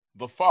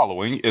The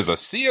following is a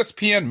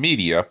CSPN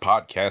Media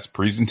podcast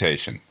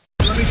presentation.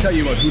 Let me tell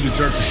you about who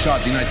deserves a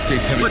shot at the United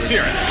States heavyweight. Let's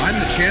hear it. I'm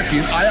the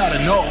champion. I ought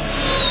to know.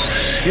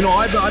 You know,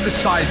 I've been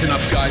sizing up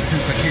guys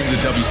since I came to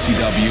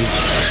WCW.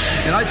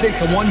 And I think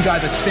the one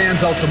guy that stands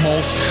out the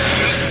most,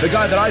 the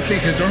guy that I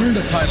think has earned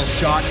a title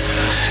shot,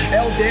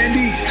 El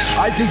Dandy,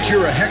 I think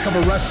you're a heck of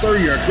a wrestler.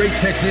 You're a great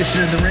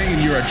technician in the ring, and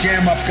you're a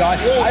jam-up guy.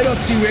 I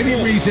don't see any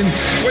reason.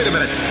 Wait a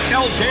minute.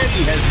 El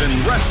Dandy has been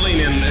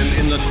wrestling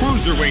in the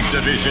cruiserweight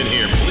division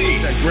here,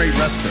 please. He's a great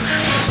wrestler.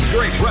 He's a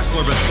great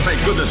wrestler, but thank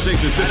goodness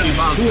sakes, he's 50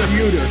 pounds. Who are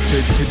you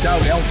to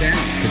doubt El Dandy?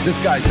 Because this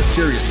guy's a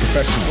serious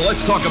professional. Well,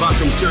 let's talk about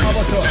some serious.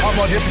 How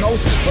about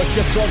hypnosis? Let's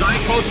just go.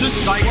 Psychosis?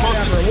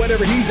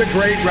 Whatever. He's a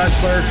great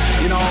wrestler,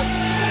 you know.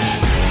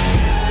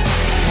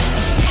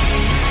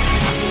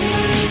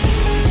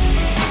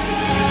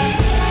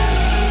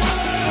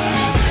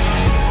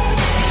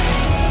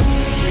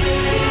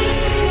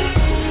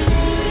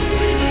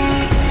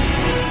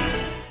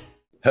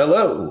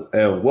 Hello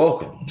and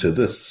welcome to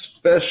this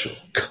special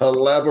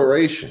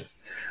collaboration.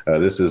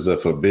 This is a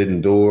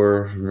Forbidden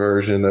Door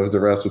version of the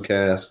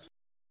WrassleCast,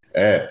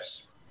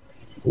 as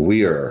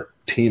we are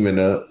teaming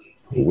up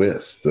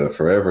with the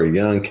Forever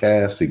Young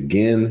cast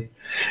again,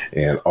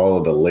 and all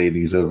of the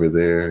ladies over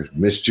there.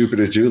 Miss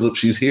Jupiter Julep,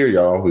 she's here,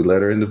 y'all. We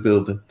let her in the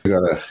building. We're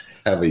going to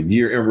have a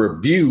year in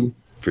review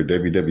for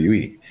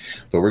WWE,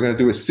 but we're going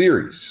to do a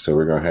series. So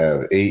we're going to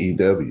have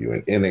AEW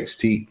and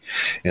NXT,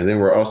 and then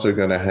we're also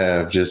going to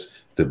have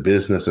just the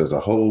business as a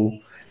whole.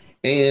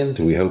 And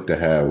we hope to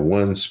have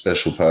one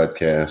special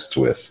podcast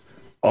with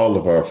all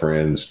of our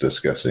friends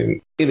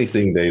discussing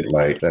anything they'd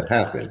like that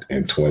happened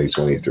in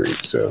 2023.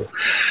 So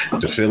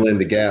to fill in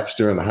the gaps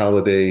during the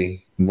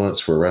holiday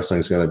months where wrestling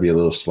is going to be a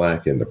little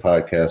slack and the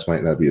podcast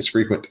might not be as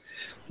frequent,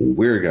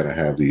 we're going to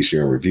have these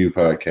year in review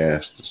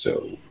podcasts.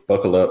 So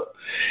buckle up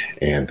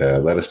and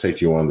let us take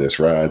you on this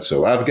ride.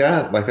 So I've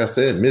got, like I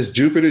said, Miss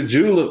Jupiter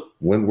Julep.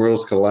 When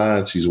worlds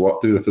collide, she's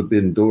walked through the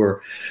Forbidden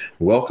Door.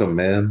 Welcome,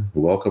 man.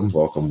 Welcome.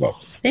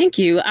 Thank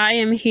you. I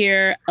am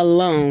here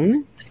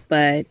alone,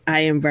 but I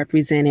am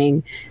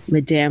representing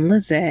Madame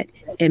Lizette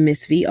and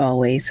Miss V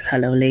always.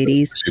 Hello,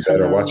 ladies. She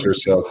better watch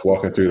herself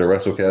walking through the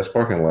WrassleCast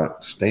parking lot.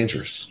 It's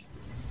dangerous.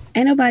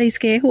 Ain't nobody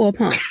scared who a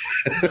punk.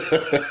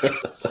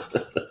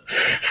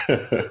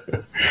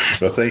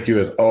 Well, thank you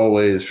as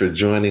always for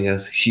joining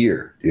us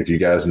here. If you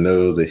guys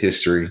know the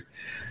history,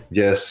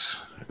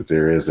 yes,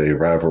 there is a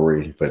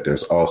rivalry, but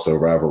there's also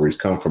rivalries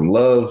come from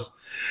love.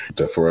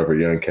 The Forever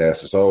Young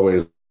cast is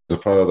always a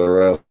part of the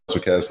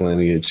WrassleCast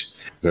lineage.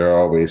 They're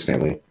always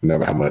family, no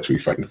matter how much we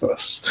fight and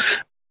fuss.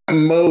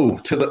 Mo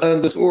to the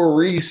 _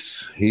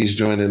 Reese. He's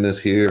joining us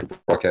here.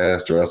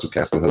 Broadcast, the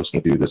WrassleCast host,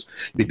 can do this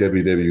big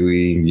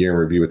WWE year in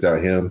review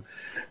without him.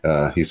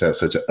 He's had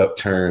such an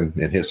upturn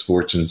in his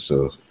fortunes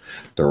of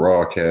the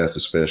Raw cast,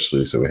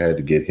 especially. So we had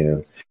to get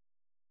him.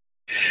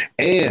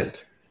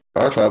 And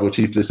our tribal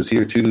chief, this is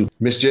here too.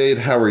 Miss Jade,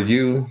 how are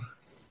you?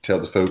 Tell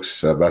the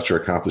folks about your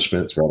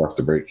accomplishments right off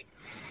the break.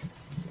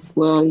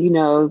 Well, you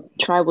know,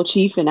 Tribal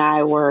Chief and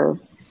I were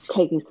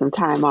taking some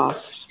time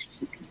off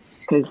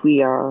because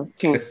we are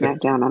carrying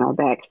SmackDown on our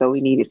back, so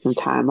we needed some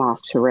time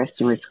off to rest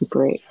and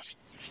recuperate.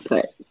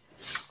 But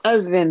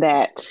other than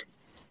that,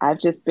 I've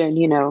just been,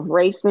 you know,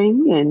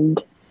 racing,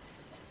 and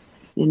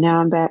now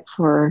I'm back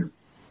for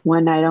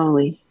one night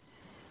only.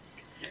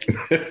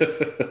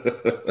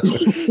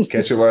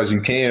 Catch her while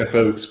you can,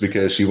 folks,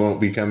 because she won't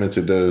be coming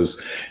to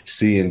those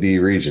C&D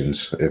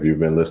regions. If you've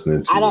been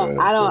listening to, I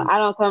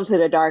don't come to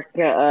the dark,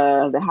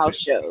 the house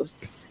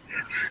shows.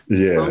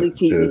 Yeah, only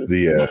TV.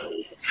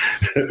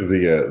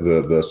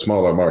 The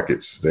smaller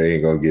markets, they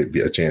ain't gonna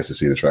get a chance to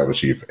see the Tribal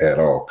Chief at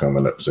all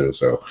coming up soon.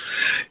 So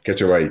catch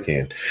her while you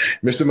can.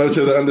 Mr. Mo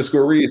to the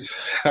 _ Reese,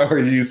 how are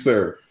you,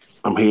 sir?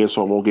 I'm here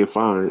so I won't get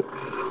fined.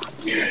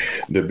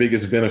 The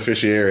biggest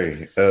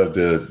beneficiary of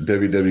the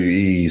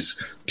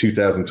WWE's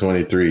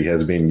 2023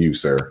 has been you,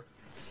 sir.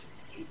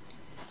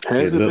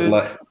 Has it been?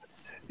 Like,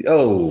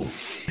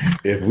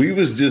 if we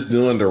was just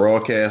doing the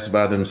Rawcast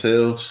by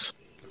themselves,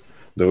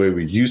 the way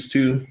we used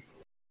to,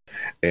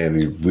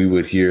 and we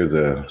would hear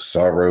the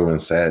sorrow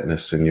and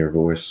sadness in your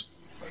voice.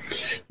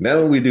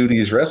 Now we do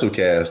these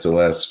WrassleCasts the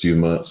last few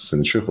months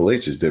in Triple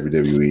H's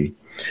WWE,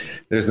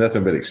 there's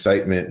nothing but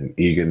excitement and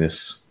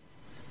eagerness.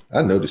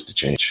 I noticed the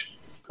change.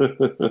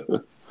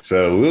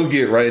 So we'll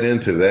get right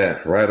into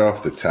that right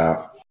off the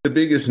top. The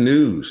biggest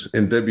news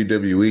in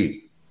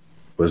WWE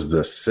was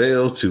the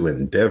sale to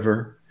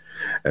Endeavor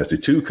as the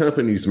two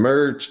companies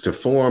merged to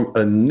form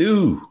a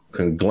new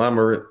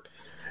conglomerate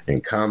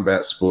in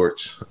combat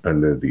sports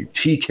under the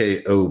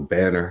TKO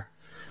banner.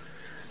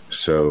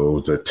 So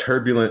the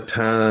turbulent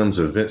times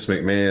of Vince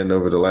McMahon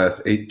over the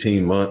last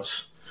 18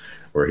 months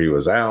where he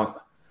was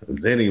out,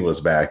 then he was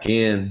back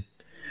in,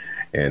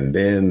 and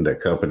then the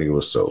company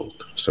was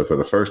sold. So for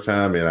the first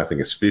time in, I think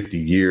it's 50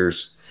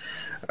 years,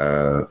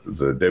 the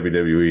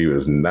WWE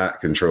was not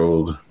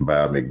controlled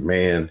by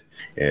McMahon,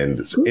 and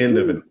it's the end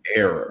of an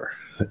era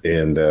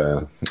in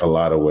a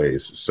lot of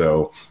ways.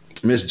 So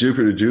Miss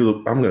Jupiter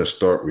Julep, I'm going to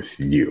start with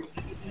you.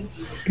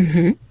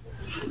 Mm-hmm.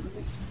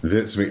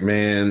 Vince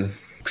McMahon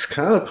is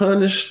kind of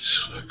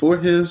punished for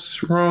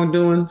his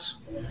wrongdoings,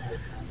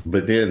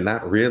 but then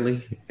not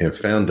really, and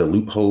found a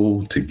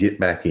loophole to get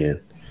back in.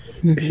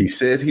 Mm-hmm. He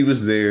said he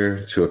was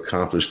there to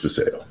accomplish the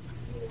sale,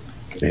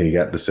 and he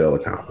got the sale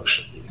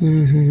accomplished.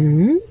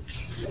 Mm-hmm.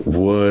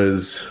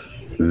 Was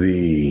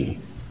the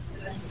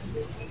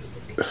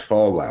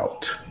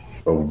fallout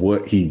of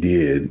what he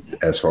did,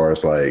 as far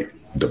as like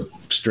the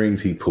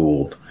strings he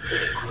pulled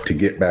to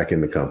get back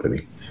in the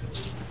company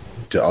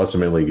to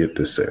ultimately get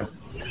this sale,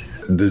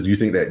 do you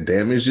think that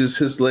damages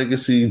his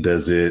legacy?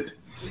 Does it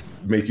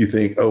make you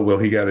think, oh, well,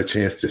 he got a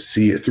chance to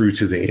see it through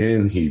to the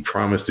end? He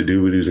promised to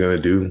do what he was going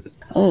to do.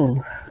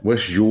 Oh,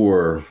 what's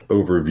your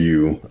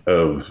overview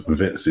of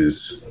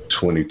Vince's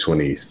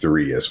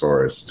 2023 as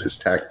far as his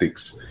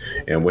tactics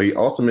and what he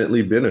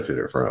ultimately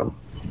benefited from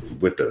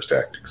with those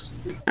tactics?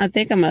 I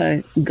think I'm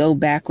going to go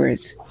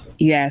backwards.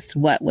 You asked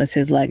what was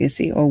his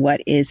legacy, or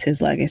what is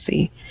his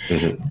legacy?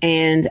 Mm-hmm.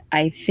 And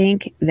I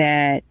think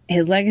that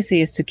his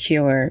legacy is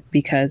secure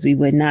because we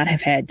would not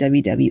have had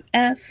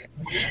WWF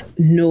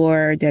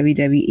nor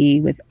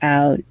WWE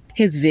without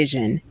his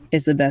vision,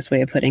 is the best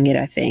way of putting it,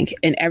 I think,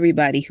 and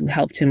everybody who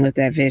helped him with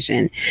that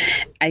vision.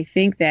 I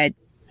think that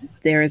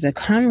there is a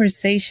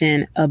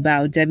conversation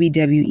about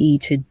WWE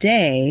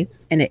today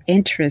and an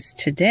interest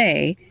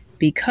today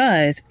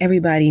because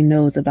everybody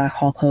knows about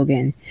Hulk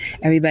Hogan.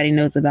 Everybody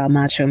knows about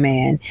Macho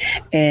Man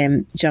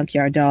and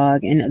Junkyard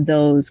Dog and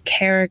those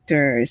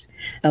characters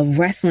of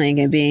wrestling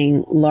and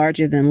being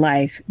larger than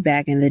life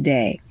back in the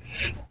day.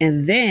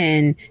 And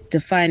then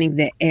defining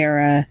the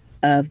era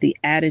of the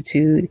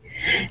Attitude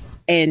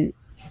and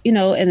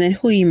then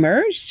who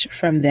emerged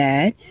from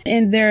that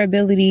and their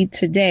ability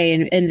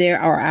today. And there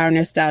are our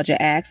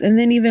nostalgia acts. And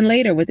then even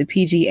later with the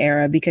PG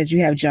era, because you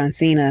have John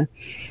Cena,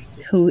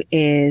 who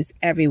is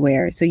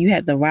everywhere. So you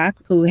have The Rock,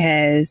 who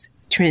has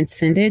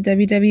transcended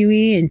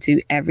WWE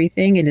into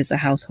everything and is a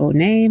household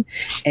name,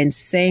 and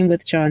same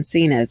with John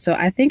Cena. So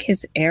I think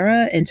his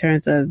era in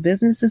terms of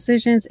business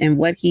decisions and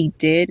what he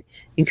did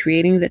in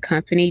creating the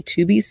company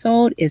to be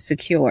sold is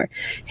secure.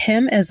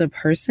 Him as a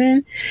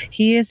person,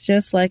 he is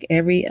just like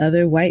every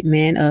other white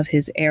man of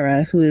his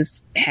era who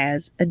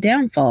has a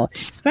downfall,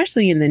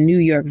 especially in the New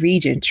York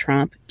region.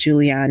 Trump,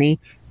 Giuliani,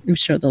 I'm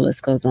sure the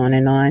list goes on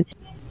and on.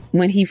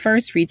 When he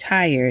first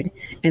retired,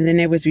 and then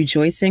there was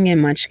rejoicing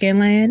in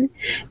Munchkinland,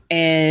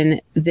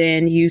 and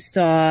then you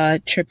saw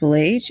Triple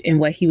H and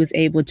what he was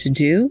able to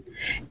do,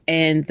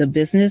 and the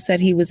business that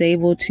he was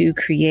able to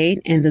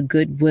create, and the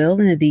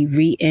goodwill and the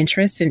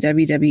re-interest in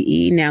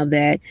WWE. Now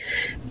that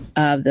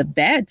the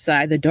bad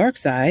side, the dark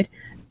side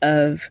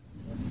of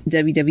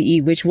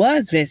WWE, which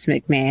was Vince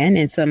McMahon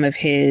and some of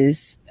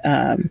his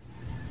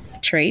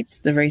traits,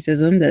 the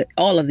racism,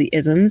 all of the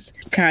isms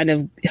kind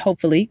of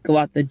hopefully go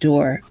out the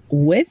door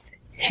with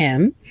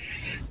him,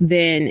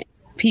 then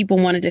people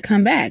wanted to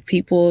come back.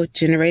 People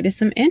generated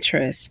some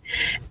interest,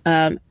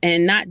 and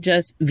not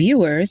just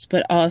viewers,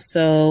 but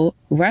also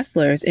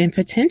wrestlers and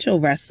potential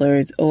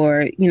wrestlers,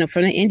 or,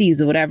 from the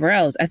indies or whatever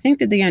else. I think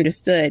that they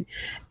understood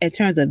in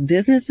terms of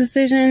business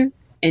decision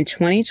in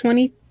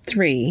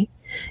 2023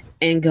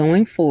 and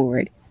going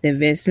forward that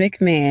Vince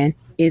McMahon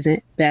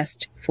isn't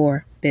best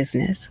for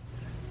business.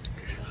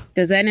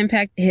 Does that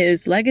impact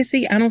his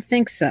legacy? I don't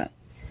think so,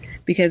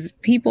 because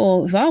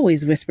people have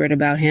always whispered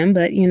about him.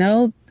 But,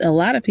 a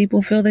lot of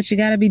people feel that you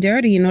got to be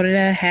dirty in order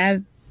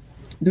to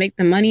make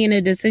the money and the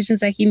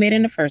decisions that he made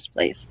in the first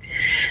place.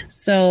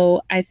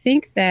 So I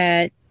think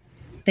that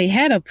they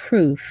had a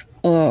proof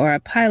or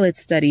a pilot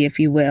study, if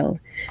you will,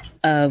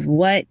 of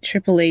what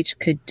Triple H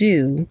could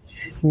do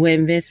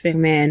when Vince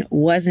McMahon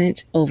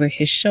wasn't over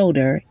his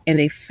shoulder. And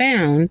they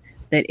found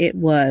that it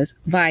was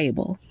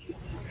viable.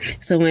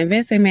 So when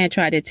Vince McMahon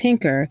tried to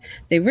tinker,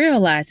 they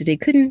realized that they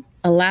couldn't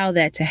allow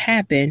that to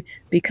happen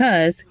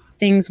because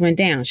things went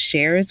down.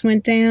 Shares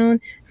went down,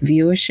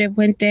 viewership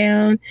went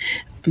down.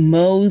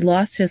 Mo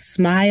lost his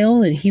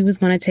smile and he was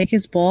going to take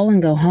his ball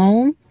and go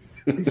home.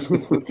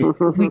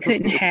 We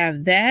couldn't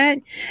have that.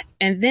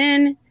 And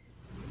then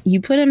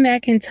you put him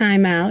back in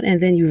timeout,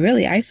 and then you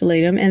really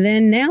isolate him. And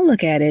then now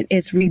look at it.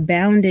 It's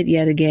rebounded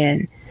yet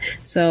again.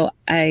 So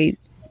I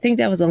think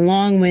that was a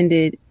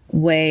long-winded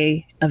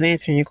way of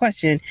answering your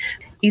question.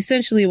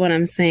 Essentially, what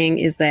I'm saying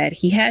is that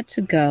he had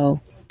to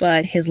go,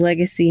 but his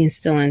legacy is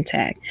still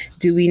intact.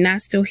 Do we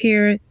not still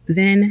hear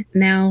then,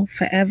 now,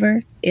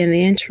 forever in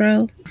the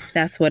intro?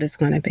 That's what it's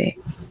going to be.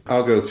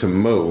 I'll go to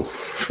Mo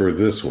for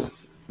this one.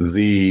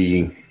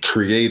 The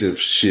creative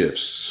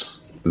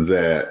shifts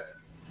that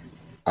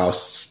I'll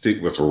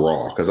stick with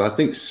Raw, because I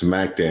think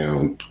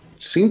SmackDown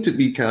seemed to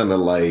be kind of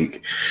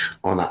like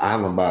on an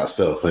island by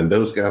itself, and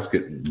those guys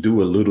could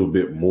do a little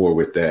bit more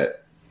with that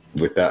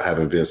without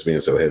having Vince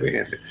being so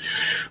heavy-handed.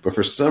 But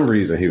for some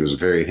reason, he was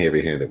very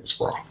heavy-handed with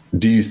Raw.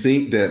 Do you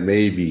think that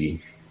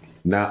maybe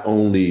not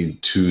only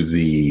to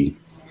the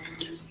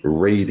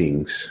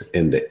ratings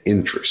and the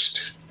interest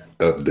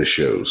of the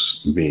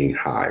shows being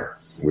higher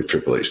with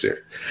Triple H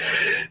there,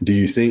 do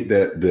you think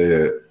that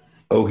the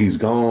oh, he's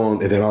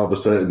gone, and then all of a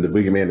sudden the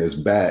bigger man is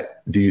back.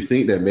 Do you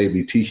think that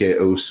maybe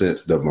TKO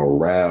sensed the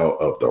morale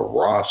of the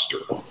roster,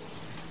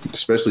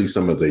 especially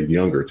some of the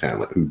younger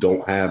talent who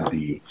don't have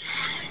the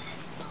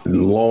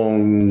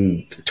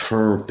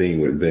long-term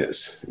thing with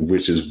Vince,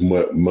 which is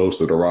what most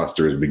of the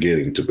roster is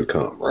beginning to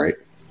become, right?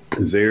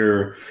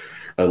 Their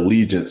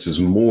allegiance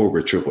is more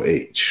with Triple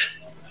H,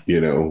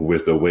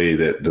 with the way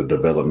that the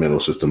developmental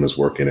system is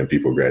working and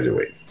people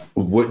graduate.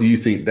 What do you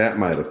think that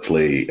might have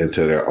played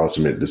into their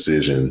ultimate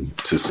decision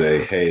to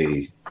say,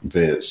 hey,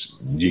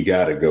 Vince, you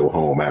got to go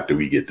home after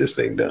we get this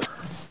thing done?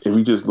 If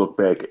we just look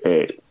back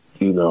at,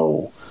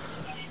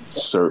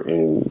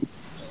 certain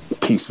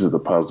pieces of the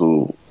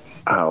puzzle,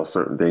 how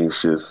certain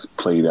things just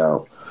played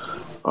out.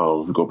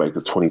 If we go back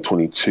to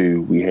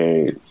 2022, we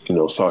had,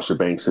 Sasha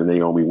Banks and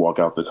Naomi walk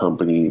out the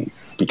company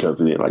because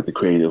they didn't like the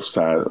creative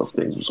side of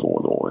things was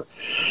going on.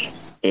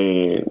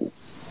 And,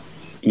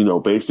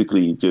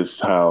 basically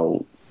just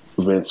how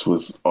Vince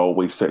was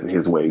always setting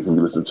his ways. And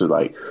we listen to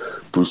like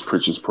Bruce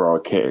Pritchard's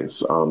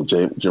podcast,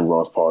 Jim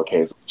Ross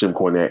podcast, Jim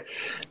Cornette.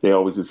 They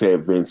always just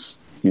said Vince,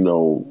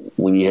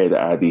 when he had the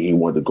idea he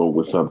wanted to go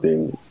with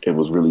something, it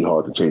was really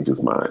hard to change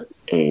his mind.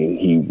 And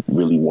he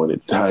really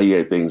wanted how he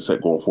had things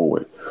set going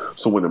forward.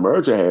 So when the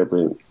merger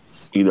happened,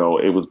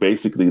 it was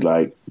basically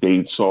like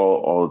they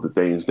saw all of the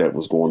things that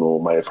was going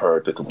on, might have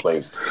heard the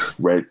complaints,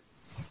 read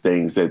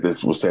things that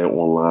was said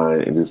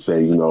online, and just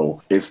say,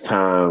 it's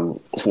time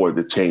for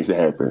the change to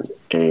happen.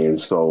 And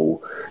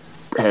so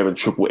having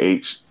Triple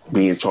H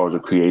be in charge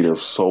of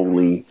creative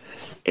solely,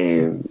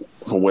 and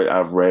from what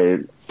I've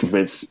read,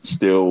 Vince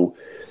still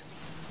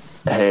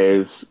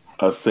has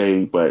a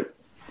say, but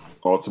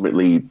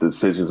ultimately the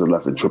decisions are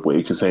left in Triple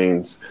H's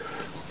hands.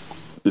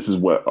 This is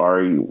what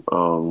Ari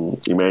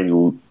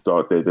Emanuel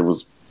thought that it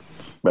was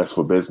best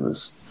for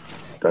business.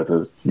 Not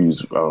to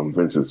use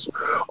Vince's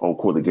own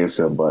quote against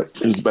him, but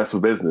it was best for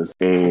business.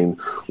 And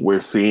we're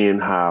seeing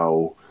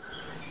how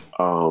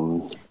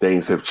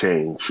things have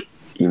changed.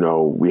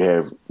 We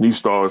have new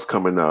stars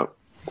coming up.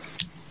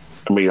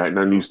 I mean, like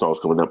not new stars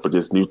coming up, but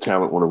just new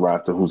talent on the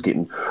roster who's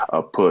getting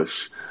a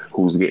push,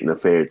 who's getting a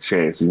fair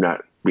chance. You're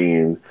not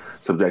being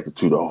subjected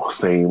to the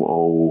same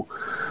old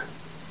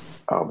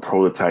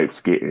prototypes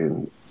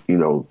getting,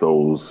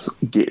 those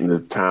getting the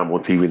time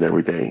on TV and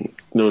everything.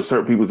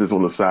 Certain people just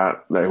on the side,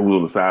 like who's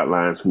on the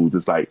sidelines, who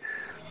just like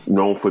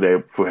known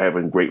for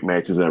having great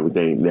matches and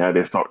everything. Now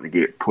they're starting to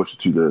get pushed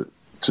to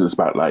the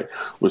spotlight.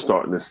 We're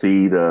starting to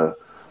see the,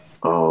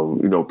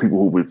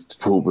 people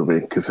who've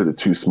been considered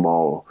too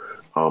small,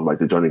 like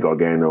the Johnny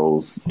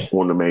Garganos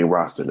on the main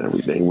roster and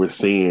everything. We're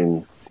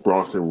seeing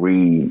Bronson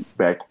Reed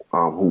back,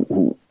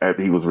 who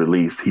after he was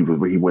released, he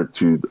went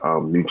to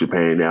New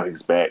Japan. Now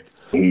he's back.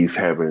 He's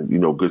having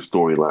good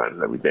storylines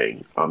and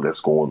everything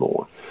that's going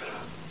on.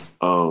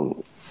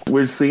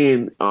 We're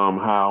seeing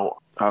how,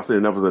 I'll say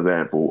another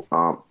example.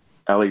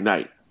 LA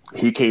Knight,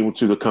 he came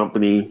to the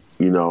company.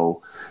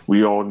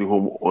 We all knew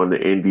him on the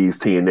Indies,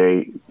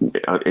 TNA,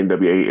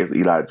 NWA as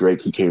Eli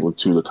Drake. He came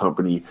into the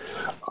company.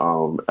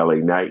 LA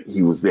Knight,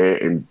 he was there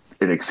in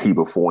NXT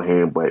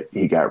beforehand, but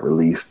he got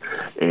released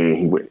and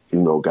he went,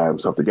 got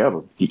himself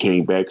together. He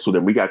came back. So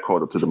then we got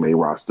called up to the main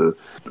roster.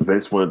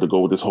 Vince wanted to go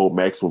with this whole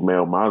match with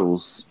male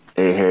models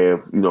and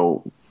have,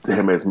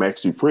 him as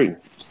Max Dupree.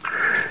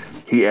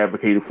 He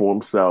advocated for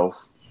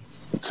himself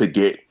to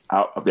get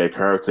out of that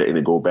character and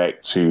to go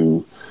back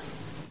to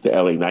the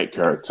LA Knight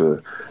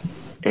character.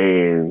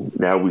 And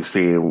now we're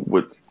seeing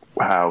with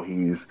how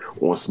he's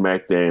on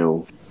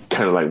SmackDown,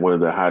 kind of like one of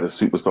the hottest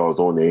superstars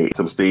on there.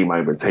 Some steam might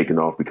have been taken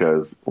off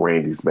because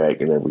Randy's back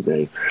and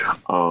everything.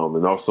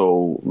 And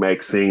also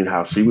Maxine,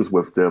 how she was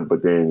with them,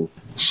 but then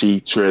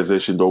she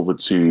transitioned over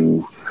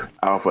to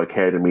Alpha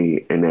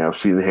Academy, and now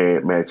she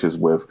had matches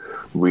with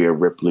Rhea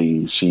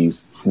Ripley.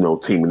 She's,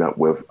 teaming up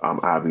with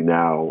Ivy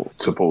now,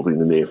 supposedly in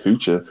the near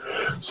future.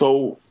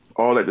 So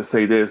all that to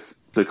say this,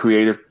 the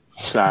creative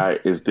side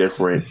is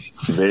different.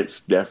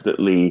 Vince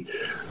definitely,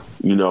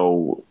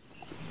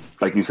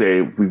 like you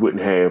said, we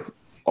wouldn't have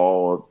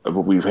all of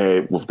what we've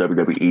had with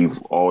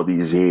WWE all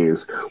these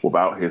years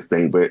without his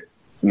thing, but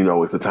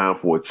it's a time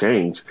for a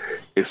change.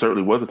 It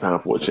certainly was a time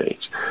for a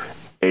change,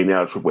 and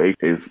now Triple H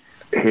is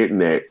hitting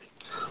that.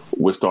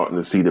 We're starting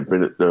to see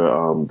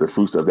the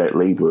fruits of that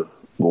labor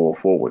going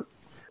forward.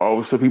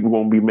 Obviously, people are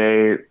going to be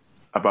mad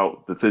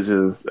about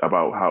decisions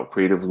about how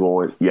creative is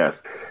going.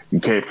 Yes, you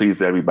can't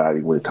please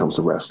everybody when it comes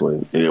to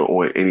wrestling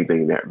or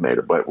anything in that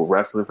matter. But with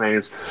wrestling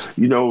fans,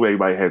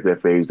 everybody has their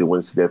faves. They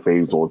want to see their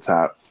faves on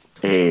top.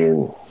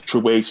 And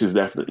Triple H is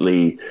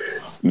definitely,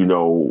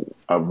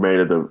 a man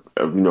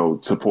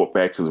of support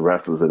backs his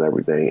wrestlers and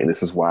everything. And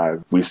this is why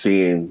we're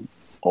seeing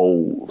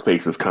old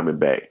faces coming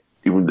back.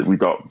 Even though we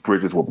thought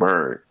bridges were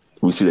burned,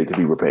 we see they can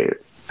be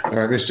repaired. All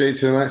right, Ms. J.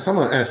 Tonight, so I'm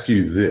going to ask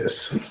you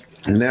this.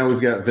 Now we've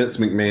got Vince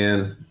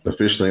McMahon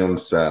officially on the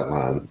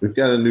sideline. We've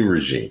got a new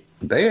regime.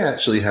 They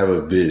actually have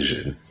a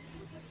vision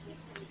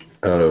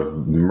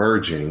of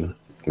merging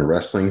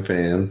wrestling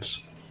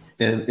fans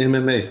and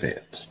MMA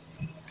fans.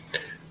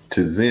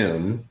 To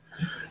them,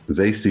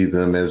 they see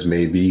them as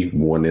maybe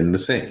one and the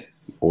same.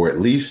 or at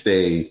least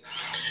a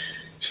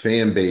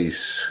fan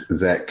base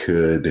that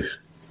could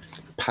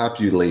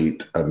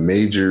populate a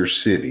major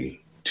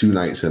city 2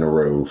 nights in a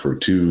row for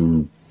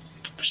 2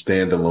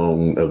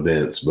 standalone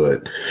events,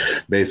 but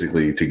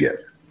basically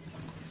together.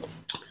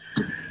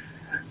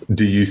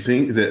 Do you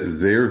think that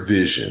their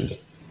vision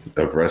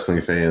of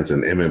wrestling fans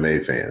and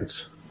MMA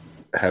fans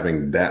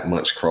having that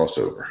much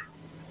crossover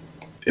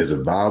is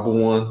a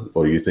viable one,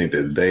 or you think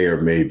that they are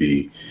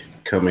maybe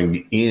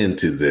coming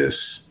into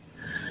this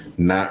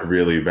not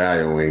really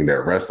valuing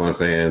that wrestling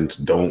fans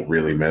don't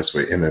really mess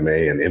with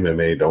MMA and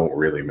MMA don't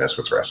really mess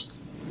with wrestling?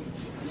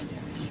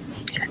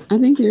 I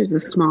think there's a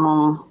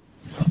small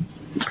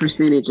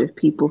percentage of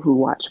people who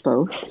watch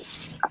both.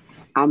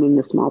 I'm in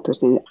the small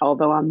percentage,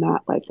 although I'm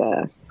not like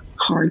a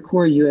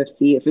hardcore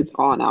UFC. If it's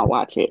on, I'll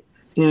watch it.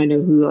 And I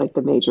know who like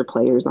the major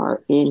players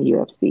are in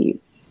UFC.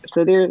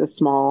 So there's a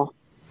small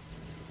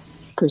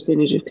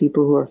percentage of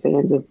people who are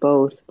fans of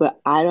both, but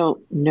I don't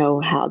know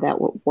how that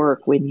would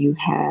work when you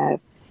have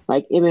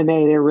like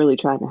MMA, they're really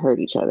trying to hurt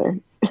each other.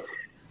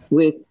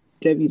 With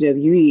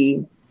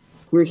WWE,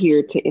 we're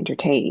here to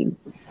entertain.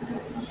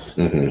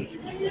 Mm-hmm.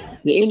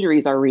 The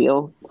injuries are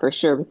real for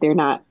sure, but they're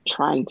not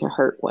trying to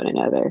hurt one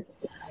another.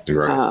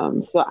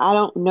 Right. So I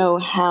don't know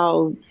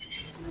how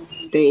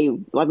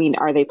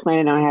are they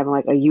planning on having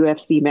like a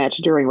UFC match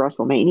during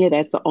WrestleMania?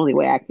 That's the only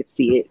way I could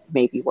see it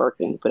maybe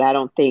working. But I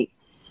don't think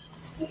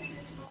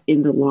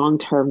in the long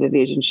term, the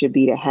vision should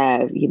be to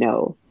have,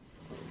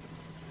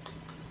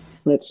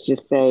 let's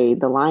just say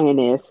the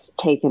Lioness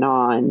taking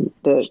on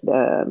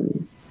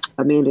the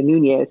Amanda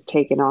Nunes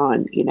taking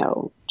on,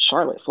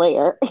 Charlotte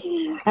Flair.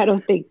 I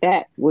don't think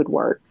that would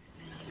work.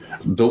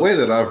 The way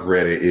that I've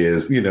read it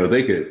is,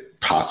 they could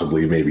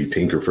possibly maybe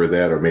tinker for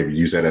that, or maybe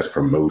use that as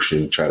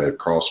promotion, try to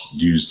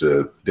use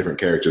the different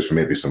characters for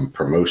maybe some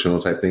promotional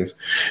type things.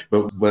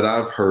 But what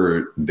I've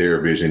heard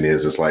their vision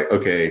is, it's like,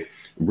 okay,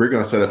 we're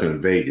going to set up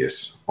in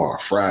Vegas on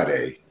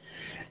Friday,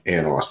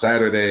 and on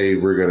Saturday,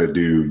 we're going to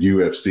do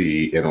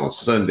UFC, and on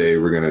Sunday,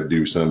 we're going to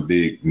do some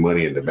big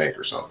Money in the Bank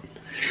or something.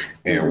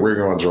 And we're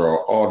going to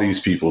draw all these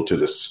people to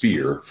the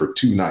Sphere for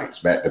 2 nights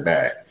back to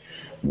back.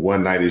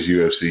 One night is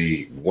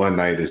UFC, one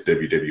night is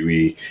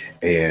WWE,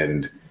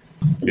 and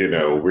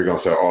we're going to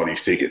sell all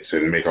these tickets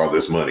and make all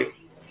this money.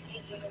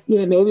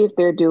 Yeah, maybe if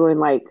they're doing,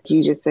 like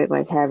you just said,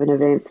 like having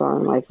events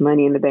on like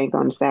Money in the Bank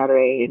on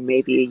Saturday and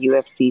maybe a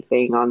UFC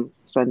thing on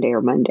Sunday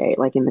or Monday,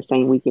 like in the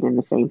same weekend in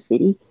the same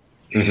city.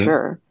 Mm-hmm.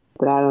 Sure.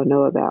 But I don't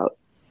know about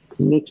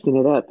mixing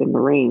it up in the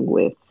ring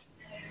with,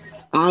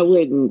 I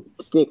wouldn't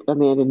stick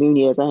Amanda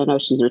Nunes, I know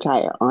she's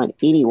retired, on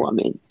any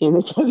woman in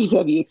the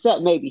WWE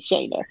except maybe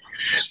Shayna.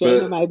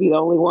 Shayna might be the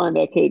only one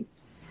that could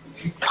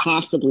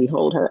possibly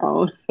hold her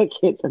own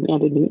against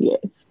Amanda Nunes.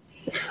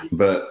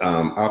 But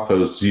I'll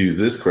pose to you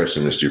this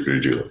question, Ms. Jupiter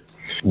Julie.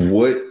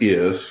 What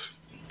if,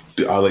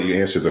 I'll let you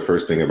answer the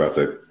first thing about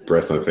the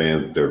wrestling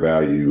fan, their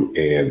value,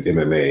 and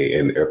MMA,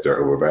 and if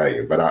they're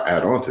overvalued, but I'll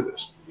add on to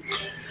this.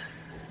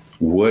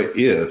 What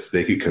if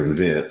they could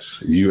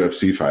convince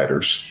UFC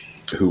fighters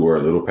who are a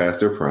little past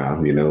their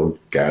prime,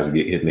 guys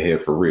get hit in the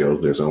head for real.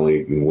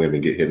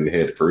 Women get hit in the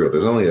head for real.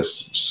 There's only a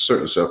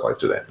certain shelf life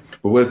to that.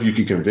 But what if you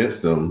could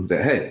convince them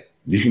that, hey,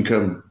 you can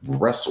come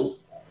wrestle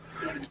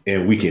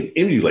and we can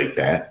emulate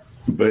that,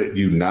 but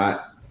you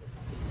not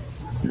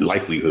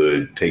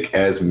likelihood take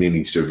as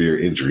many severe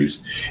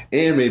injuries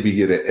and maybe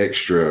get an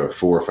extra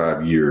 4 or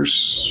 5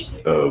 years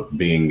of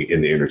being in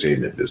the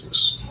entertainment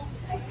business?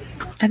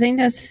 I think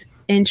that's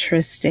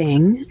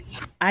interesting.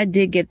 I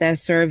did get that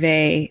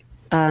survey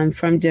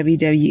from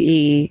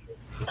WWE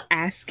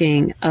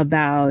asking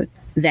about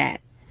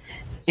that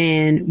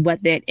and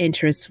what that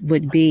interest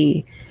would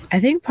be.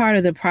 I think part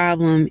of the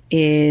problem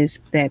is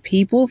that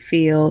people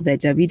feel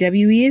that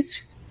WWE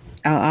is,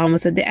 I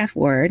almost said the F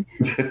word,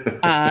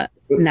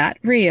 not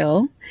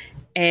real,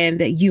 and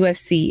that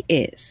UFC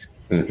is.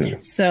 Mm-hmm.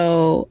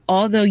 So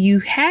although you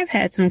have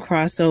had some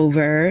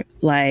crossover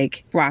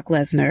like Brock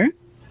Lesnar,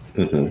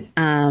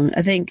 mm-hmm.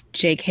 I think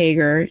Jake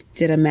Hager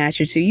did a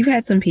match or two. You've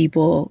had some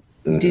people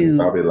do.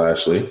 Bobby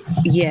Lashley.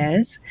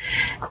 Yes.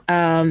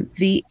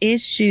 The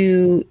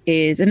issue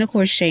is, and of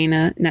course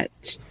Shayna,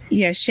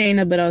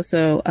 Shayna, but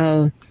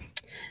also,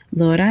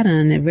 Lord, I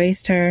done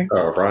erased her.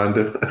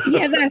 Rhonda.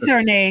 Yeah, that's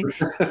her name.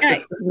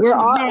 We're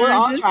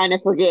all trying to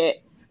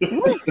forget. I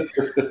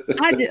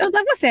was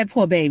like, what's that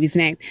poor baby's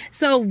name?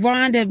 So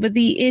Rhonda, but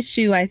the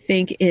issue I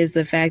think is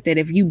the fact that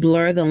if you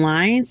blur the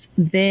lines,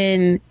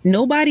 then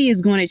nobody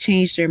is going to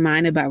change their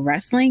mind about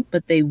wrestling,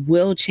 but they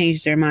will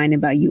change their mind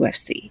about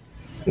UFC.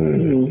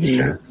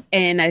 Mm-hmm.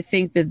 And I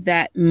think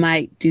that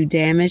might do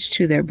damage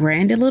to their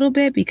brand a little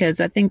bit, because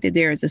I think that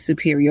there is a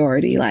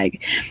superiority.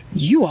 Like,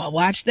 you all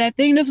watch that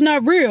thing that's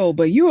not real,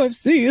 but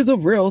UFC is a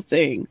real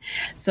thing.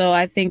 So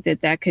I think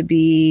that could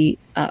be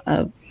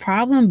a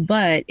problem.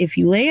 But if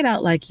you lay it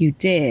out like you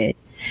did,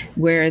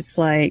 where it's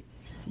like,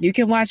 you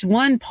can watch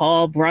one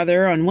Paul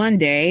brother on one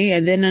day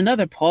and then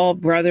another Paul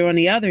brother on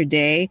the other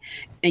day,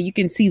 and you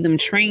can see them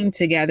train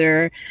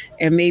together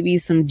and maybe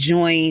some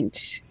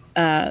joint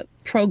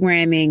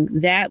programming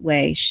that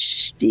way,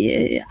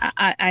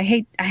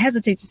 I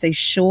hesitate to say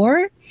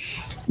sure,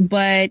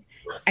 but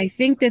I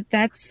think that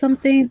that's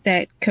something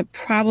that could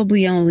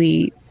probably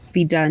only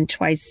be done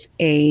twice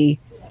a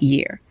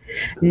year.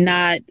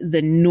 Not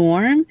the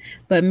norm,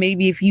 but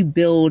maybe if you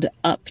build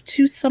up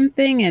to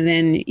something and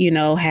then,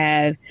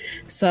 have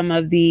some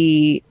of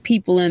the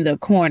people in the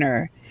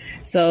corner.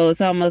 So it's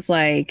almost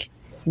like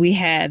we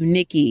have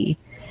Nikki,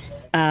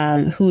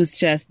 who's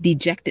just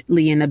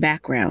dejectedly in the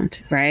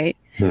background, right?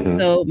 Mm-hmm.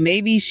 So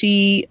maybe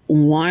she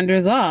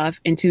wanders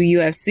off into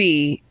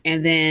UFC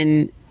and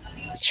then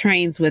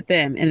trains with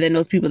them. And then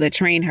those people that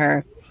train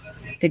her,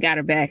 they got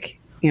her back,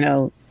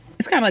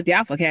 it's kind of like the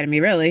Alpha Academy,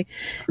 really.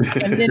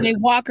 And then they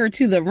walk her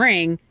to the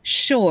ring,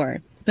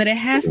 sure. But it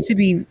has to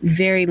be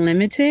very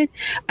limited.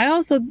 I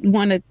also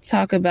want to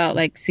talk about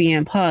like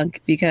CM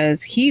Punk,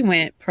 because he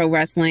went pro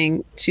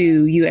wrestling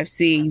to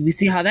UFC. We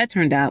see how that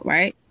turned out,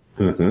 right?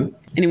 Mm-hmm.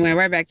 And he went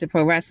right back to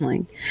pro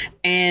wrestling.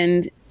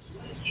 And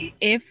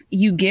if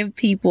you give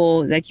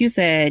people, like you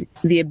said,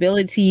 the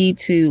ability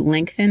to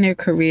lengthen their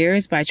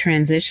careers by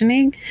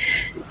transitioning,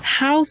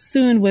 how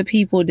soon would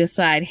people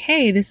decide,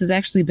 hey, this is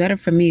actually better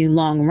for me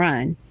long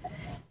run,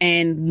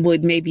 and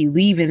would maybe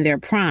leave in their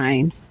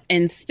prime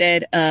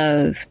instead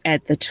of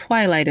at the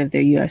twilight of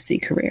their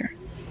UFC career?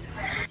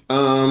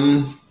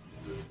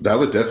 That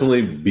would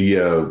definitely be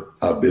a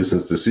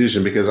business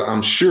decision, because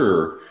I'm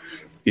sure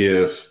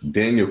if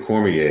Daniel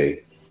Cormier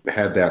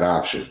had that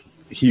option,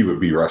 he would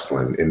be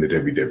wrestling in the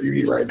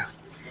WWE right now.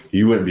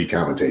 He wouldn't be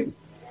commentating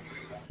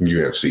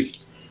UFC,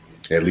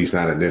 at least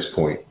not at this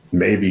point.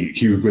 Maybe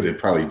he would have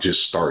probably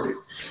just started,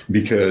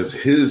 because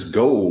his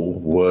goal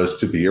was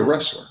to be a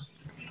wrestler.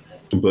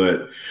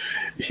 But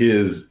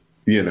his,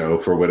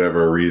 for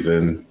whatever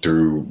reason,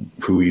 through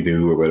who he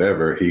knew or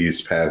whatever,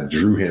 his path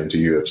drew him to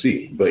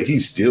UFC. But he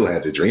still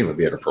had the dream of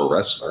being a pro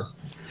wrestler.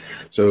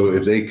 So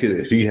if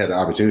he had the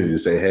opportunity to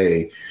say,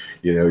 hey,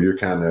 you're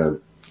kind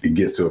of, he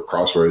gets to a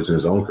crossroads in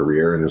his own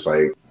career, and it's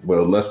like,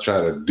 well, let's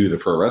try to do the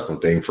pro wrestling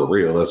thing for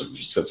real.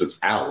 Since it's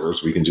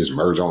ours, we can just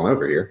merge on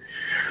over here.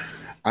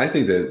 I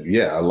think that,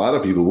 a lot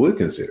of people would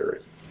consider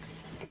it,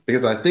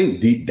 because I think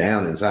deep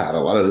down inside, a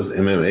lot of those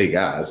MMA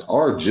guys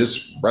are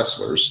just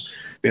wrestlers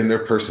in their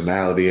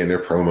personality and their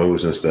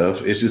promos and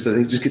stuff. It's just that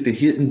they just get to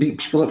hit and beat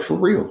people up for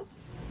real.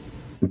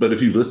 But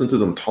if you listen to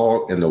them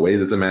talk and the way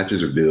that the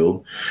matches are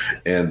built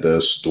and the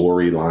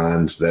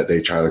storylines that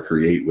they try to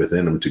create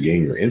within them to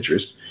gain your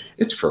interest,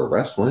 it's pro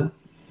wrestling.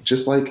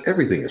 Just like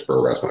everything is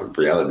pro wrestling.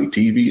 Reality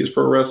TV is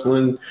pro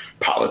wrestling.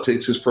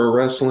 Politics is pro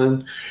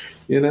wrestling.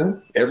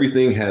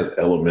 Everything has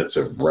elements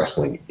of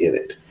wrestling in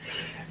it.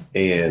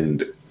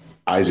 And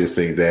I just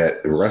think that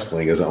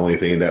wrestling is the only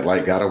thing that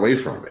got away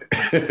from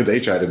it. They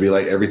tried to be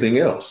like everything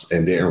else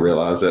and didn't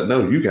realize that,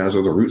 no, you guys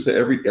are the roots that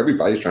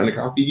everybody's trying to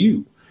copy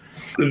you.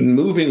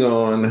 Moving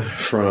on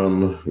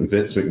from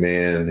Vince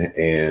McMahon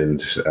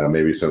and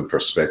maybe some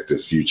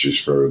prospective futures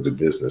for the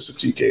business of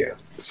TKO.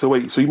 So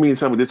wait, so you mean to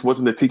tell me this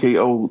wasn't the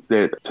TKO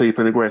that Teddy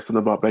Pendergrass talking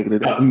about back in the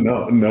day?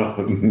 No.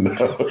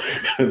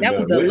 That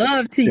was a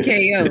love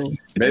TKO.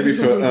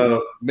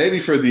 maybe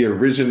for the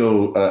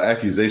original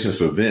accusations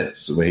for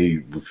Vince, when he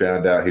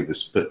found out he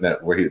was putting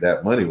that where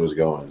that money was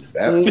going.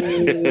 That was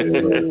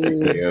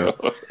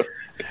TKO.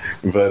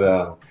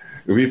 But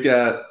we've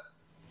got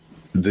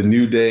the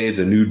new day,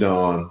 the new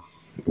dawn,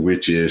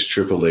 which is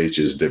Triple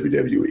H's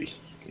WWE.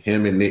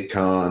 Him and Nick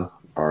Khan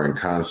are in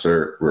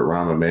concert with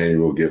Rahm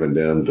Emanuel, giving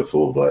them the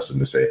full blessing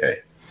to say, hey,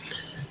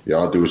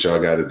 y'all do what y'all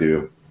got to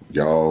do.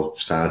 Y'all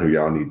sign who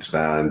y'all need to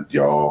sign.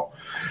 Y'all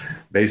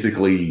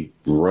basically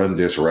run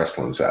this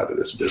wrestling side of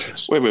this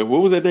business. Wait a minute.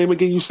 What was that name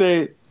again you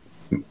said?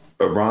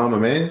 Rahm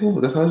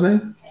Emanuel? That's not his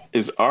name?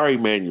 It's Ari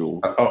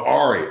Emanuel.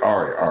 Ari.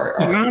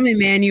 Rahm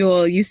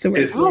Emanuel used to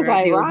work for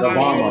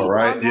Obama,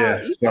 right?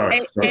 Yeah. Sorry.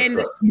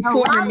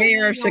 Former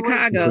mayor of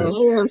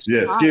Chicago.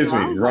 Yeah, excuse me.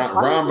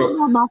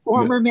 Rahm, my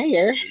former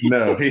mayor.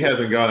 No, he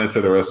hasn't gone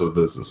into the wrestling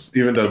business,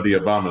 even though the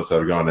Obamas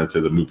have gone into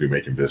the movie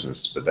making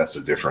business. But that's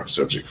a different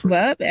subject.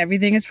 Well,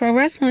 everything is pro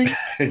wrestling.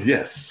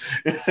 Yes.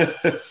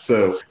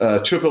 So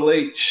Triple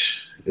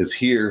H is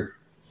here.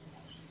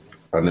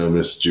 I know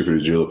Miss Jupiter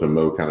Julep and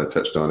Mo kind of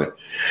touched on it.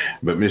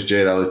 But Miss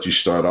Jade, I'll let you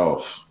start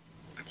off.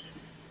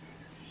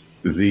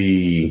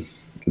 The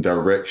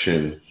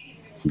direction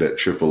that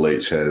Triple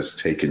H has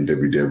taken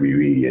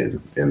WWE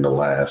in the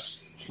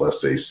last, let's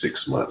say,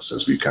 6 months,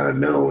 since we've kind of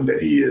known that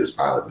he is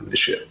piloting the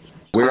ship.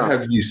 Where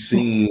have you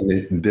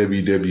seen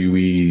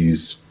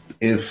WWE's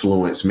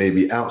influence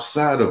maybe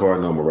outside of our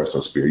normal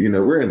wrestling sphere?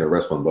 We're in the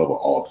wrestling bubble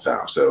all the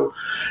time. So,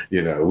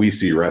 we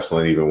see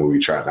wrestling even when we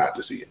try not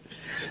to see it.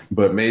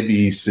 But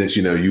maybe since,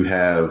 you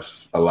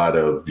have a lot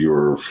of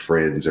your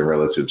friends and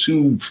relatives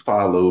who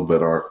follow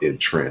but aren't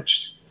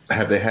entrenched,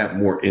 have they had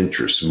more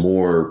interest,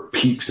 more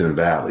peaks and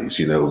valleys,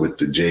 with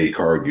the Jade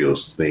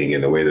Cargill's thing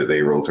and the way that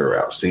they rolled her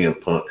out,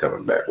 CM Punk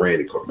coming back,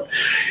 Randy coming back?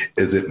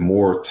 Is it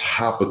more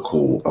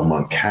topical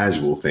among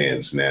casual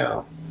fans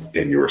now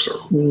in your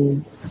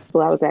circle?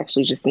 Well, I was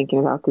actually just thinking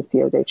about this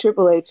the other day.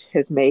 Triple H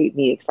has made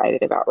me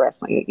excited about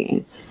wrestling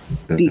again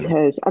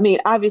because, I mean,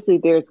 obviously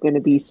there's going to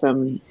be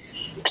some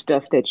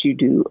stuff that you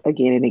do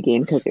again and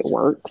again because it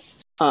works.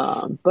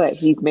 But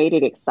he's made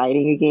it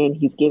exciting again.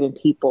 He's given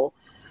people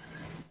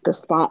the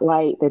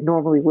spotlight that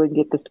normally wouldn't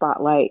get the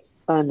spotlight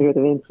under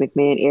the Vince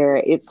McMahon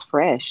era. It's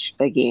fresh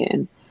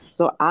again.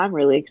 So I'm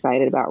really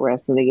excited about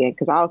wrestling again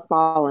because I was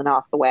falling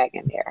off the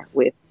wagon there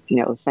with,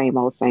 same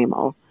old, same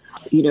old.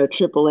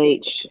 Triple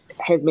H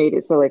has made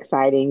it so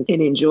exciting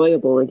and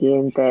enjoyable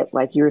again that,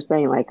 like you were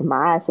saying, like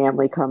my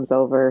family comes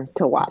over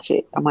to watch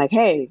it. I'm like,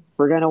 hey,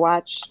 we're going to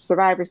watch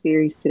Survivor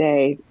Series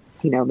today.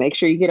 Make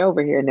sure you get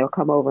over here, and they'll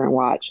come over and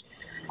watch.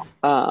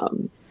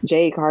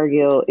 Jade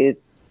Cargill is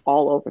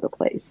all over the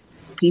place.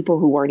 People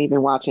who weren't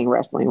even watching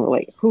wrestling were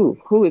like,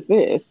 who is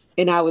this?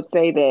 And I would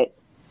say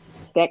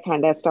that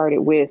kind of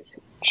started with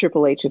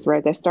Triple H's,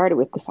 right? That started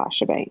with the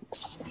Sasha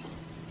Banks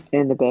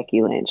and the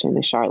Becky Lynch and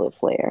the Charlotte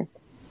Flair.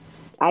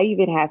 I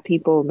even have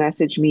people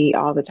message me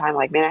all the time,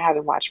 like, man, I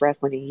haven't watched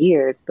wrestling in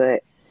years,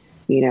 but,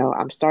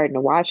 I'm starting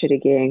to watch it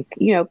again,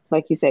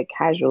 like you said,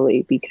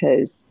 casually,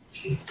 because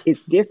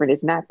it's different.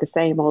 It's not the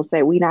same old say.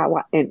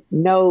 And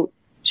no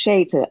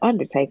shade to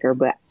Undertaker,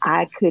 but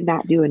I could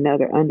not do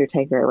another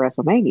Undertaker at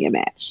WrestleMania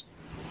match.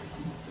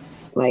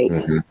 Like,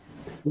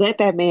 let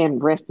that man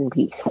rest in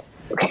peace.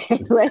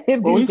 Let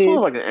him do he's his. sort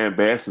of like an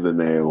ambassador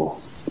now,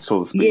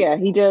 so to speak. Yeah,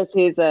 he does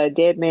his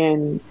dead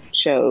man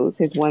shows,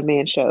 his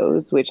one-man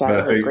shows, which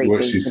I think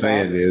what she's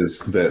saying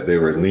is that they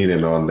were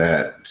leaning on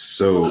that.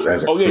 So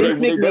as they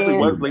definitely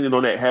was leaning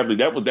on that heavily.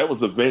 That was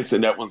the Vince,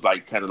 and that was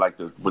like kind of like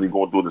when they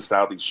going through the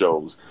Saudi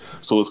shows.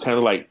 So it's kind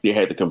of like they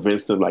had to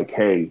convince them, like,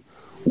 hey,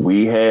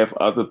 we have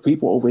other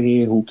people over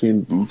here who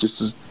can do just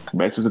as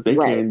matches that they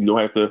can. You don't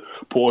have to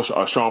pull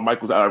Shawn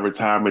Michaels out of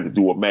retirement to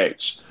do a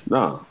match.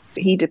 No.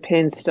 He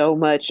depends so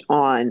much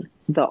on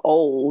the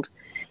old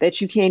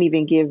that you can't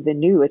even give the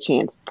new a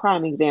chance.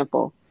 Prime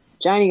example,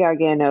 Johnny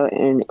Gargano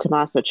and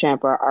Tommaso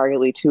Ciampa are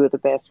arguably two of the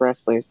best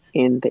wrestlers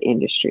in the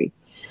industry.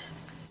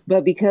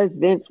 But because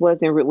Vince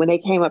wasn't, when they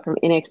came up from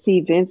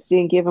NXT, Vince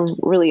didn't give them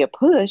really a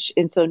push.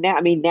 And so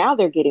now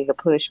they're getting a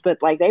push,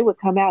 but like they would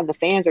come out and the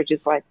fans are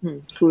just like,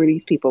 who are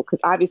these people? Because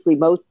obviously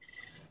most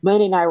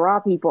Monday Night Raw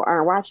people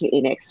aren't watching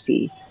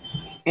NXT.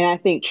 And I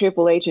think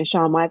Triple H and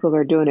Shawn Michaels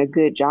are doing a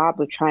good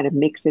job of trying to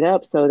mix it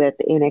up so that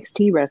the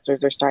NXT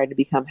wrestlers are starting to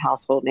become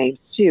household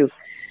names too.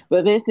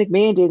 But Vince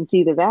McMahon didn't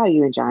see the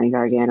value in Johnny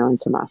Gargano and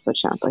Tommaso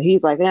Ciampa.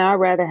 He's like, I'd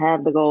rather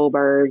have the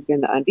Goldbergs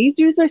and these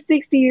dudes are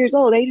 60 years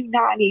old. They do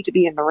not need to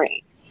be in the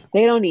ring.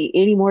 They don't need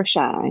any more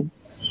shine.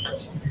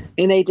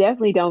 And they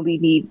definitely don't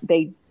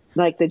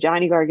like the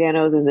Johnny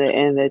Garganos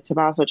and the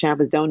Tommaso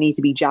Ciampas don't need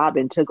to be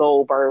jobbing to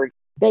Goldberg.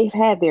 They've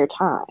had their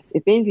time.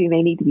 If anything,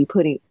 they need to be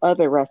putting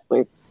other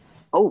wrestlers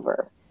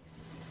over.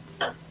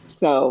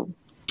 So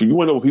do you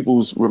want to know what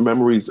people's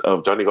memories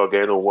of Johnny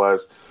Gargano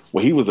was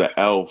when he was an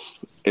elf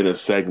in a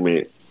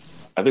segment?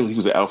 I think he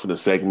was an elf in a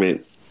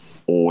segment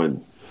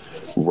on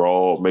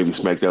Raw, maybe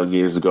SmackDown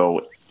years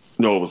ago.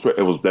 No,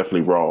 it was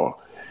definitely Raw.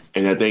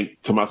 And I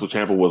think Tommaso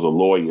Ciampa was a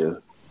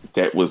lawyer.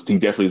 He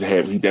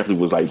definitely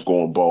was like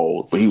going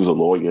bald, but he was a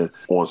lawyer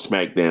on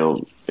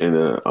SmackDown in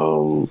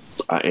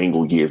an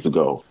angle years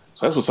ago.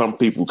 So that's what some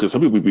people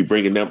would be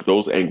bringing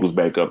those angles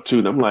back up too.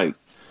 And I'm like,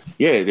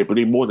 yeah, they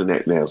need more than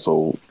that now,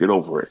 so get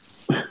over it.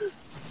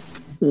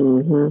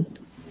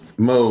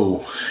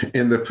 Mo,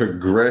 in the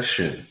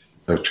progression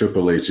of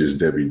Triple H's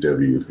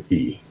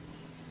WWE,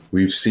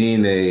 we've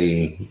seen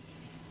a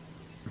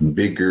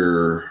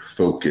bigger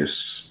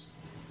focus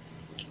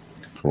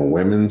on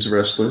women's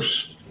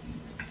wrestlers,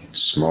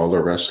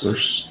 smaller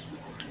wrestlers,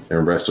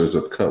 and wrestlers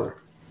of color.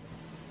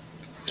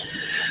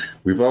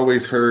 We've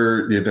always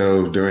heard,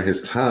 during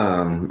his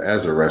time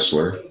as a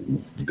wrestler,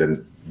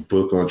 the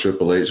book on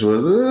Triple H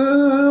was,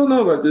 I don't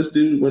know about this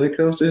dude when it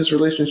comes to his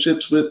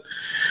relationships with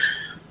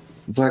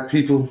Black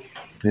people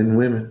and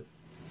women.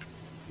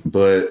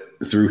 But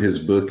through his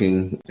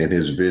booking and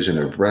his vision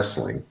of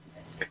wrestling,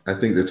 I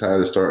think the tide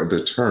is starting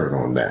to turn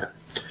on that.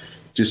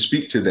 Just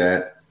speak to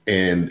that.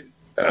 And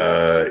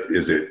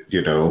is it,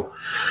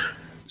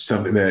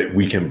 something that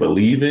we can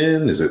believe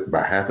in? Is it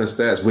by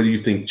happenstance? What do you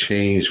think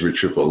changed with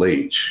Triple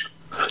H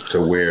to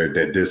where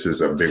that this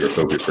is a bigger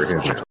focus for him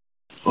now?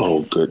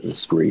 Oh,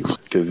 goodness grief.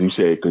 Because you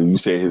said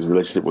his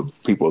relationship with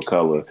people of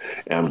color,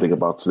 and I'm thinking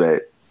about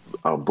that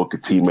Booker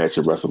T match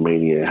at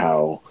WrestleMania and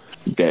how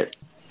that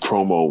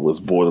promo was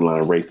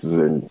borderline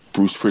racist, and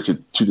Bruce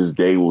Pritchard to this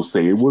day will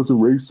say it wasn't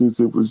racist,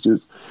 it was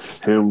just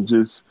him,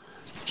 just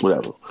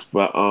whatever.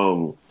 But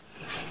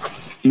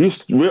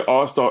we're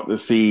all starting to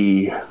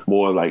see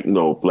more like,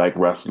 Black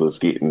wrestlers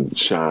getting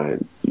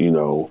shine.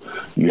 You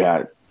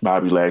had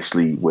Bobby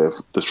Lashley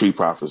with the Street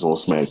Profits on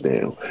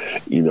SmackDown,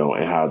 and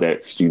how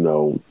that's,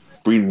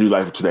 breathing new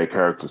life into that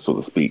character, so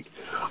to speak.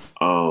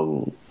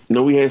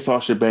 We had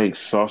Sasha Banks.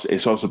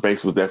 Sasha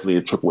Banks was definitely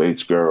a Triple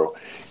H girl,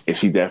 and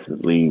she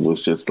definitely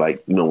was just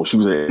like, when she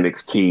was in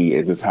NXT,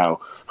 and just how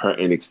her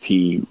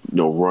NXT,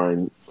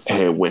 run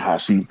and with how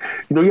she,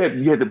 you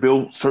had to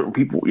build certain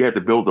people. You had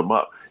to build them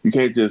up. You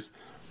can't just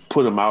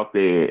put them out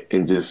there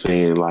and just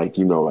saying like,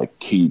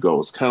 like here you go.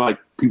 It's kind of like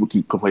people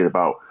keep complaining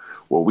about,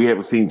 well, we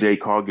haven't seen Jade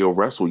Cargill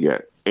wrestle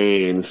yet.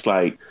 And it's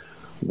like,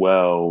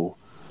 well,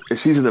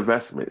 she's an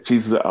investment.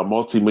 She's a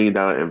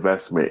multi-million-dollar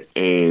investment.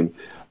 And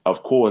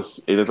of course,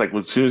 and it's like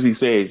as soon as he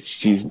said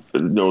she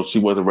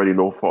wasn't ready,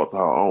 no fault to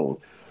her own.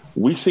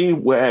 We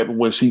seen what happened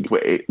when she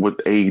with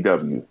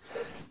AEW and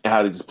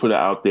how they just put it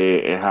out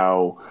there and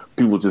how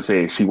people just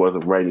saying she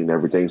wasn't ready and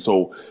everything.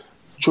 So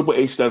Triple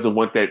H doesn't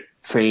want that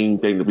same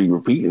thing to be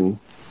repeating.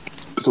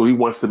 So he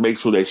wants to make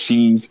sure that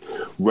she's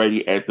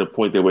ready at the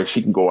point that where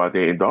she can go out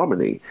there and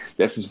dominate.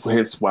 That's just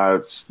hence why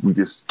we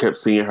just kept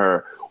seeing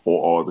her on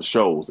all the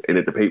shows and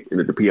at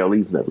the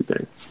PLEs and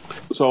everything.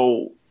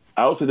 So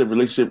I would say the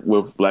relationship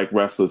with Black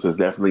wrestlers has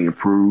definitely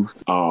improved.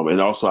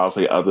 And also I would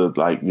say other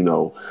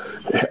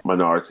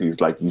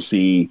minorities, like you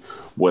see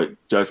what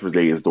Judgment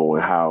Day is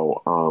doing,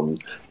 how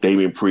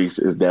Damian Priest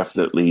is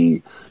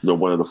definitely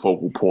one of the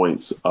focal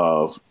points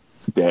of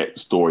that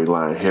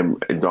storyline, him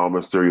and Dom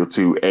Mysterio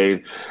too.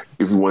 And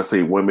if you want to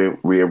say women,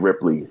 Rhea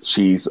Ripley,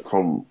 she's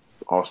from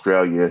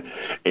Australia,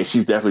 and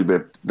she's definitely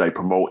been like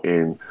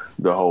promoting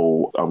the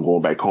whole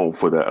going back home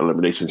for the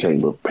Elimination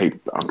Chamber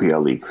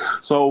PLE.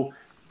 So,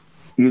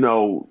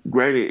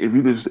 granted, if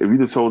you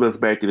just told us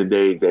back in the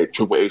day that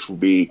Triple H would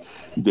be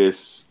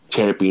this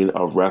champion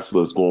of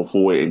wrestlers going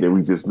forward, and then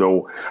we just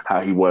know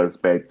how he was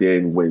back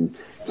then when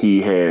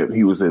he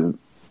was in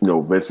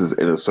Vince's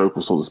inner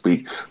circle, so to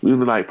speak, we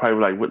would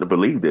probably wouldn't have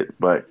believed it.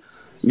 But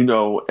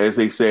as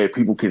they said,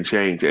 people can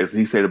change. As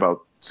he said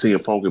about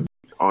CM Punk,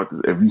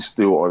 if you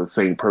still are the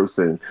same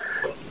person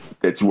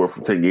that you were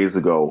from 10 years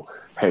ago,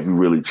 have you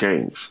really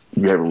changed?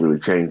 You haven't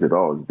really changed at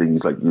all. Then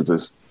you're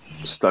just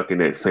stuck in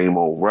that same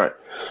old rut.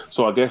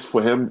 So I guess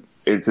for him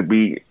and to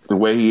be the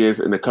way he is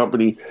in the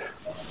company,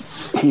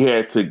 he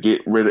had to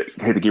get rid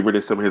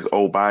of some of his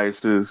old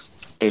biases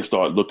and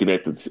start looking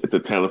at the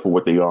talent for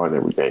what they are and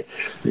everything.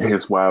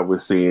 Hence why we're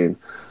seeing,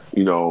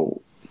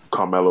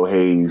 Carmelo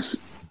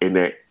Hayes in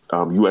that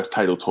U.S.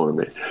 title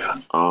tournament.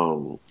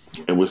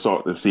 And we're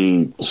starting to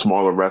see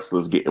smaller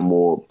wrestlers getting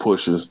more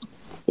pushes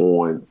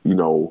on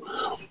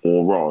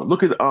Raw.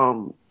 Look at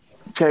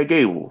Chad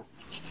Gable.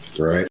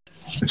 Right.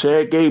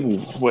 Chad Gable,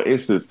 for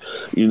instance,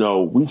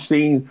 we've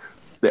seen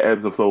the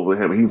ebbs and flows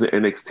with him. He was in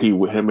NXT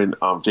with him and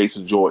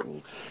Jason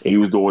Jordan, and he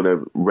was doing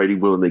a Ready,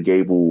 Willing, and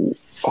Gable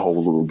whole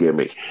little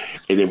gimmick.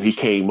 And then he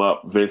came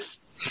up, Vince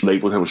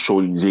labeled him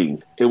Shorty G.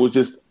 It was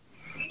just,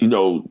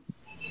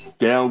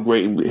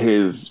 downgrading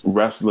his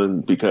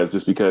wrestling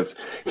because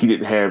he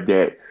didn't have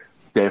that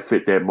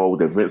fit that mold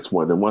that Vince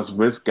wanted. And once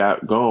Vince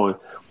got gone,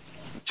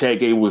 Chad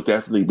Gable was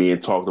definitely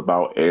being talked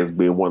about as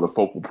being one of the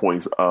focal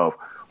points of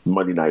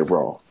Monday Night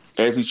Raw.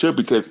 As he should,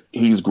 because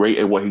he's great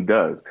at what he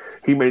does.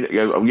 He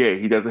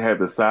doesn't have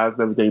the size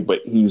and everything, but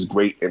he's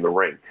great in the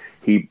ring.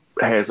 He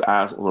has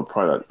eyes on the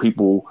product.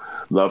 People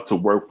love to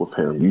work with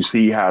him. You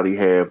see how they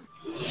have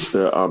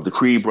the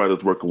Creed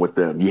brothers working with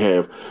them. You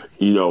have,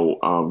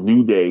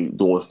 New Day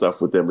doing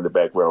stuff with them in the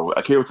background.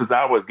 Akira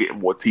Tozawa is getting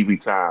more TV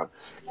time,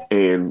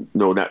 and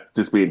not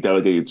just being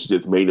delegated to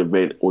just main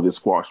event or the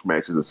squash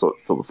matches, so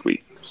to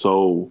speak.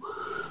 So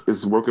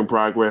it's a work in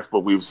progress,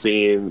 but we've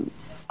seen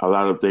a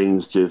lot of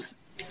things just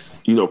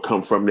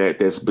come from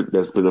that's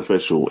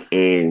beneficial.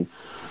 And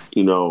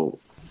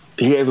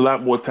he has a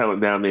lot more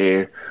talent down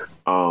there.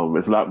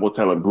 There's a lot more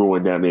talent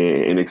brewing down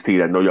there in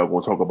NXT. I know y'all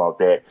gonna talk about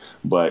that,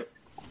 but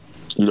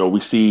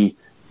we see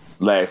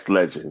Last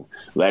Legend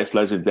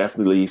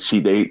definitely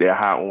they're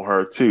high on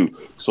her too.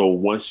 So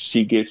once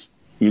she gets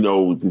he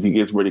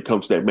gets ready to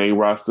come to that main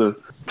roster,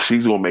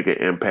 she's gonna make an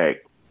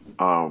impact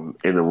in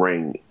the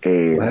ring.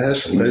 And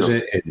Last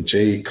Legend and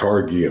Jade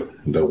Cargill,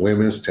 the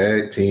women's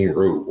tag team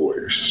Road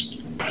Warriors.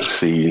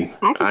 See,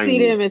 I can see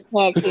them as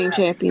tag team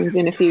champions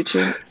in the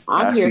future.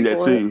 I see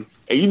that too.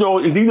 And you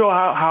know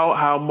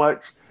how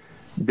much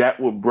that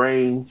would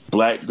bring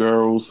Black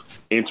girls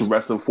into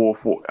wrestling for.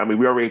 I mean,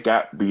 we already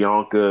got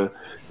Bianca,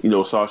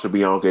 Sasha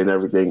Bianca and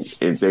everything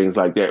and things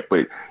like that.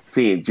 But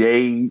seeing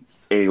Jade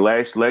and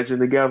Last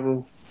Legend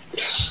together,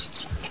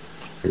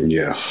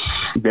 yeah,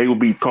 they would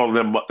be calling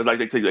them like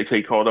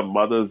they call them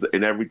mothers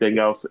and everything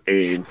else,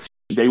 and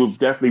they would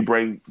definitely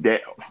bring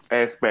that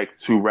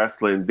aspect to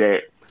wrestling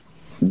that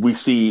we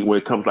see when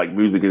it comes like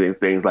music and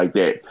things like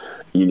that.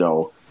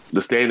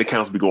 The standing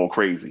accounts be going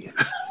crazy.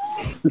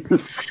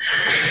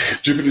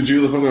 Jupiter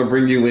Julep, I'm going to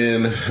bring you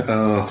in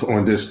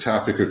on this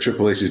topic of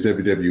Triple H's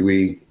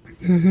WWE.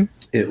 Mm-hmm.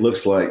 It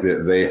looks like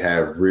that they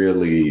have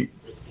really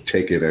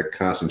taken a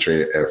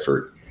concentrated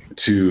effort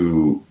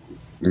to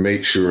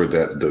make sure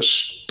that the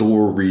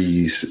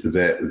stories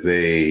that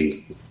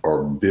they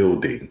are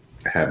building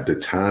have the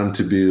time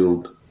to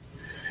build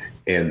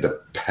and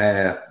the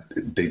path.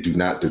 They do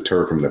not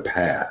deter from the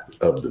path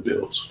of the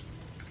builds.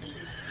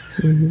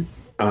 Mm-hmm.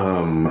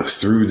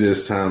 Through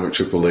this time with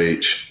Triple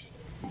H,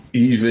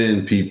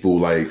 even people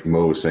like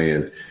Mo was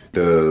saying,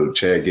 the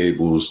Chad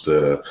Gables,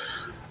 the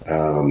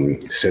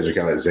Cedric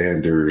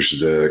Alexanders,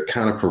 the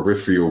kind of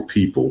peripheral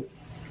people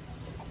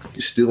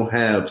still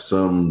have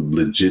some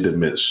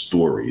legitimate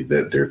story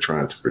that they're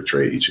trying to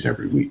portray each and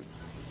every week.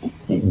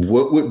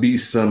 What would be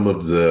some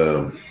of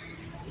the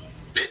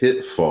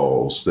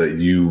pitfalls that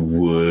you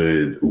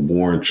would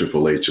warn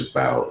Triple H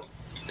about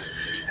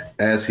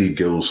as he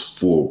goes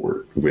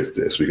forward with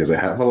this? Because they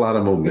have a lot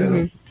of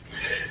momentum.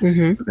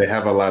 They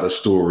have a lot of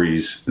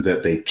stories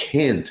that they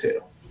can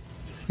tell.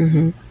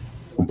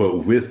 But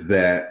with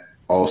that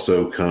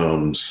also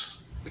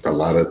comes a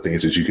lot of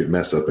things that you could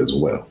mess up as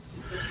well.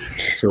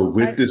 So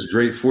with this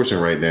great fortune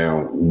right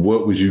now,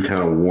 what would you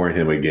kind of warn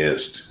him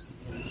against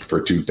for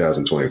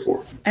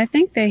 2024? I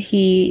think that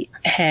he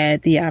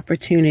had the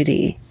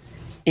opportunity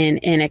in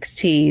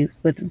NXT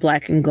with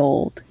Black and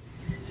Gold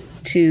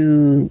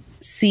to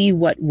see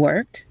what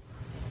worked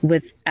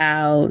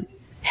without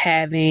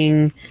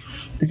having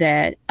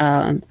that.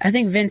 I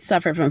think Vince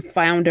suffered from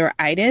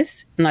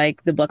founder-itis,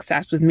 like the buck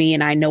stops with me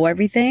and I know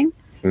everything.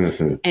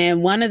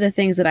 And one of the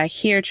things that I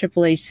hear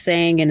Triple H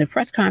saying in the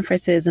press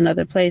conferences and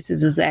other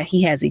places is that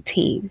he has a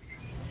team.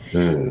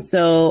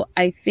 So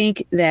I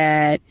think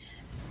that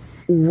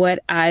what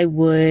I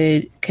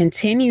would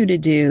continue to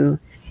do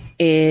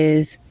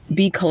is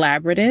be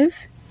collaborative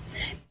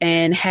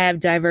and have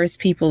diverse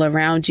people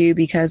around you,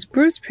 because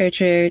Bruce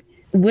Pritchard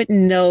wouldn't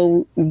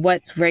know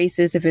what's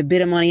racist if it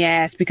bit him on the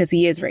ass, because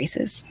he is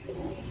racist.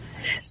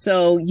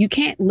 So you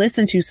can't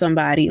listen to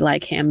somebody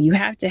like him. You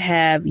have to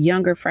have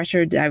younger,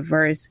 fresher,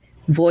 diverse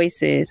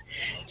voices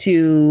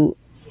to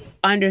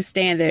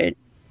understand that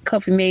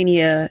Kofi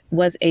Mania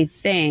was a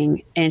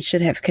thing and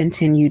should have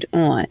continued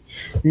on,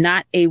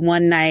 not a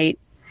one night,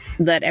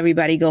 let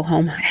everybody go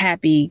home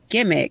happy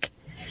gimmick,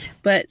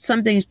 but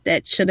something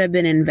that should have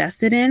been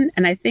invested in.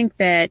 And I think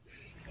that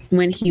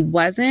when he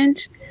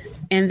wasn't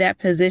in that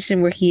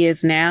position where he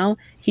is now,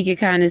 he could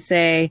kind of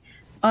say,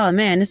 oh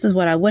man, this is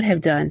what I would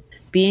have done.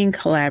 Being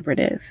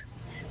collaborative,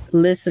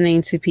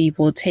 listening to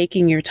people,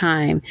 taking your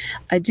time.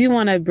 I do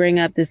want to bring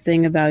up this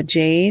thing about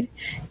Jade.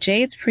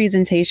 Jade's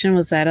presentation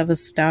was that of a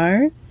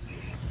star,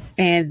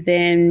 and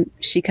then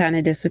she kind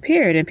of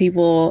disappeared, and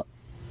people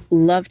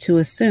love to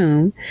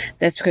assume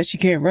that's because she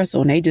can't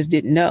wrestle and they just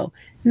didn't know.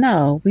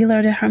 No, we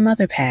learned that her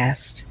mother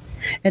passed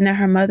and that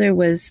her mother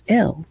was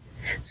ill.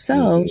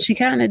 So she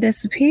kind of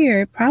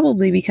disappeared,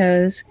 probably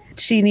because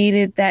she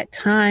needed that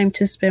time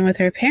to spend with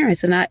her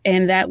parents.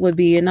 And that would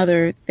be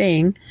another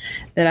thing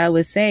that I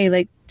would say,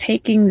 like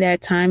taking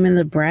that time in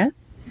the breath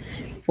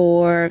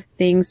for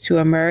things to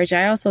emerge.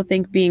 I also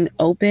think being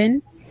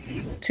open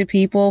to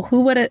people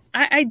who would have,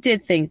 I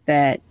did think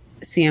that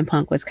CM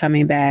Punk was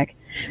coming back,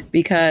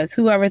 because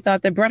whoever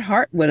thought that Bret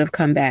Hart would have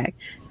come back?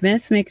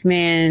 Vince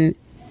McMahon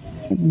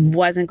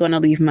wasn't going to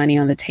leave money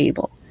on the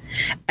table.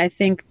 I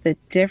think the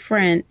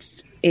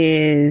difference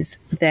is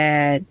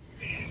that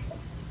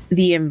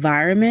the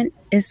environment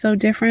is so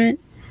different,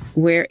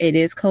 where it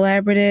is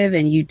collaborative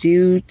and you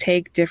do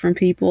take different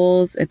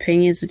people's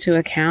opinions into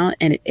account,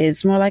 and it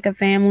is more like a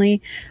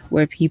family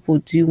where people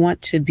do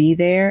want to be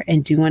there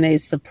and do want to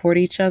support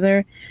each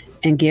other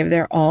and give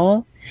their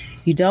all.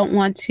 You don't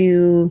want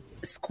to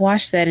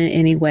squash that in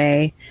any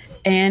way.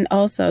 And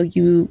also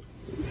you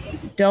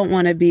don't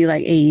want to be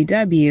like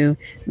AEW,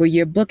 where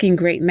you're booking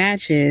great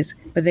matches,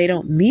 but they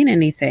don't mean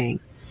anything.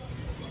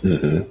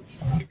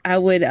 I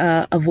would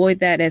avoid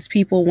that, as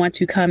people want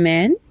to come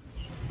in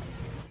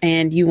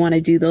and you want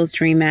to do those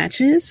dream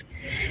matches,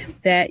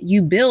 that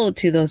you build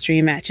to those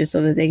dream matches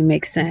so that they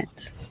make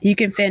sense. You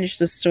can finish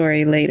the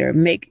story later,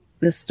 make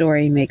the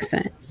story make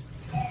sense.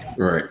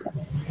 Right.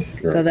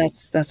 So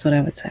that's what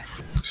I would say.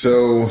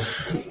 So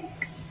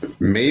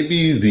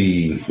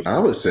maybe I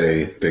would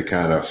say the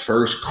kind of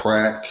first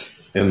crack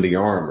in the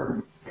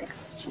armor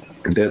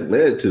that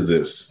led to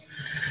this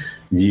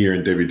year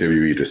in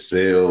WWE, to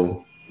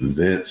sell,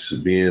 Vince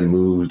being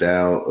moved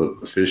out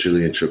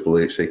officially and Triple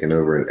H taking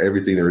over, and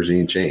everything, the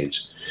regime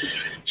changed,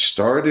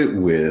 started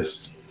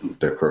with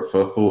the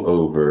kerfuffle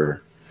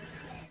over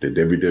the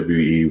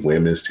WWE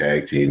Women's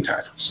Tag Team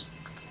titles.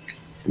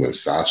 When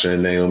Sasha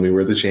and Naomi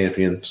were the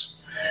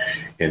champions,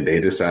 and they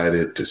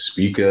decided to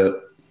speak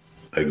up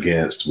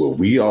against what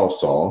we all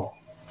saw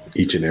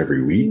each and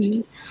every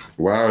week.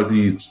 Why are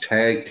these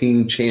tag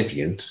team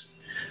champions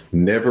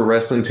never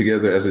wrestling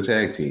together as a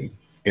tag team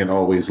and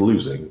always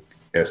losing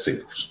as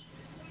singles?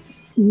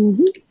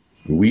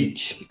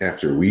 Week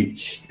after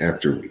week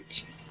after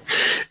week.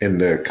 And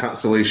the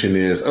consolation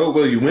is, oh,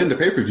 well, you win the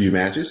pay-per-view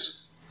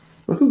matches.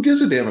 Well, who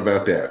gives a damn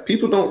about that?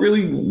 People don't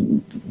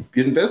really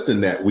invest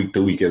in that week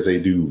to week as they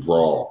do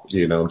Raw,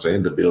 you know what I'm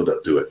saying, to build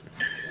up to it.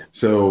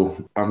 So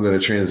I'm going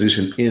to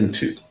transition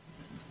into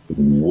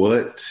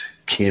what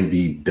can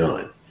be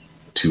done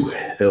to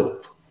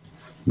help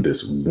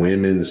this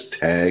women's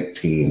tag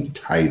team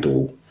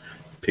title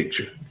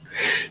picture.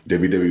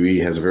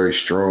 WWE has a very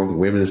strong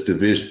women's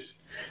division.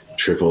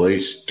 Triple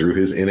H, through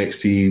his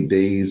NXT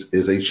days,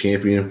 is a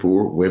champion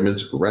for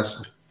women's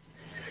wrestling.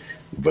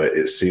 But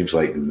it seems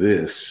like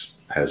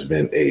this has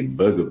been a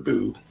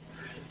bugaboo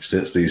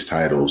since these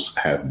titles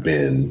have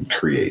been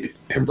created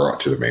and brought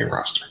to the main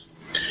roster.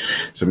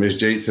 So, Ms.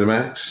 Jade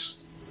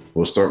Max,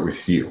 we'll start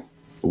with you.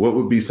 what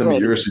would be some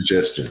of your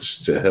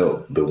suggestions to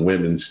help the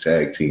women's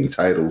tag team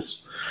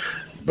titles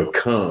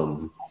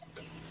become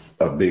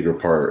a bigger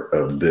part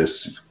of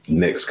this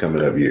next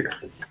coming up year?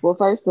 Well,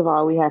 first of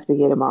all, we have to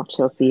get them off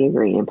Chelsea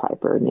Green and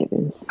Piper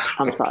Niven.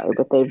 I'm sorry,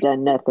 but they've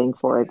done nothing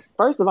for it.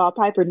 First of all,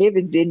 Piper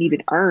Niven didn't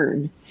even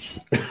earn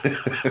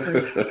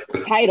her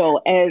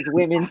title as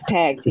women's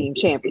tag team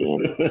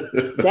champion.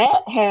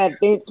 That had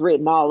Vince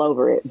written all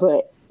over it.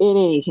 But in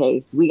any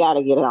case, we got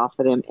to get it off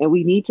of them. And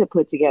we need to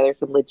put together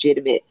some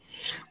legitimate,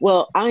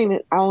 well,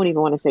 I don't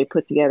even want to say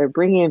put together,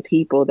 bring in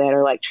people that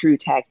are like true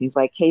tag teams,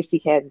 like Casey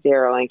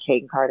Catanzaro and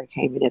Kaden Carter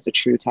came in as a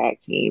true tag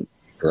team.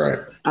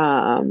 Right.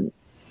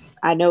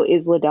 I know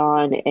Isla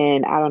Dawn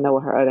and I don't know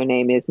what her other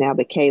name is now,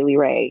 but Kaylee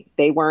Ray,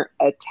 they weren't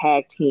a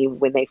tag team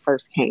when they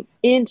first came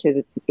into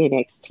the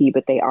NXT,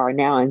 but they are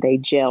now, and they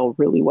gel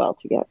really well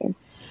together.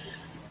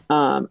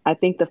 I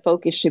think the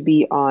focus should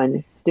be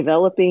on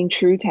developing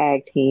true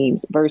tag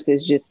teams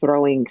versus just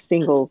throwing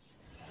singles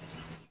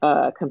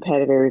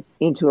competitors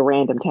into a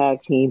random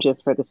tag team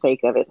just for the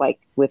sake of it, like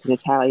with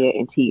Natalya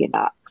and Tegan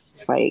Knox.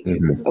 Like,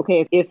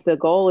 okay, if the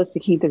goal is to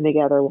keep them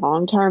together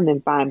long term,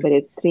 then fine. But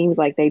it seems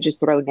like they just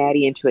throw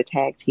Natty into a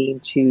tag team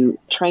to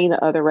train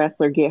the other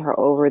wrestler, get her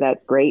over.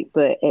 That's great,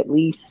 but at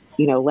least,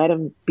 you know, let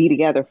them be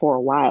together for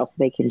a while so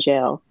they can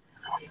gel.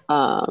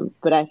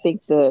 But I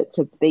think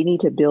they need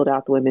to build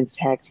out the women's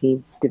tag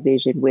team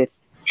division with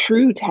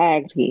true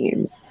tag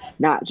teams,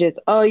 not just,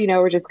 oh, you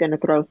know, we're just going to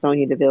throw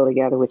Sonya Deville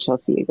together with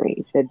Chelsea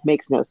Green. That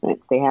makes no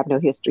sense. They have no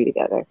history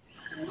together.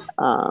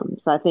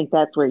 So I think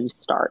that's where you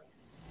start.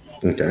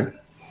 Okay.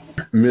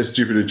 Miss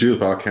Jupiter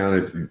Julep, I'll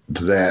counter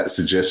that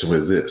suggestion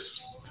with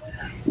this.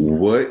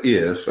 What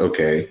if,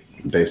 okay,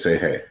 they say,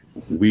 hey,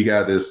 we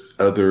got this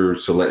other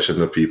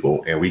selection of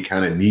people and we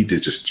kind of need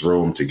to just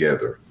throw them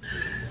together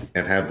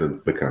and have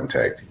them become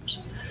tag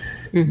teams.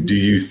 Mm-hmm. Do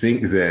you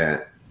think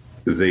that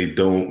they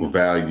don't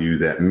value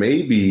that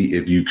maybe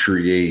if you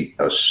create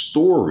a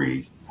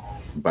story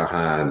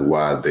behind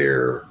why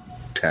they're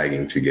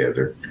tagging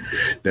together,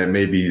 that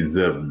maybe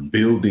the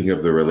building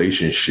of the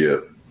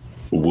relationship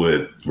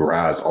would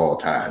rise all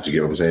tides? You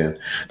get what I'm saying?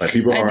 Like,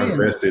 people are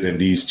invested in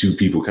these two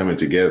people coming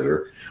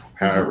together,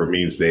 however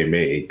means they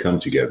may come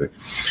together.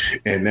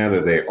 And now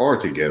that they are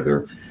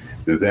together,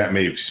 that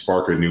may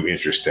spark a new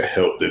interest to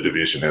help the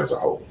division as a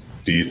whole.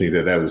 Do you think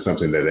that that is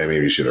something that they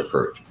maybe should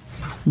approach?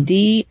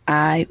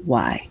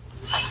 DIY.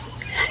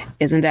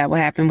 Isn't that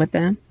what happened with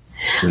them?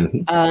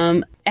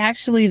 Mm-hmm.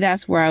 Actually,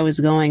 that's where I was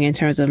going in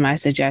terms of my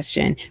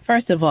suggestion.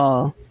 First of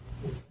all,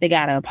 they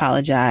got to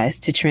apologize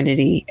to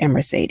Trinity and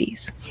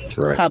Mercedes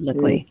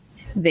publicly.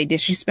 They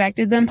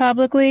disrespected them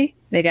publicly.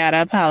 They got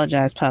to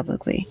apologize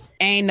publicly.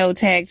 Ain't no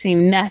tag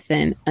team,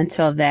 nothing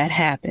until that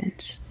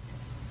happens.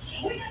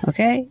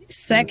 Okay.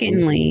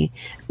 Secondly,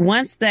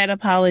 once that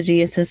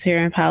apology, a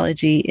sincere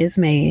apology, is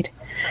made,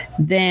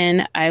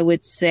 then I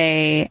would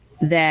say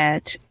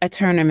that a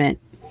tournament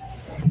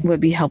would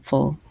be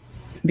helpful,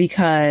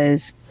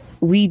 because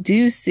we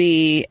do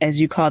see,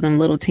 as you call them,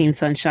 Little Team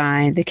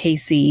Sunshine, the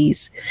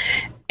KCs,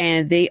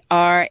 and they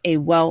are a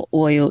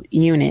well-oiled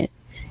unit.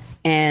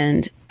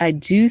 And I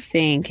do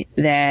think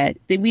that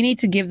we need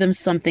to give them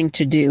something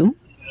to do.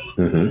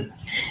 Mm-hmm.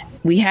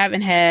 We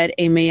haven't had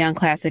a Mae Young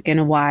Classic in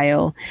a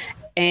while.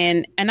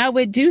 And I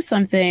would do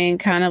something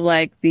kind of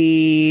like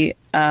the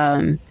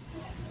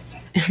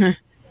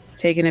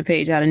taking a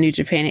page out of New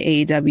Japan and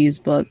AEW's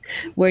book,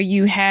 where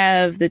you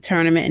have the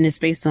tournament and it's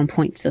based on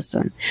point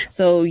system.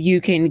 So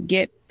you can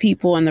get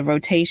people in the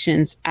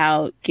rotations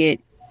out, get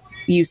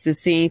used to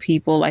seeing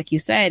people, like you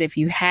said, if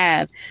you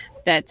have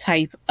that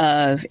type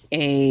of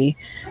a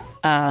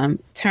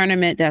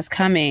tournament that's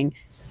coming,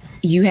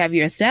 you have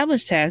your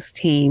established task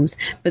teams,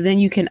 but then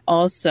you can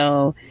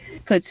also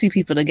put two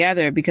people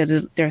together,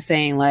 because they're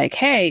saying like,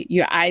 hey,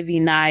 you're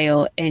Ivy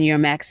Nile and you're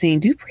Maxine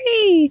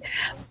Dupree.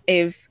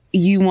 If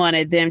you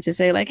wanted them to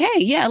say like, hey,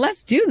 yeah,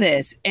 let's do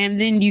this.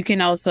 And then you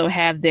can also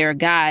have their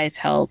guys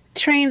help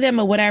train them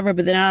or whatever,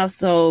 but then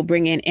also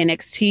bring in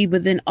NXT,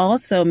 but then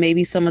also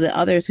maybe some of the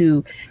others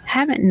who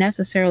haven't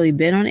necessarily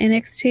been on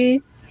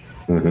NXT,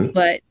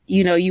 but,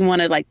 you know, you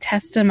want to like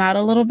test them out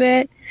a little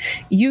bit.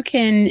 You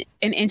can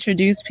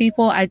introduce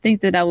people. I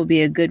think that would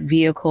be a good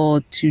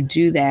vehicle to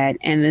do that.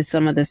 And then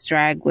some of the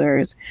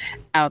stragglers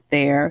out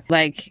there,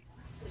 like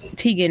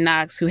Tegan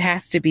Knox, who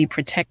has to be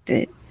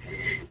protected.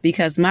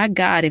 Because, my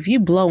God, if you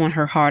blow on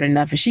her hard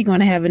enough, is she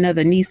going to have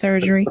another knee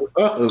surgery?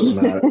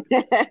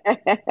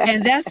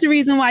 And that's the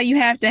reason why you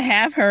have to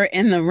have her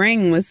in the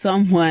ring with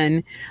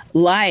someone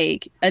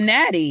like a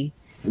Natty.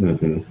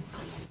 Mm-hmm.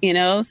 You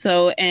know,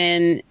 so,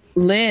 and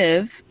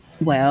Liv,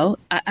 well,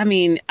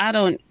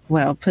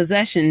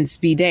 possessions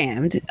be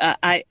damned.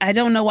 I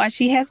don't know why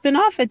she has been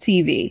off of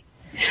TV.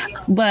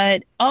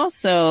 But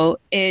also,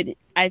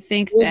 I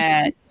think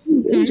that...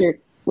 She's injured.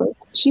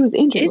 She was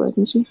injured,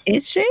 wasn't she?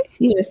 Is she?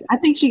 Yes, I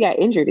think she got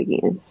injured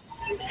again.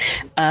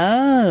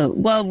 Oh,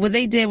 well, what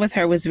they did with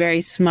her was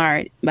very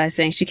smart by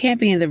saying she can't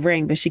be in the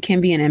ring, but she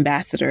can be an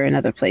ambassador in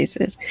other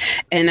places.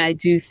 And I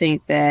do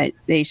think that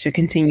they should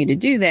continue to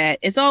do that.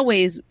 It's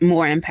always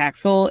more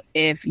impactful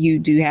if you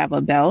do have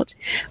a belt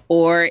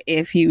or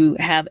if you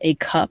have a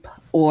cup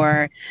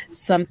or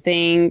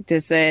something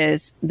that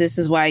says, this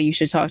is why you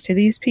should talk to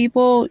these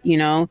people, you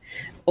know,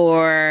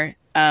 or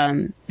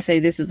say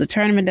this is a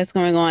tournament that's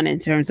going on in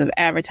terms of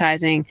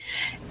advertising.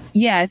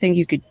 Yeah, I think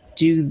you could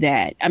do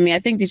that. I mean, I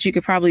think that you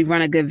could probably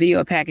run a good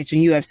video package in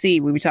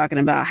UFC. We were talking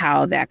about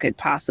how that could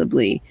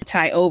possibly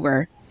tie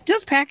over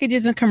just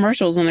packages and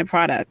commercials on the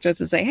product, just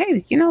to say,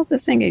 hey, you know,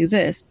 this thing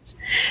exists.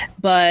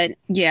 But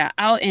yeah,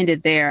 I'll end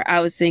it there.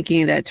 I was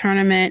thinking that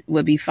tournament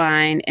would be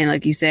fine. And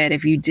like you said,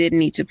 if you did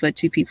need to put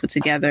two people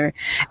together,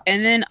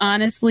 and then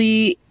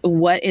honestly,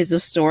 what is a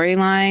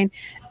storyline?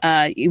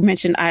 You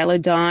mentioned Isla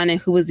Dawn,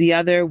 and who was the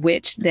other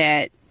witch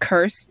that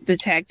cursed the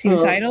tag team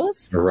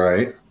titles?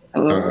 Right.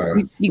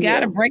 You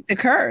got to break the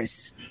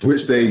curse.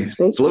 Which they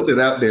floated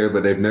out there,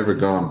 but they've never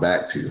gone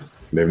back to.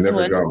 They've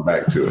never gone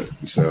back to it.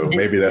 So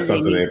maybe that's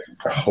something they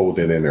hold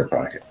it in their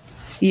pocket.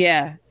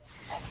 Yeah.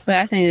 But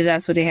I think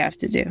that's what they have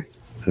to do.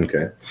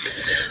 Okay.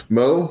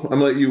 Mo, I'm going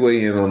to let you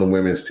weigh in on the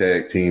women's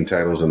tag team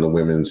titles and the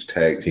women's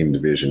tag team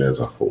division as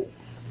a whole.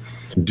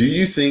 Do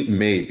you think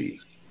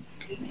maybe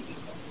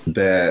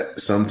that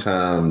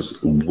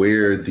sometimes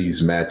where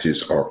these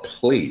matches are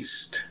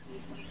placed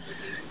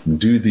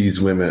do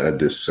these women a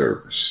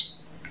disservice?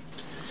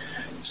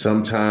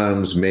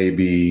 Sometimes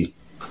maybe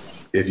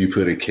if you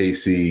put a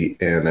Casey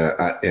in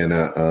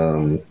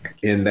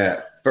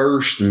that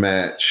first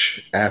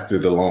match after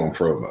the long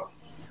promo,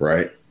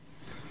 right?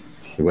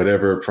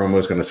 Whatever promo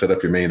is going to set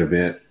up your main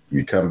event,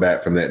 you come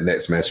back from that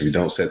next match. If you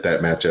don't set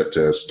that match up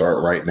to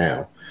start right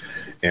now,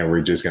 and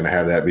we're just going to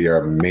have that be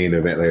our main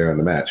event later in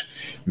the match,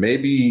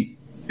 maybe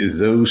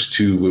those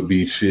two would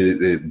be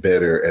fitted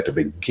better at the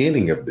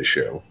beginning of the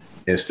show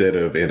instead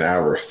of in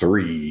hour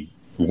 3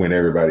 when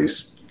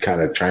everybody's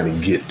kind of trying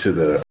to get to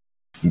the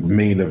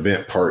main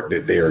event part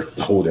that they're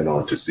holding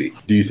on to see.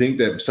 Do you think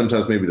that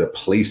sometimes maybe the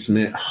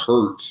placement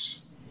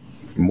hurts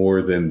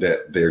more than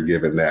that they're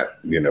given that,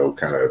 you know,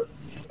 kind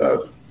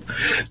of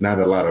not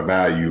a lot of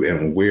value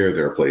in where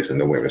they're placing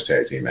the women's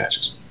tag team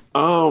matches?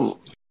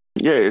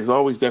 Yeah, it's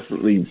always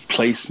definitely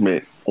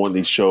placement on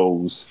these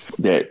shows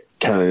that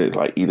kind of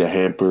like either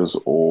hampers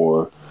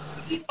or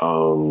in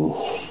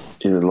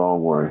the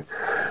long run.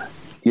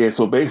 Yeah,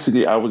 so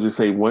basically I would just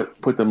say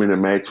put them in a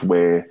match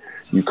where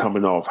you're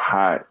coming off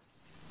hot,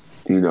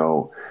 you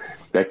know,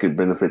 that could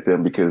benefit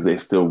them because they're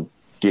still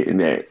getting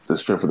the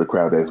strength of the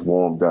crowd that's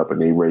warmed up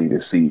and they ready to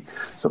see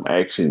some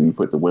action. You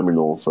put the women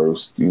on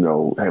first, you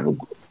know, have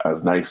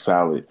a nice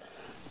solid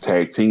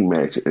tag team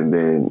match, and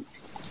then,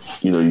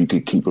 you know, you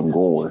could keep them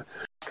going.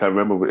 I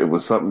remember it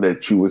was something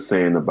that you were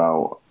saying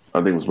about,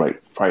 I think it was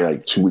probably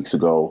 2 weeks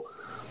ago.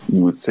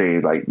 You would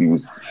say, like, you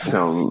would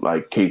sound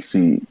like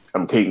Casey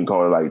can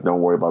call it like,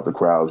 don't worry about the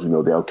crowds, you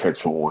know, they'll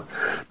catch on,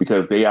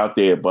 because they out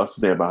there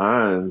busting their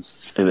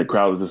behinds and the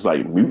crowd is just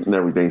like muting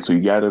everything. So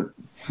you gotta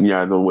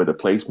know where the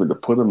placement to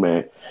put them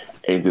at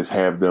and just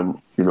have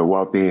them, you know,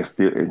 out there and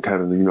still and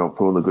kind of, you know,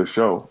 put on a good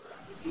show.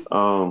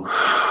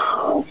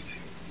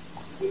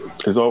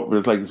 It's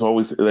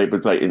always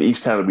in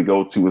each town that we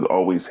go to is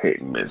always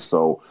hit and miss.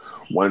 So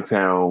one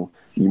town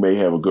you may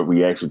have a good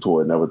reaction to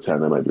it, another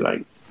town that might be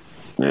like,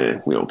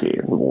 we don't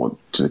care. We're going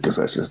to the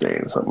concession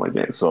stand or something like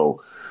that.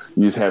 So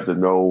you just have to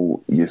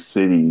know your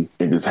city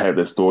and just have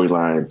the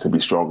storyline to be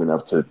strong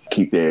enough to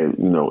keep their,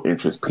 you know,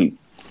 interest peaked.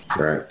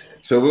 Right.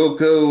 So we'll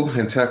go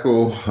and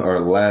tackle our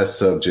last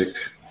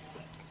subject,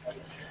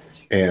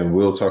 and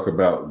we'll talk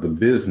about the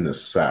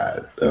business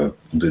side of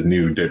the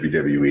new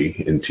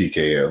WWE and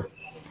TKO.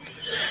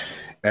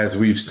 As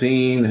we've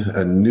seen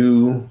a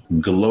new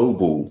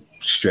global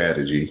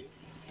strategy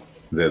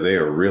that they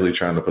are really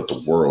trying to put the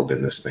world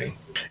in this thing.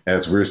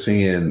 As we're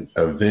seeing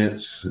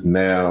events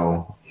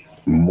now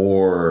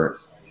more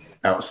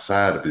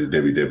outside of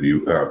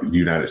the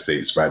United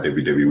States by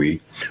WWE.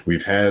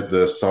 We've had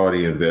the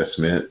Saudi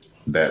investment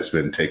that's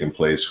been taking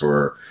place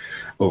for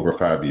over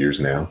 5 years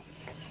now.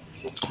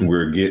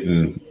 We're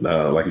getting,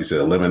 like you said,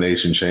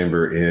 Elimination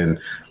Chamber in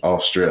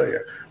Australia.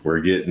 We're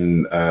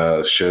getting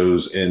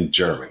shows in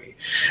Germany.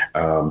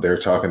 They're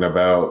talking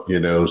about, you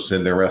know,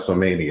 sending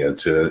WrestleMania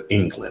to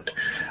England.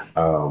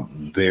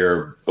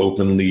 They're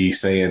openly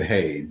saying,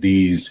 hey,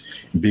 these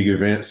big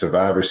events,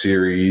 Survivor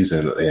Series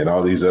and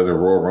all these other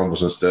Royal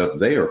Rumbles and stuff,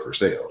 they are for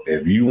sale.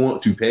 If you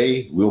want to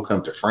pay, we'll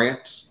come to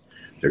France.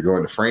 They're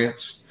going to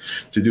France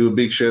to do a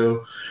big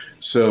show.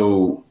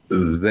 So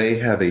they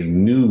have a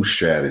new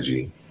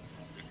strategy,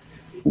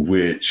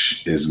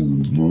 which is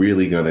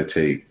really going to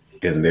take,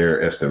 in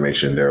their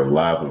estimation, their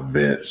live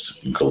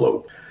events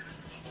global.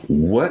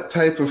 What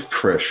type of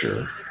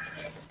pressure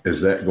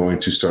is that going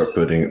to start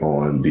putting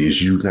on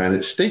these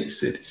United States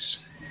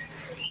cities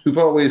who've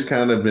always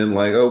kind of been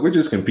like, oh, we're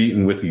just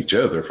competing with each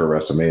other for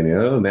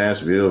WrestleMania? Oh,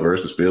 Nashville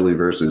versus Philly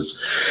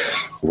versus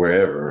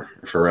wherever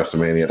for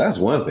WrestleMania. That's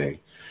one thing.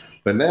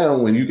 But now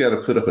when you got to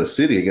put up a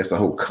city against the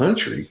whole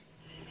country,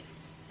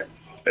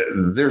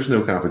 there's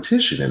no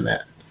competition in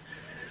that.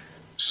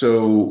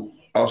 So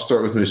I'll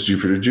start with Miss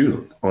Jupiter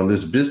Julie on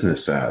this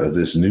business side of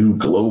this new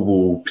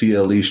global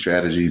PLE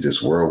strategy,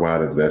 this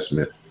worldwide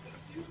investment.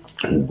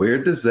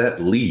 Where does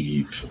that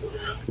leave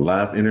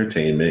live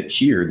entertainment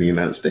here in the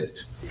United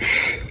States?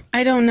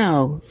 I don't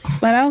know,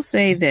 but I'll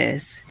say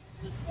this.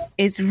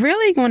 It's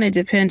really going to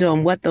depend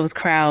on what those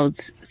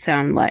crowds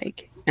sound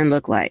like and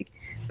look like.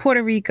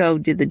 Puerto Rico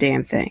did the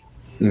damn thing.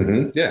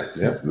 Mm-hmm. Yeah.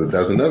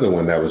 That's another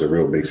one that was a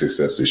real big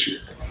success this year.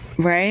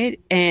 Right?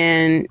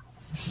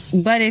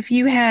 But if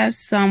you have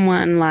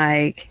someone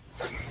like,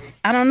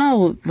 I don't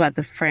know about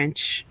the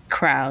French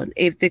crowd.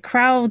 If the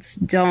crowds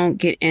don't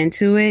get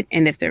into it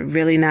and if they're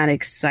really not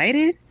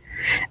excited,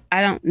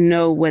 I don't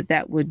know what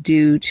that would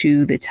do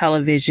to the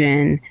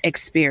television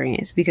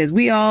experience, because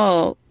we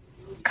all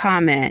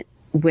comment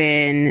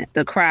when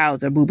the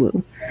crowds are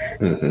boo-boo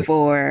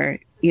for,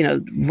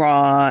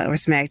 Raw or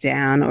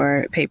SmackDown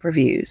or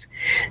pay-per-views.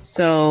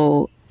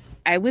 So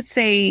I would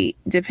say,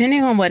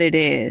 depending on what it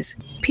is,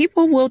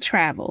 people will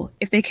travel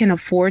if they can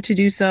afford to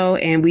do so.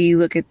 And we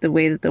look at the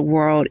way that the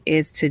world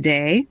is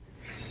today.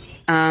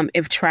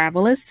 If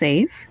travel is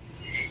safe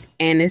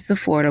and it's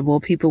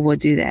affordable, people will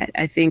do that.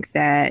 I think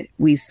that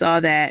we saw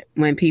that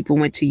when people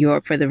went to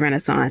Europe for the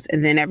Renaissance,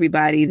 and then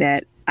everybody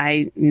that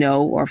I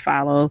know or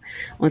follow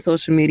on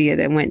social media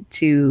that went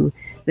to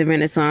the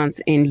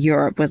Renaissance in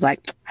Europe was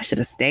like, I should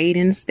have stayed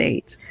in the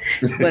States.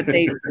 But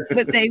they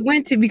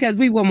went to, because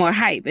we were more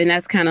hype. And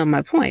that's kind of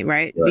my point,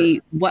 right?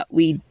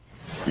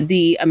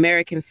 The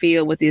American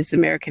feel with this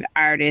American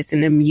artist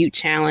and the mute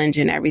challenge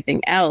and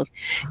everything else,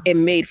 it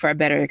made for a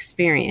better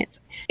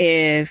experience.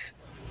 If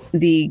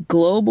the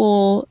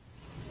global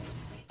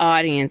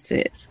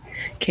audiences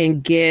can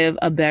give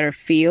a better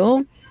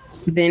feel,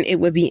 then it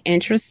would be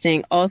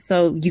interesting.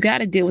 Also, you got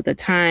to deal with the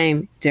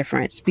time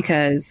difference,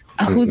 because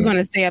who's going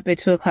to stay up at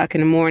 2:00 in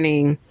the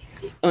morning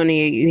on the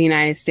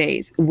United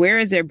States? Where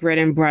is their bread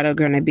and butter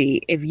going to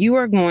be? If you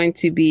are going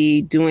to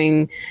be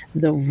doing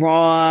the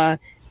Raw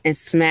and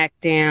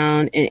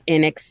SmackDown and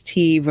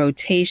NXT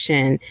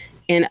rotation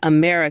in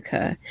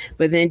America,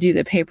 but then do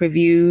the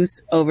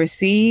pay-per-views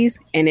overseas,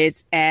 and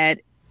it's at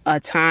a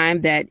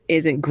time that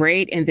isn't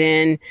great. And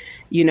then,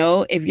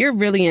 if you're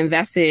really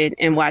invested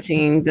in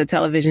watching the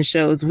television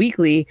shows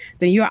weekly,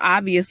 then you're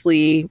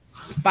obviously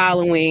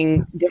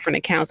following different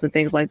accounts and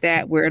things like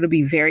that, where it'll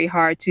be very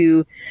hard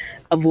to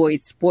avoid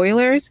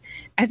spoilers.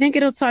 I think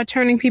it'll start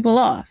turning people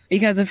off,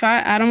 because if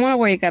I don't want to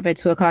wake up at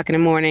 2:00 in the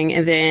morning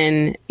and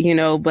then,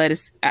 but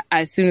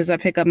as soon as I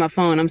pick up my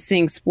phone, I'm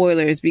seeing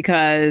spoilers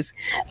because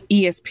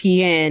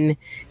ESPN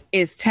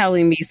is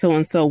telling me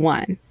so-and-so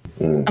won.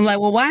 I'm like,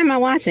 well, why am I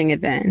watching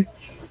it then?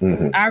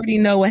 I already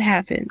know what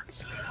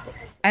happens.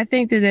 I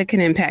think that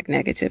can impact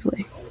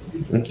negatively.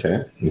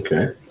 Okay.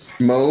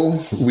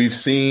 Mo, we've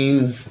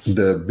seen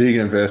the big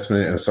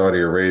investment in Saudi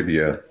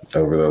Arabia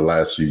over the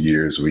last few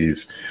years.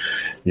 We've,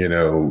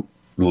 labeled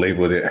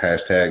it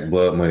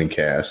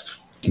 #BloodMoneyCast.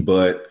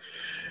 But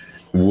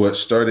what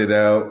started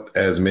out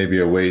as maybe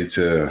a way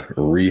to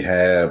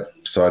rehab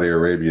Saudi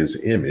Arabia's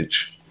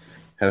image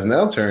has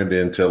now turned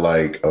into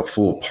like a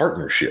full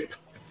partnership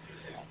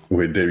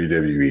with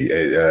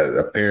WWE.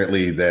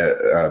 Apparently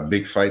that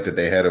big fight that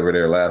they had over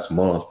there last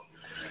month,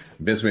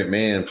 Vince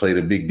McMahon played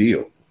a big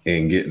deal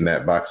in getting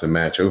that boxing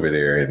match over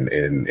there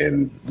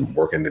and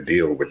working the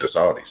deal with the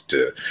Saudis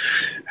to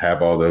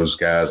have all those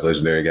guys,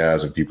 legendary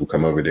guys, and people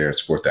come over there and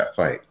support that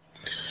fight.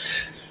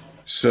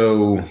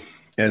 So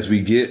as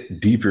we get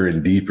deeper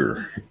and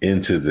deeper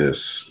into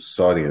this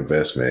Saudi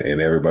investment,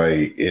 and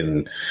everybody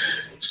in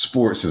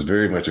sports is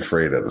very much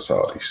afraid of the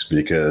Saudis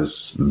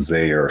because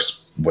they are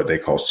what they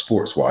call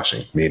sports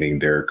washing, meaning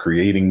they're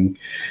creating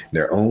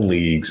their own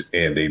leagues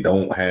and they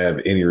don't have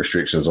any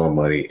restrictions on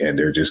money, and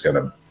they're just going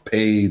to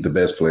pay the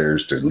best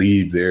players to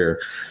leave their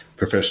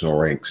professional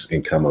ranks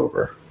and come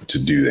over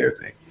to do their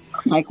thing.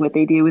 Like what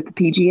they did with the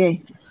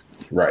PGA.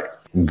 Right.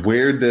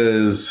 Where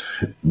does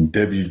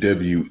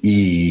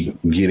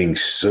WWE getting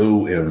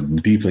so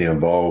deeply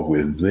involved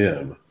with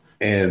them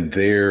and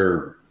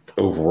their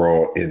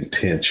overall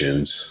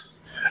intentions,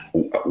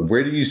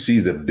 where do you see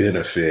the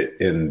benefit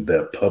in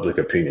the public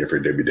opinion for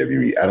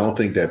WWE? I don't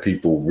think that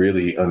people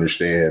really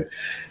understand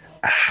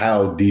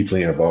how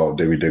deeply involved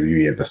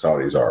WWE and the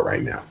Saudis are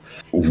right now.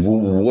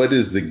 What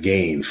is the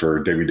gain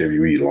for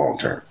WWE long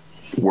term?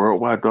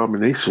 Worldwide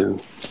domination.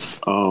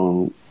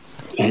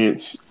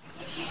 Hence,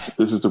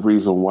 this is the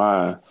reason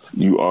why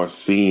you are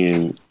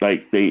seeing,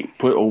 like, they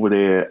put over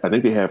there, I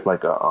think they have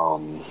like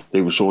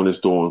they were showing this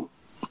during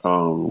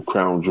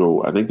Crown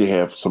Jewel. I think they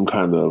have some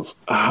kind of,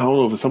 I don't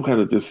know if it's some kind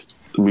of just,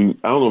 I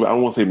don't know, I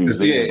don't want to say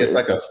museum. Yeah, it's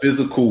like a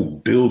physical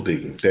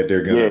building that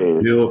they're going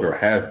to build or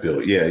have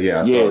built.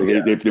 Yeah.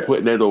 They're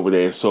putting that over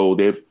there. So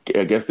they're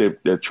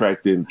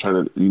attracting,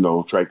 trying to,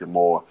 attracting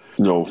more,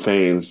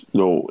 fans,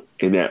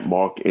 in that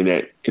market, in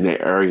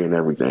that area and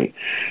everything.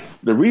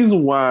 The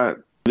reason why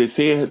they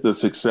say the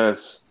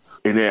success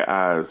in their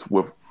eyes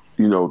with,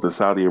 the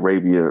Saudi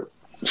Arabia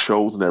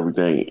shows and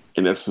everything,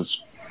 and that's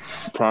just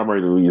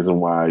primarily the reason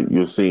why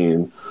you're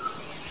seeing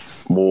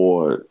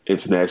more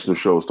international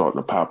shows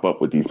starting to pop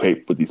up with these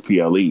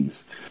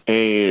PLEs.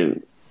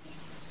 And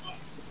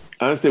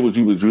I understand what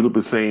Julep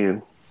is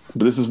saying,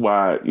 but this is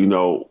why,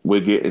 we're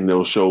getting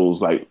those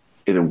shows like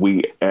in the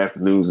wee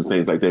afternoons and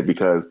things like that,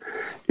 because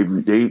if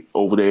they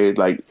over there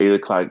like 8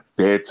 o'clock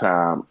their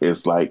time,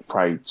 is like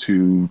probably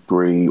 2,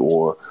 3,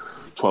 or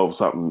 12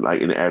 something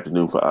like in the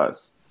afternoon for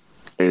us.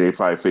 And they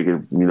probably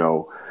figured,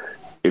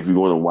 if you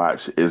want to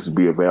watch, it's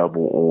be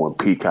available on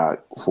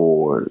Peacock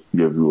for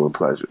your viewing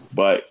pleasure.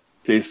 But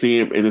they see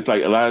him, and it's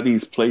like a lot of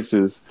these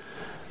places,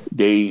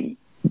 they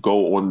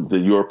go on the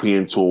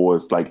European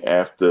tours like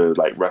after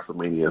like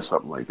WrestleMania or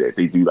something like that.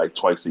 They do like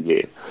twice a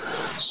year.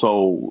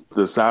 So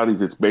the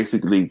Saudis, it's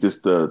basically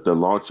just the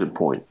launching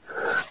point.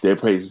 They're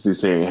basically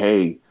saying,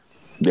 hey,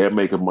 they're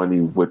making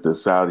money with the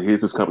Saudis.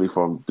 Here's this company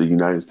from the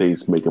United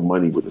States making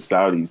money with the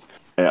Saudis.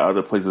 And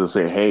other places are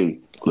saying, hey,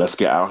 let's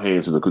get our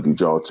hands in the cookie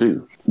jar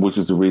too, which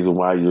is the reason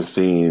why you're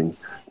seeing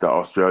the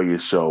Australia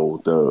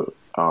show, the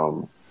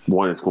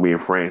one that's going to be in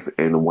France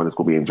and the one that's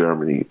going to be in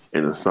Germany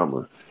in the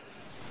summer.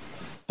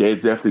 They're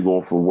definitely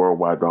going for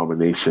worldwide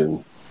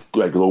domination,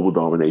 like global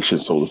domination,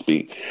 so to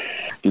speak.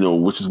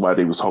 Which is why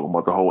they was talking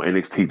about the whole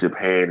NXT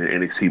Japan and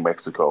NXT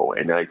Mexico,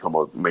 and now they're talking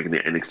about making the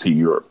NXT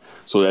Europe.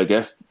 So I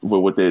guess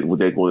what they're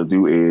going to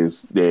do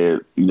is they're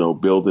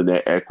building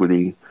that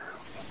equity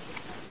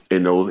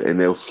in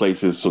those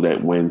places, so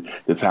that when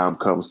the time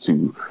comes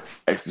to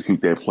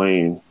execute their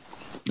plan,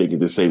 they can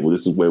just say, well,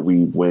 this is where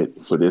we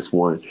went for this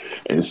one,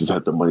 and this is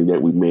the money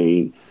that we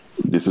made.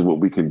 This is what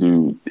we can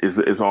do.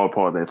 It's all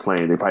part of that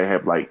plan. They probably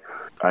have like,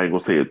 I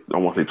won't say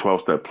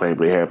 12-step plan,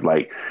 but they have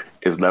like,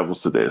 it's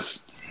levels to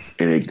this.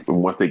 And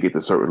once they get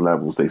to certain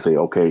levels, they say,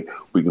 okay,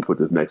 we can put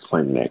this next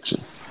plan in action.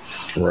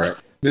 Right.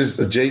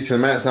 Jason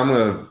and Matt, I'm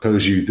going to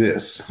pose you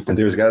this.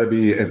 There's got to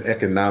be an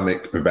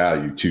economic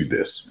value to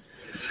this.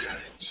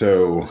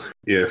 So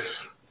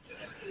if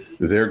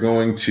they're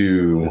going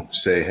to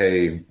say,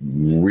 hey,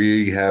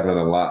 we have an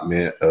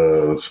allotment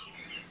of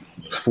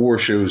 4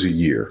 shows a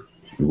year,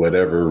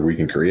 whatever, we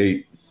can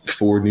create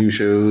 4 new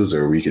shows,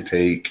 or we could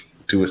take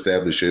 2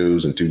 established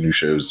shows and 2 new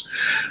shows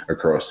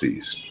across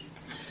seas.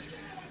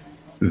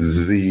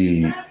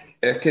 The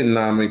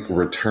economic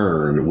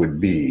return would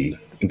be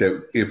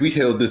that if we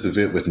held this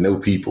event with no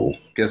people,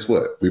 guess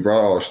what? We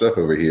brought all our stuff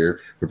over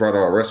here. We brought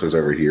all our wrestlers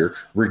over here.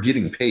 We're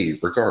getting paid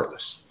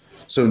regardless.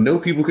 So no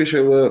people could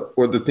show up,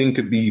 or the thing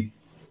could be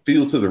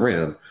filled to the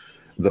rim.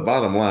 The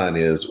bottom line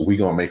is we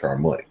going to make our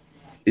money.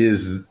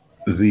 Is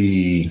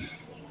the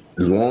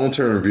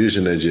long-term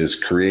vision of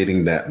just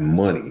creating that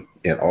money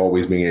and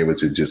always being able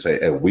to just say,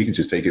 hey, we can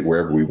just take it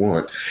wherever we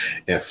want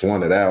and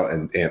flaunt it out,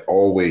 and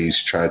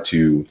always try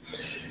to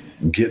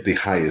get the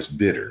highest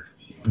bidder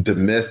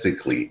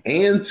domestically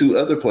and to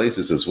other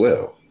places as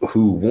well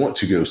who want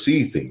to go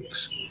see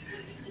things.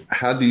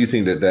 How do you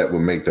think that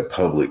would make the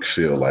public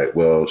feel like,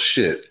 well,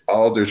 shit,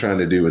 all they're trying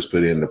to do is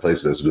put in the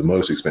places that's the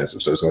most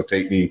expensive. So it's going to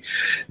take me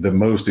the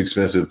most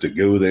expensive to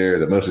go there,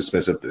 the most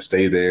expensive to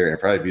stay there, and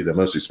probably be the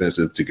most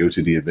expensive to go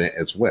to the event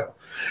as well.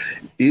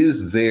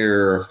 Is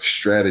their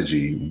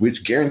strategy,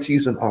 which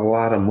guarantees them a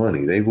lot of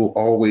money? They will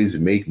always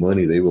make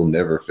money. They will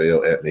never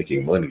fail at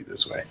making money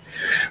this way.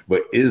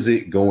 But is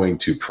it going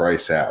to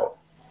price out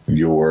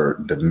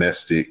your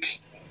domestic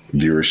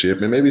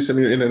viewership and maybe some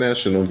of your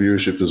international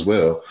viewership as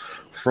well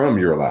from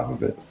your live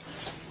event?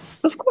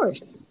 Of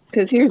course,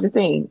 because here's the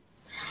thing.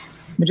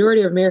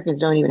 Majority of Americans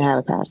don't even have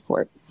a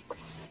passport.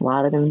 A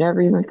lot of them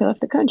never even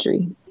left the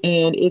country.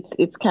 And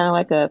it's kind of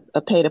like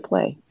a pay to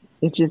play.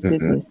 It's just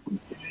business.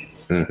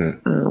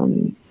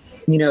 Mm-hmm.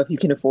 If you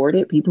can afford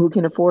it, people who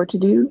can afford to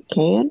do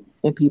can,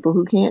 and people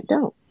who can't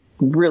don't.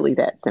 Really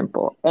that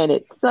simple. And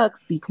it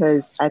sucks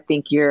because I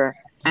think your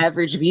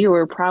average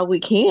viewer probably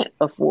can't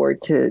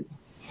afford to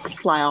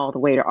fly all the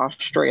way to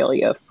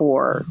Australia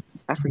for,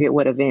 I forget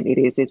what event it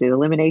is. Is it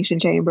Elimination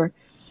Chamber?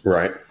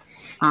 Right.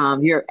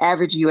 Your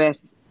average U.S.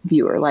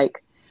 viewer,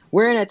 like,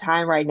 we're in a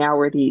time right now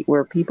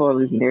where people are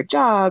losing their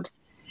jobs.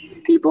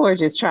 People are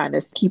just trying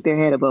to keep their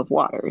head above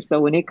water.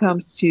 So when it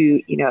comes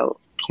to,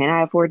 can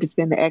I afford to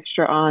spend the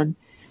extra on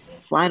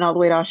flying all the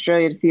way to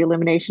Australia to see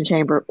Elimination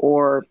Chamber,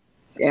 or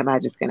am I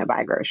just going to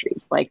buy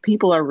groceries? Like,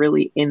 people are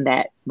really in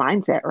that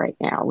mindset right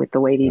now with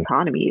the way the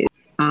economy is.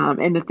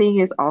 And the thing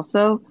is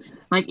also,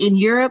 like, in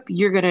Europe,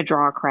 you're going to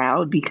draw a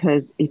crowd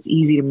because it's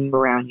easy to move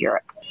around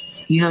Europe.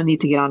 You don't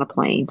need to get on a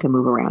plane to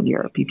move around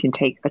Europe. You can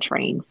take a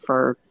train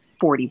for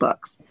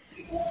 $40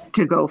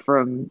 to go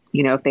from,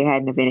 if they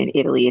had an event in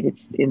Italy and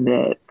it's in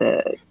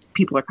the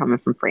people are coming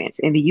from France.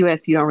 In the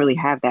US, you don't really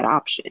have that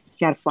option.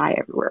 You got to fly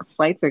everywhere.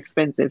 Flights are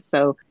expensive.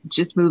 So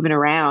just moving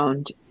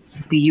around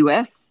the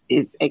US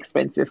is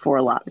expensive for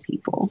a lot of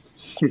people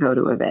to go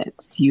to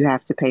events. You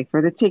have to pay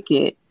for the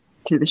ticket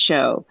to the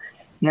show.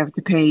 You have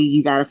to pay,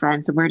 you got to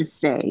find somewhere to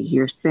stay.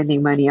 You're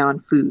spending money on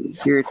food.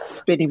 You're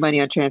spending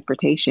money on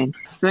transportation.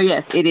 So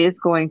yes, it is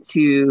going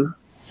to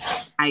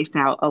ice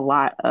out a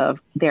lot of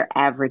their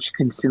average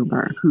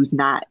consumer who's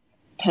not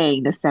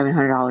paying the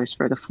 $700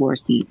 for the floor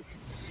seats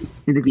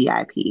in the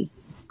VIP,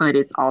 but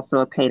it's also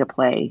a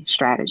pay-to-play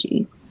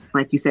strategy.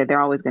 Like you said,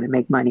 they're always going to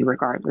make money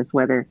regardless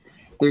whether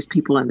there's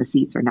people in the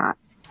seats or not.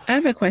 I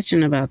have a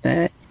question about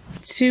that.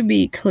 To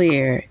be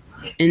clear,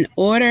 in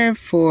order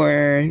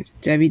for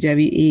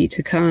WWE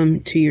to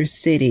come to your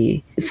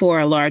city for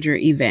a larger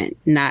event,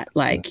 not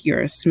like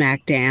your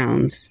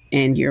SmackDowns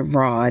and your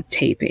Raw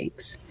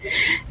tapings,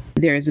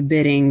 there's a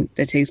bidding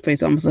that takes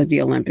place almost like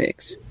the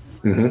Olympics.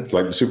 Mm-hmm.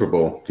 Like the Super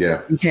Bowl.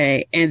 Yeah.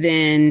 Okay. And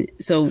then,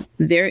 so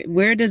there,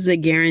 where does the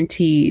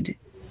guaranteed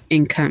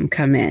income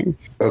come in?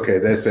 Okay.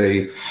 They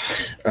say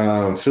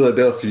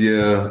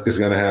Philadelphia is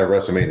going to have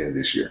WrestleMania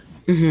this year.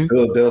 Mm-hmm.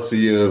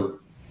 Philadelphia,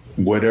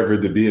 whatever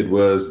the bid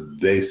was,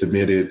 they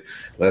submitted,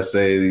 let's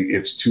say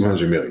it's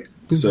 $200 million.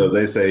 Mm-hmm. So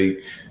they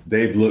say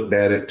they've looked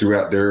at it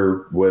throughout their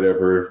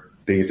whatever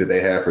things that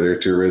they have for their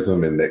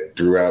tourism, and that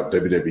throughout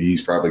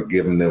WWE's probably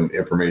given them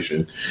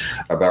information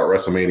about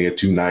WrestleMania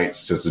 2 nights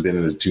since it's been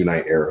in the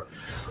 2-night era,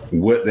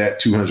 what that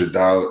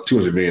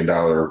 $200 million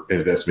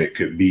investment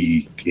could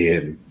be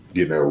in,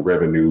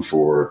 revenue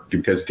for,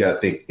 because you got to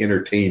think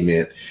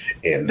entertainment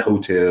and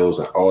hotels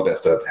and all that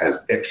stuff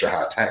has extra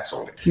high tax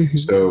on it. Mm-hmm.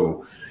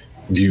 So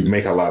you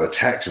make a lot of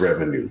tax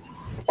revenue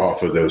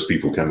off of those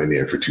people coming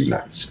in for 2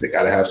 nights. They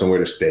got to have somewhere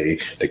to stay.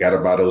 They got to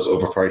buy those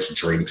overpriced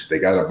drinks. They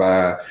got to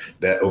buy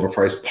that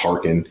overpriced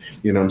parking.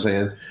 You know what I'm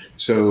saying?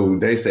 So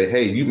they say,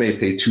 hey, you may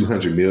pay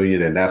 $200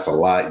 million, and that's a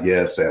lot,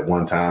 yes, at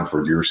one time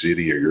for your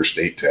city or your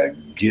state to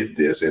get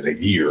this in a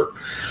year.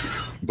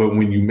 But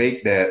when you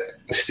make that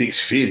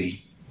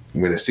 650,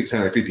 when it's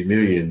 650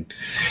 million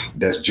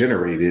that's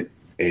generated,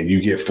 and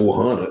you get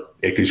 400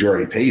 because you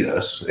already paid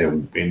us,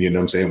 and you know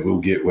what I'm saying, we'll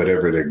get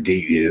whatever the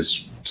gate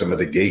is, some of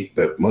the gate,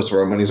 but most of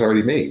our money's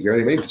already made. We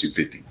already made the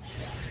 250.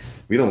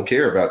 We don't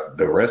care about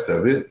the rest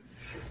of it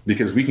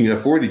because we can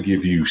afford to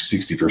give you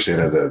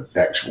 60% of the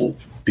actual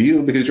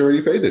deal because you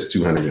already paid us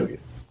 200 million.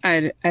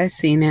 I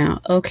see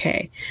now.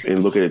 Okay.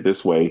 And look at it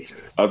this way: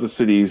 other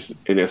cities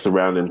in their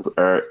surrounding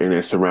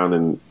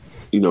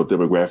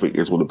demographic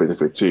is going to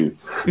benefit too.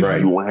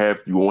 Right. You won't have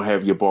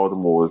your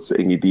Baltimores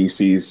and your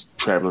DCs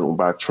traveling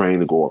by train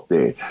to go up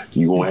there.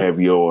 You won't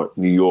have your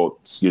New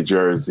Yorks, your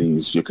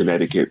Jerseys, your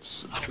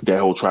Connecticut's, that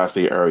whole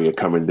tri-state area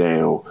coming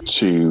down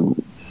to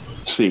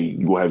see.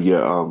 You will have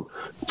your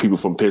people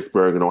from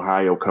Pittsburgh and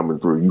Ohio coming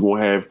through.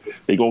 They're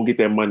going to get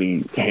that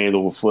money hand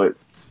over foot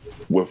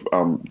with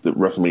the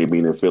WrestleMania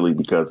being in Philly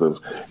because of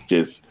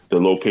just the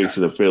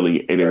location of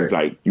Philly, and it's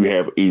like you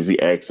have easy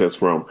access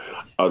from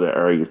other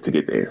areas to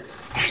get there.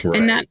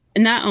 Right. And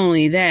not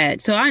only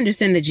that, so I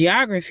understand the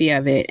geography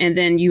of it, and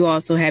then you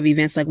also have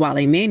events like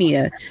Wale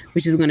Mania,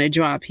 which is going to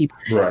draw people.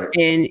 Right.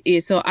 And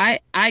so I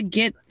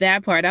get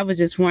that part. I was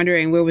just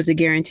wondering where was the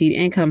guaranteed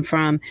income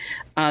from.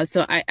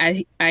 So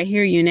I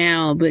hear you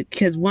now, but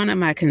because one of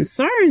my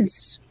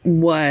concerns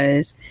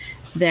was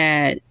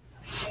that,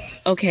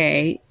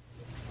 okay,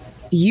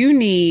 you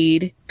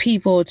need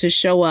people to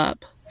show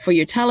up for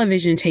your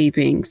television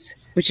tapings,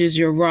 which is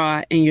your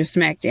Raw and your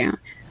SmackDown.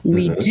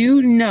 We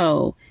do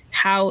know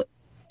how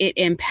it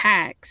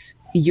impacts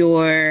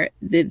the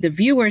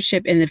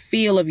viewership and the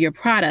feel of your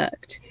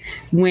product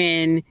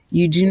when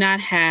you do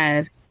not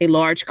have a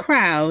large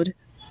crowd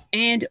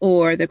and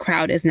or the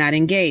crowd is not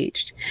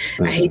engaged.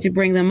 I hate to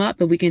bring them up,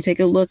 but we can take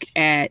a look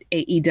at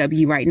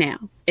AEW right now.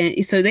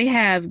 And so they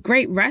have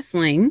great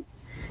wrestling,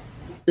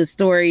 the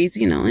stories,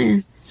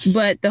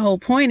 but the whole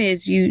point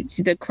is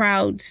the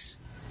crowds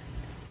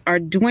are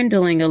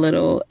dwindling a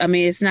little. I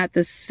mean, it's not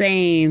the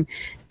same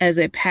as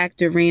a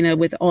packed arena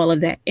with all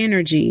of that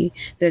energy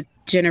that's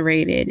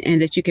generated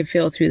and that you can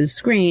feel through the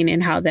screen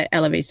and how that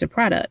elevates the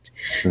product.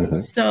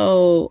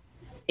 So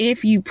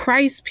if you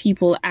price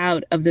people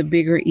out of the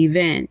bigger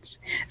events,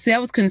 I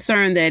was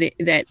concerned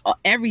that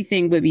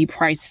everything would be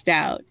priced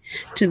out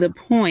to the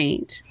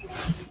point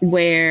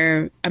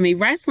where, I mean,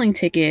 wrestling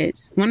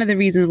tickets, one of the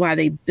reasons why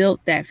they built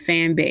that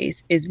fan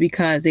base is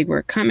because they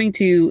were coming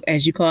to,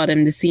 as you call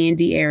them, the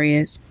C&D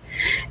areas.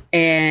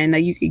 And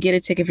you could get a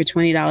ticket for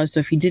 $20. So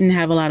if you didn't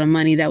have a lot of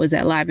money, that was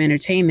that live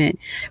entertainment,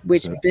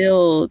 which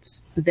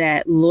builds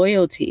that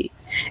loyalty.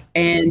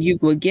 And you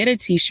would get a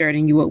T-shirt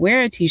and you would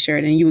wear a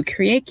T-shirt and you would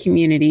create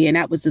community. And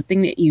that was the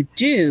thing that you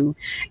do.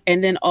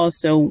 And then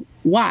also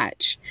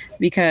watch,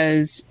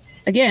 because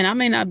again, I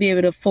may not be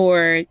able to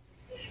afford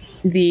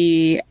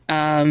the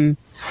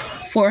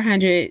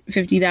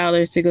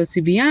 $450 to go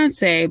see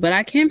Beyonce, but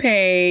I can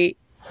pay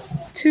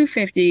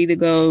 $250 to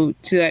go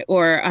to,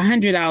 or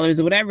 $100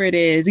 or whatever it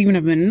is, even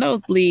if I'm in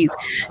nosebleeds,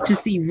 to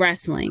see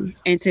wrestling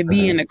and to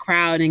be in a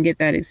crowd and get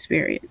that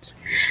experience.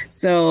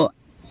 So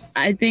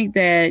I think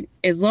that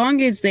as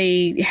long as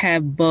they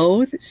have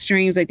both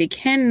streams, like they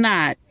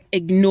cannot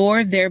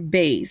ignore their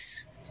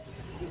base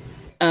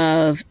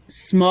of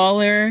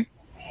smaller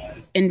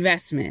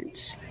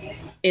investments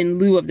in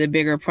lieu of the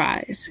bigger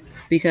prize,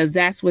 because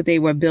that's what they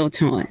were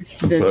built on.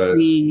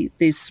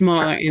 The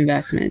smaller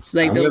investments,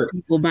 like those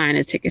people buying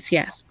the tickets.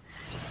 Yes.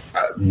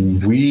 I'm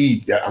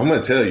going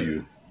to tell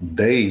you,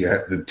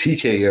 the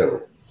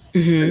TKO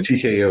The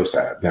TKO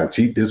side. Now,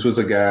 this was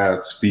a guy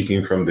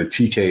speaking from the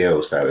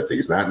TKO side of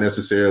things, not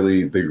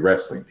necessarily the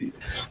wrestling people,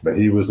 but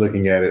he was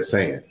looking at it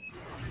saying,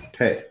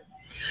 hey,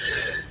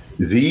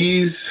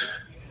 these,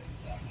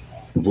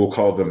 we'll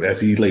call them,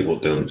 as he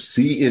labeled them,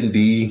 C and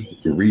D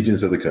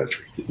regions of the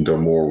country, the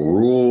more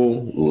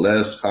rural,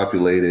 less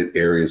populated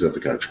areas of the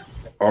country,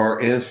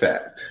 are in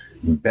fact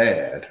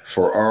bad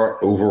for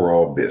our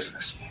overall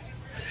business.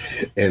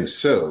 And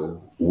so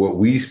what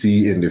we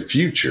see in the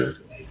future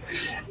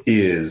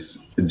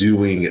is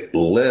doing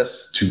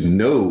less to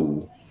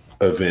no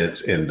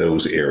events in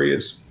those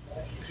areas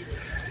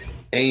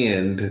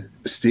and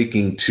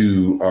sticking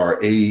to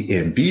our A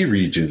and B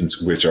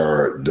regions, which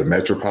are the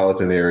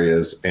metropolitan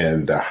areas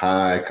and the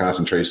high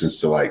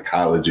concentrations to like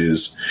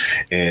colleges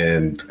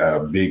and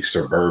big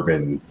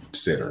suburban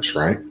centers,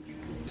 right?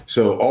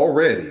 So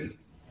already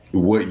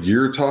what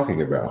you're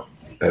talking about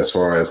as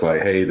far as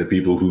like, hey, the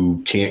people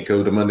who can't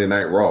go to Monday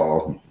Night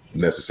Raw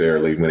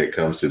necessarily when it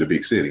comes to the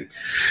big city,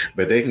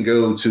 but they can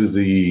go to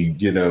the,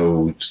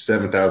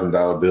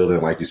 $7,000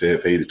 building, like you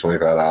said, pay the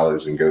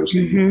 $25 and go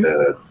see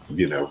the,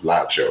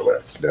 live show,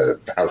 the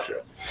house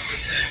show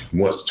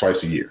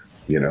twice a year,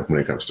 when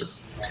it comes to.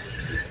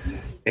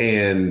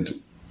 And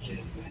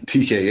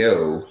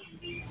TKO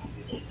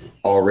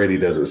already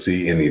doesn't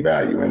see any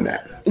value in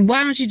that.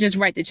 Why don't you just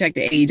write the check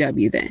to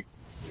AEW then?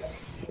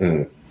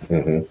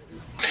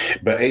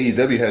 But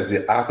AEW has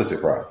the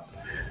opposite problem.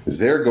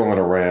 They're going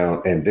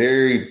around and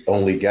they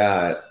only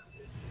got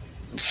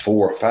 4,000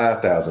 or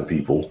 5,000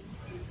 people,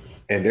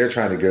 and they're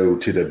trying to go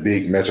to the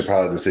big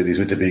metropolitan cities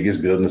with the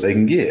biggest buildings they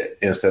can get,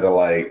 instead of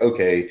like,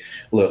 okay,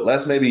 look,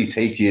 let's maybe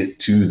take it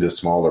to the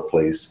smaller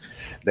place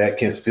that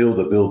can fill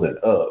the building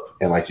up.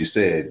 And like you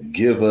said,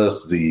 give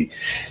us the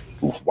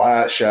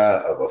wide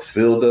shot of a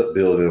filled up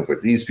building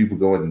with these people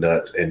going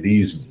nuts and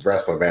these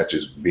wrestling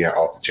matches being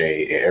off the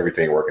chain and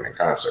everything working in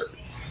concert.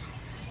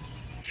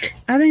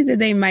 I think that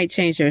they might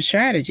change their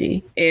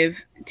strategy.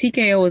 If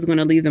TKO is going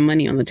to leave the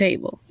money on the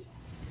table,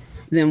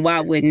 then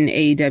why wouldn't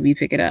AEW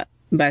pick it up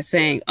by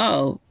saying,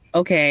 oh,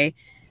 okay,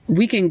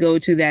 we can go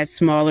to that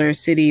smaller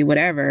city,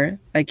 whatever,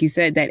 like you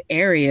said, that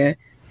area,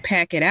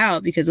 pack it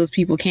out because those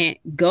people can't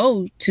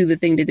go to the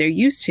thing that they're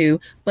used to,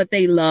 but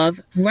they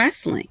love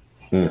wrestling.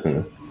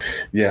 Mm-hmm.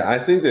 Yeah, I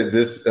think that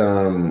this,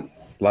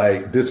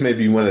 this may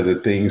be one of the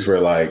things where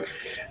like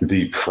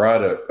the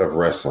product of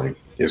wrestling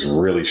is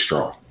really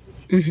strong.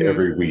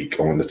 Every week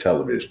on the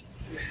television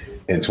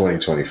in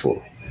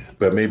 2024.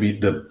 But maybe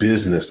the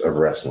business of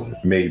wrestling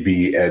may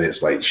be at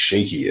its like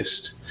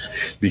shakiest,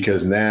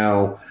 because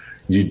now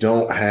you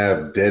don't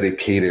have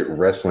dedicated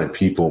wrestling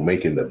people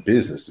making the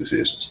business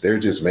decisions. They're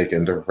just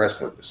making the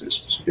wrestling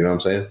decisions. You know what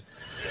I'm saying?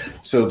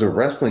 So the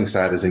wrestling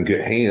side is in good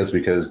hands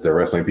because the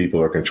wrestling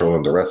people are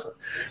controlling the wrestling.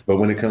 But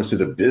when it comes to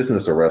the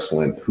business of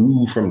wrestling,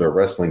 who from the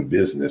wrestling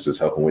business is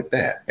helping with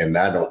that? And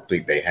I don't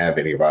think they have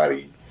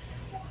anybody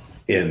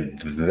in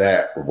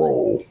that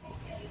role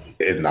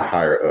in the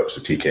higher ups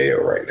of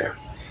TKO right now.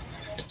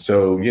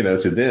 So,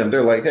 to them,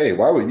 they're like, hey,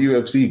 why would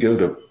UFC go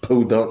to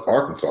Podunk,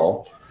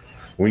 Arkansas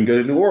when you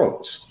go to New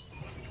Orleans?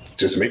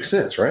 Just makes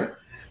sense, right?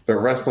 But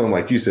wrestling,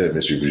 like you said,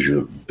 Mr.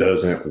 Bijou,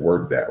 doesn't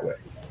work that way.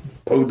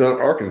 Podunk,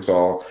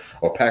 Arkansas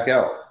will pack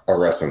out a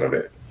wrestling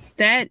event.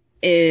 That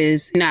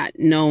is not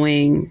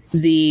knowing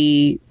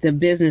the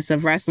business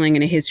of wrestling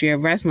and the history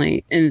of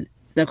wrestling and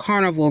the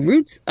carnival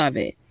roots of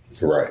it.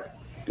 Right.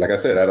 Like I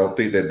said, I don't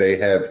think that they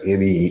have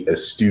any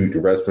astute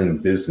wrestling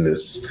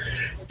business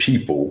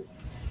people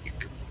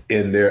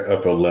in their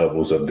upper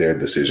levels of their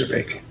decision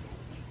making.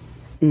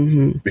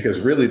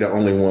 Because really the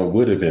only one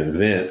would have been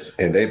Vince,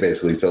 and they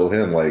basically told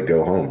him like,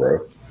 go home,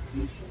 bro.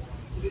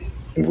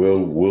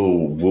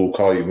 We'll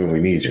call you when we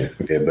need you,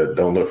 but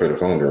don't look for the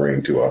phone to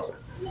ring too often.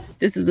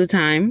 This is the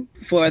time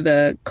for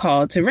the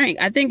call to ring.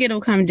 I think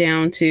it'll come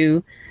down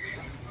to,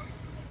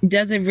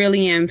 does it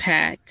really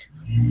impact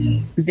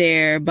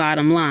their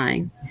bottom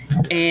line?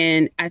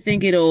 And I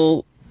think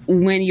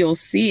when you'll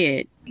see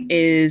it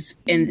is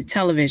in the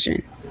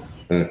television,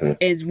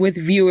 is with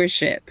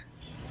viewership,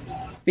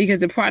 because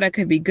the product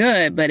could be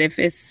good, but if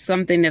it's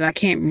something that I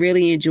can't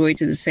really enjoy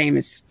to the same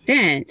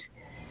extent,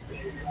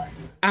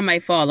 I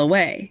might fall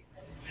away.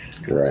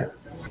 Right.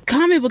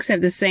 Comic books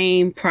have the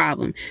same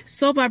problem.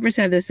 Soap operas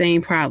have the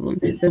same problem.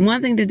 The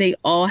one thing that they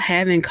all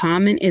have in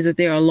common is that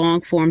they are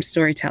long form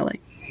storytelling.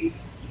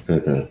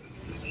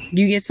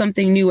 You get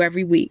something new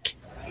every week.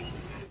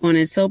 On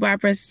the soap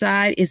opera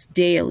side, it's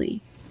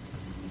daily.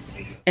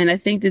 And I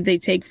think that they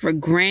take for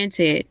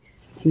granted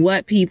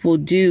what people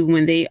do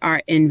when they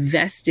are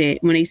invested,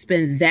 when they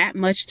spend that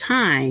much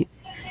time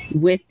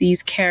with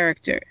these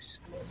characters.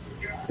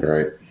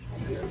 Right.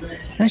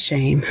 A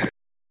shame.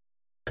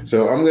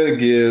 So I'm going to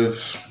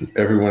give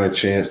everyone a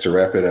chance to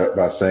wrap it up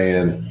by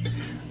saying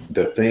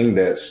the thing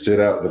that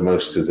stood out the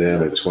most to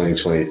them in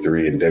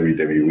 2023 in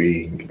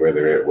WWE,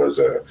 whether it was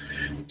a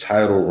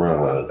title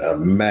run, a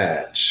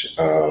match,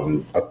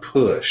 a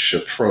push, a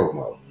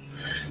promo,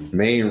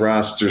 main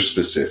roster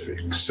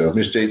specific. So,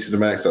 Miss J to the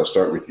Max, I'll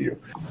start with you.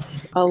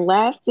 A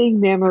lasting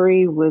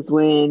memory was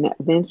when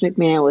Vince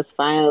McMahon was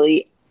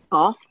finally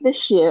off the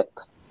ship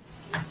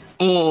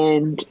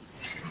and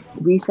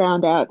we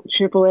found out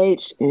Triple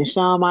H and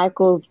Shawn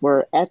Michaels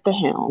were at the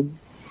helm.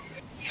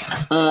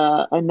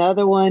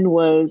 Another one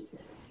was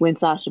when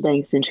Sasha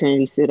Banks and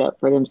Trinity stood up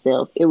for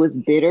themselves. It was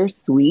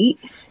bittersweet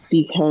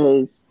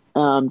because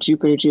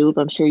Jupiter Julep,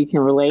 I'm sure you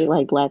can relate,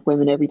 like Black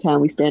women, every time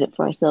we stand up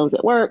for ourselves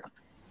at work,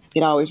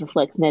 it always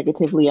reflects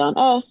negatively on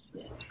us.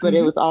 But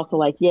it was also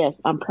like,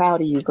 yes, I'm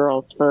proud of you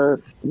girls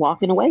for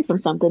walking away from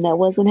something that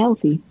wasn't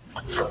healthy.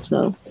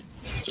 So,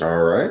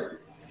 all right,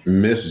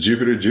 Miss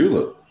Jupiter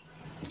Julep,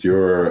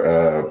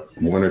 your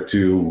one or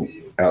two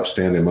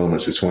outstanding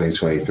moments of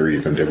 2023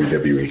 from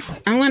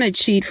WWE. I'm going to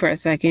cheat for a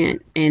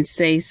second and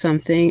say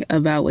something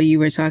about what you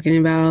were talking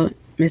about,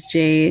 Miss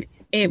Jade.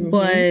 It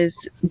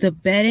was the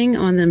betting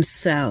on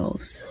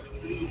themselves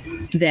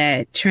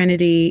that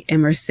Trinity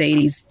and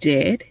Mercedes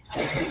did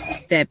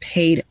that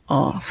paid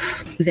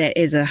off. That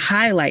is a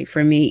highlight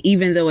for me,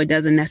 even though it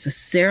doesn't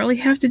necessarily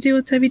have to do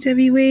with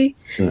WWE.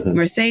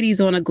 Mercedes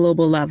on a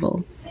global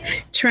level.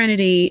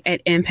 Trinity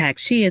at Impact,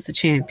 she is a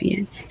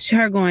champion.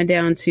 Her going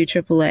down to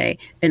AAA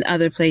and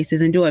other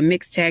places and doing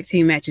mixed tag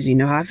team matches. You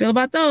know how I feel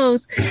about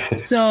those.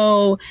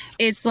 So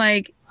it's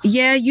like,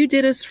 yeah, you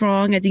did us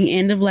wrong at the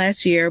end of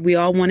last year. We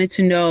all wanted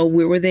to know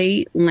where will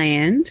they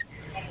land.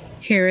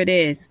 Here it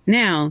is.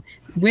 Now,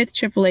 with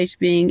Triple H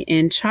being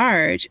in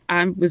charge,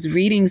 I was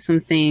reading some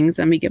things.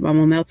 Let me get my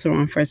Meltzer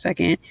on for a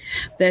second.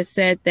 That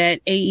said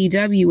that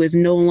AEW is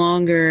no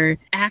longer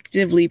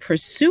actively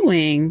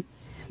pursuing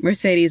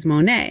Mercedes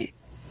Moné.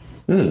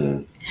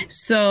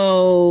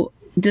 So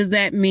does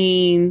that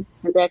mean?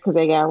 Is that because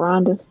they got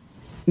Ronda?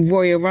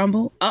 Royal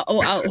Rumble?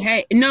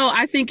 Hey, no,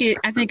 I think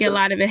a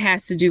lot of it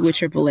has to do with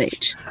Triple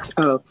H.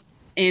 Oh.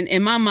 And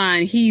in my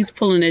mind, he's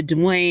pulling a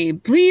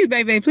Dwayne. Please,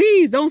 baby,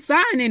 please don't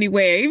sign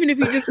anywhere. Even if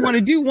you just want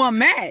to do one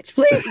match,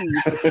 please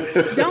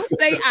don't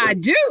say I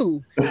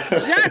do.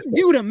 Just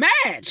do the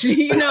match,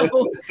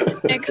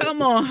 and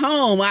come on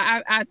home.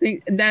 I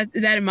think that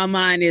in my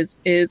mind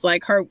is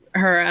like her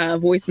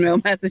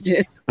voicemail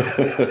messages.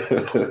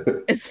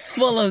 It's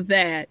full of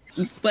that.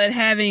 But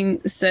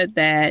having said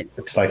that,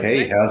 it's like,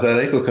 hey, how's that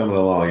ankle coming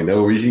along? You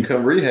know where you can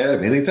come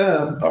rehab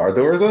anytime. Our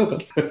door is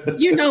open.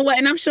 You know what?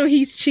 And I'm sure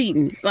he's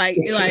cheating. Like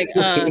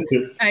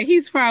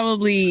he's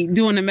probably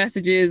doing the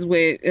messages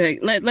with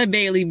let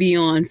Bailey be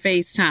on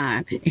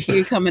FaceTime.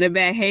 Here coming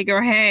back, hey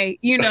girl, hey,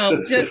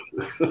 just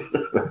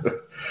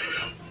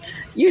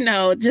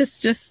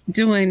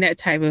doing that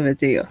type of a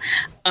deal.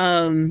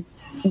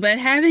 But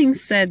having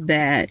said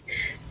that,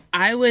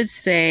 I would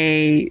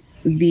say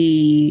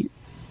the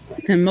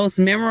most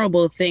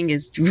memorable thing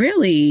is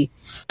really,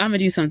 I'm gonna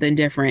do something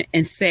different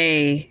and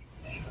say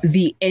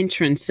the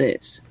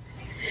entrances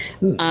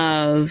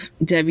of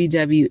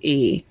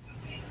WWE.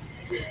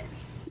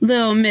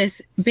 Little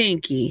Miss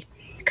Binky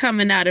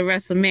coming out of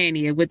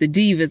WrestleMania with the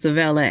Divas of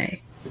LA.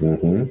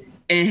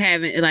 And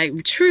having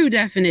like true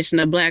definition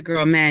of black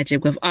girl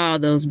magic with all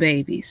those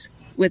babies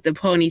with the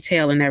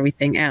ponytail and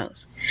everything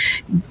else.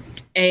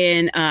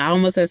 And I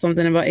almost said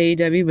something about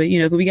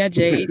AEW, but we got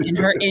Jade and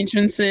her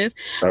entrances,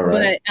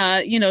 right.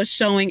 But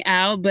showing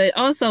out, but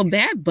also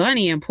Bad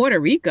Bunny in Puerto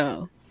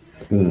Rico.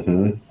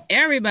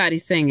 Everybody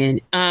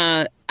singing.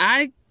 I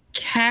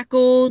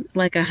cackled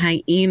like a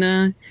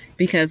hyena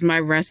because my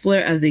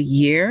wrestler of the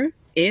year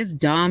is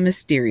Dom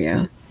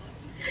Mysterio.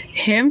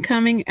 Him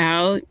coming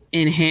out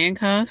in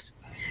handcuffs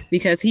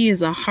because he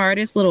is the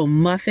hardest little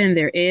muffin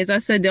there is. I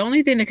said the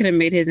only thing that could have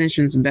made his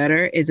entrance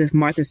better is if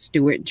Martha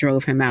Stewart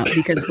drove him out,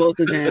 because both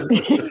of them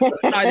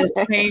are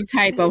the same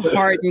type of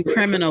hardened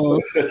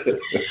criminals.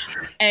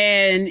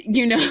 And,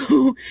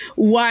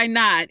 why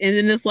not? And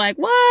then it's like,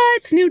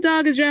 what? Snoop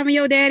Dogg is driving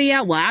your daddy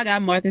out? Well, I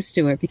got Martha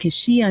Stewart because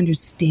she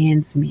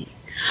understands me.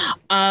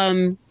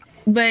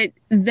 But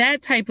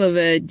that type of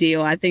a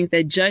deal, I think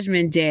that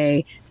Judgment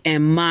Day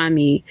and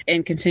Mommy,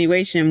 in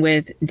continuation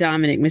with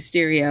Dominic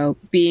Mysterio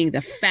being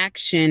the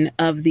faction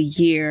of the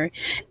year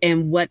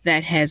and what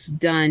that has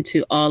done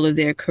to all of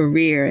their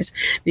careers.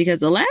 Because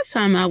the last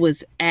time I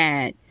was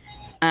at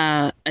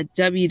a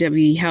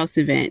WWE house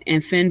event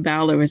and Finn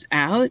Balor was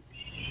out,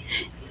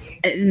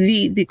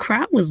 the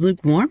crowd was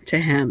lukewarm to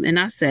him. And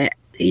I said,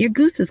 your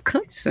goose is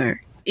cooked, sir.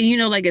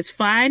 Like as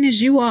fine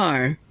as you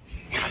are.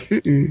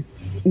 We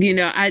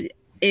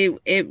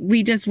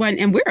just went,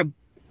 and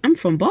I'm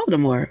from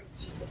Baltimore.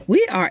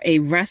 We are a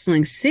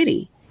wrestling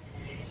city.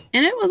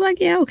 And it was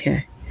like, yeah,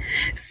 okay.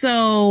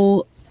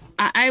 So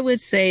I would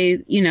say,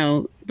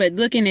 but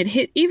looking at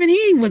even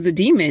he was a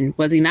demon,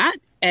 was he not,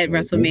 at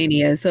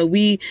WrestleMania? So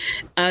we,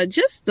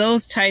 just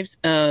those types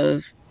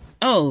of,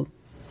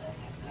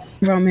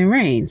 Roman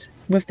Reigns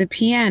with the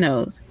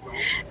pianos.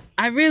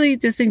 I really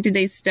just think that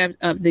they stepped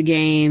up the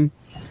game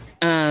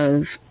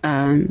of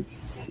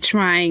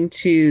trying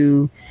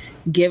to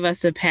give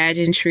us a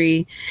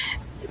pageantry.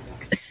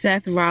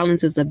 Seth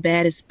Rollins is the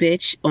baddest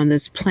bitch on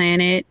this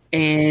planet,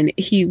 and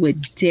he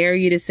would dare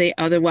you to say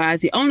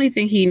otherwise. The only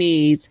thing he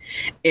needs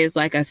is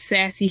like a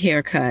sassy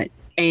haircut,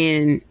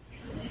 and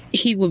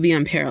he will be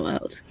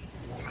unparalleled.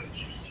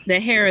 The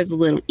hair is a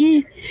little,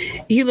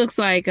 he looks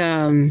like,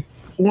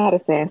 not a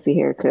sassy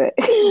haircut.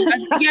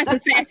 yes, a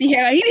sassy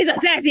haircut. He needs a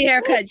sassy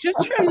haircut.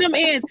 Just trim them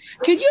ends.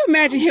 Could you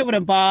imagine him with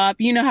a bob?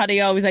 You know how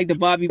they always like the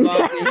bobby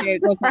bob.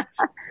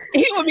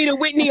 He would be the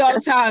Whitney all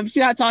the time.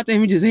 Should I talk to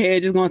him? Just hair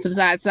just going to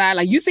the side.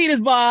 Like, you see this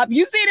bob?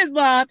 You see this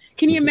bob?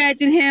 Can you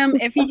imagine him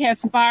if he has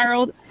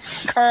spiraled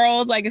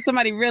curls? Like, if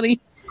somebody really...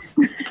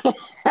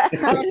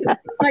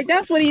 like,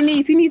 that's what he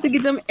needs. He needs to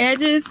get them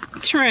edges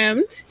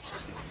trimmed,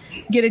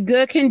 get a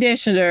good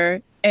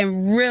conditioner,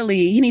 and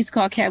really, he needs to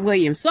call Cat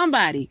Williams.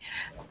 Somebody,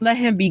 let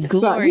him be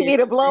glorious. He need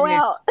a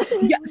blowout.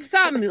 Yeah,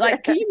 something.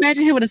 Like, can you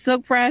imagine him with a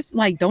silk press?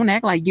 Like, don't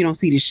act like you don't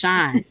see the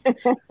shine.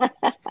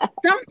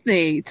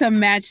 Something to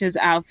match his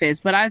outfits.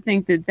 But I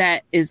think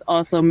that is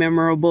also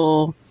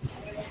memorable.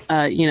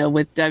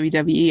 With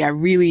WWE, I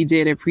really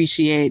did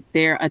appreciate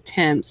their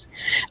attempts.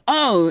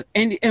 Oh,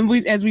 and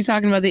as we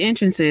talking about the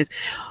entrances,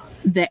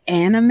 the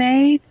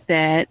anime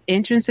that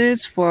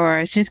entrances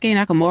for Shinsuke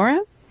Nakamura.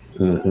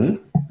 Mm-hmm.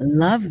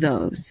 Love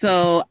those.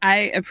 So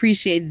I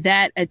appreciate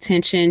that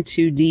attention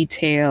to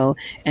detail,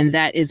 and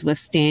that is what's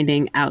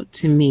standing out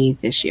to me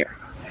this year.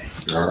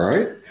 All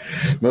right.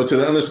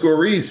 Mo_to_the_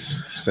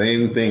 Reese.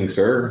 Same thing,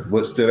 sir.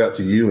 What stood out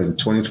to you in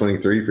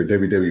 2023 for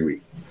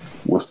WWE?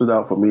 What stood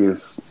out for me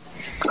is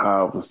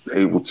how I was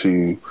able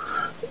to,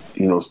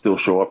 still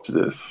show up to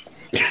this.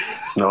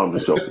 No, I'm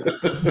just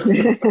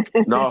joking.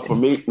 No, for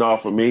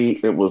me,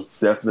 it was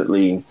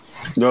definitely,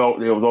 they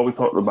was always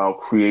talking about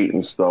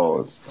creating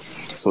stars.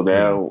 So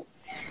now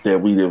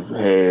that we have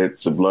had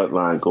the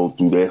Bloodline go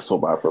through their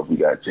soap opera, we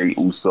got Jey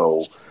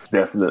Uso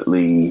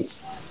definitely,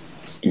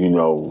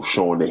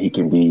 showing that he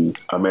can be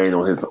a man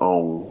on his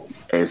own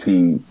as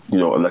he,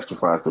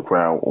 electrifies the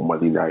crowd on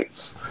Monday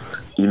nights.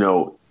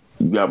 You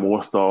got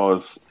more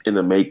stars in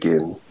the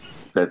making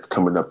that's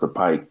coming up the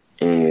pike,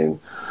 and,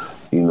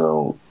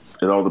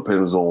 it all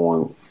depends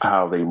on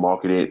how they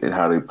market it and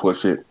how they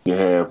push it. You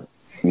have,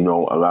 a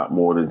lot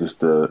more than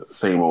just the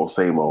same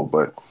old,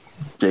 but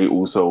Jey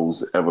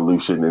Uso's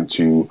evolution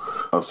into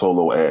a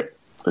solo act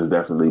has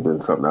definitely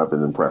been something I've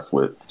been impressed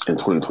with in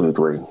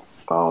 2023.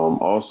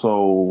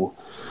 Also,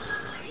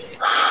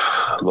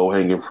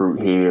 low-hanging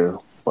fruit here,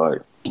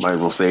 but might as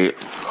well say it.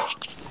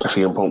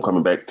 CM Punk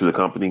coming back to the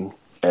company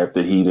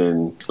after he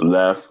then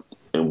left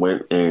and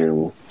went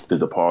and did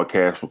the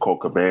podcast for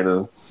Colt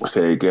Cabana.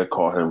 Said it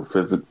called him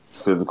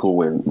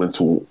physical and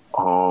mental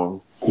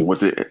harm. He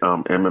went to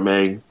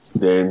MMA.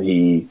 Then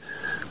he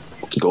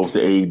goes to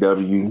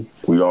AEW.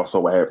 We all saw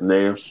what happened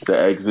there. The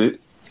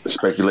exit. The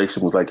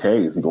speculation was like,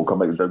 hey, is he going to come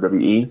back to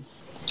WWE?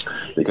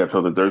 They kept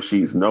telling the dirt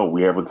sheets, no,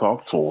 we haven't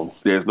talked to him.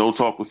 There's no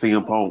talk with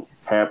CM Punk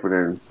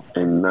happening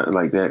and nothing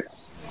like that.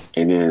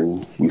 And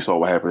then we saw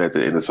what happened at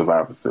the end of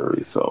Survivor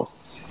Series. So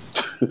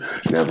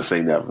never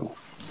say never.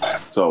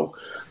 So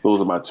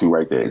those are my two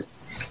right there.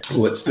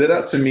 What stood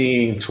out to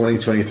me in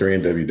 2023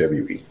 in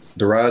WWE,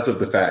 the rise of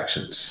the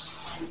factions,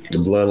 the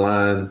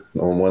Bloodline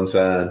on one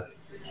side,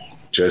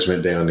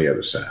 Judgment Day on the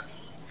other side.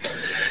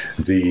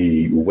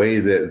 The way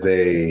that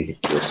they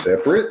were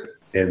separate,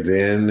 and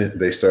then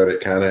they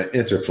started kind of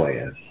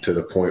interplaying to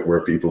the point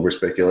where people were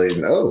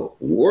speculating,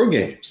 War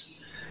Games.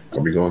 Are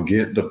we going to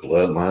get the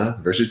Bloodline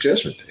versus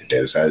Judgment Day? They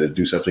decided to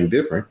do something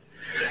different.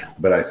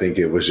 But I think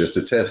it was just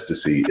a test to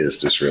see,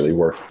 is this really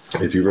working?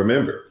 If you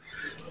remember,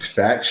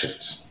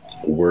 factions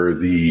were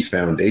the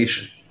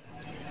foundation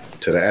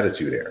to the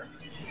Attitude Era.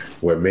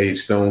 What made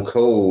Stone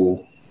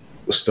Cold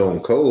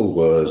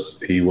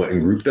was he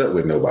wasn't grouped up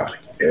with nobody.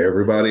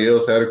 Everybody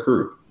else had a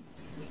crew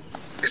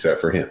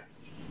except for him.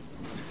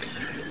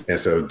 And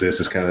so this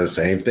is kind of the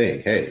same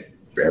thing. Hey,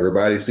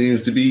 everybody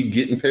seems to be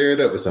getting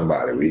paired up with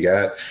somebody. We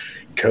got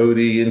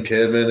Cody and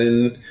Kevin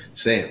and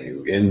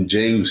Sammy and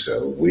Jey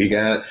Uso. We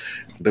got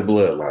the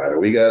Bloodline.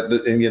 We got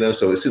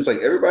so it seems like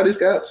everybody's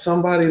got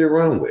somebody to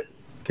run with.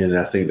 And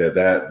I think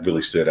that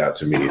really stood out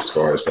to me as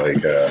far as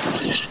like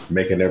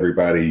making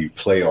everybody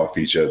play off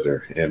each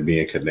other and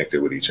being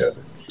connected with each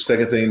other.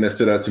 Second thing that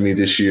stood out to me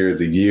this year,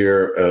 the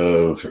year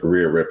of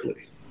Rhea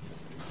Ripley.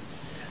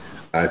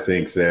 I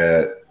think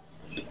that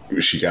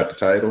she got the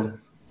title.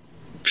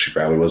 She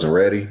probably wasn't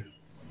ready.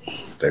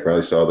 They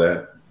probably saw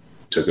that,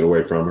 took it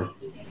away from her.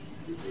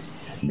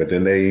 But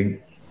then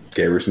they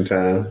gave her some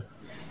time,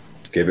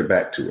 gave it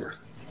back to her.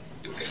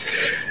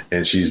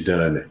 And she's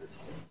done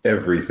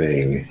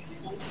everything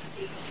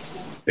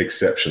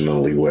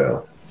exceptionally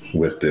well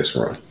with this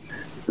run.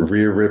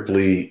 Rhea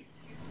Ripley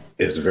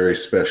is very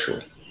special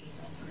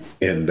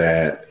in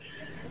that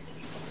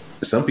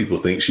some people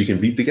think she can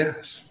beat the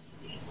guys.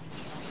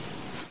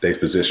 They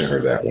position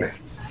her that way.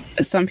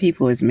 Some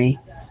people is me.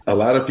 A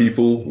lot of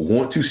people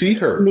want to see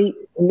her.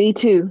 Me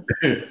too.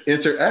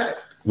 Interact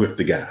with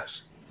the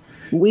guys.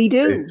 We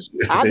do.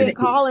 I've been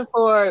calling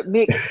for a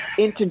mixed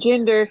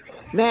intergender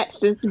match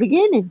since the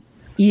beginning.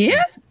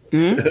 Yeah.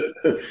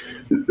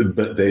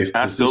 But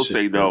I still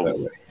say no. That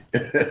way.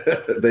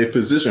 They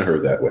position her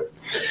that way.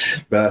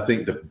 But I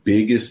think the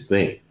biggest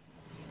thing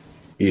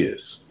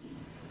is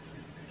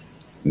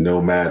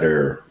no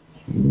matter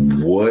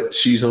what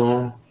she's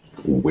on,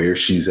 where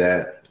she's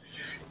at,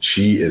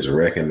 she is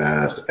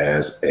recognized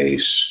as a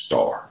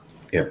star,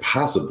 and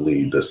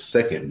possibly the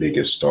second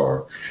biggest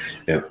star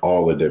in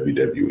all of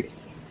WWE.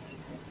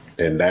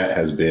 And that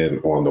has been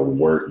on the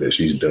work that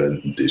she's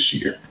done this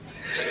year.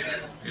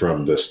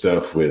 From the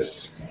stuff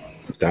with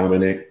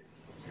Dominic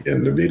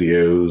and the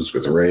videos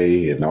with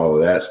Ray and all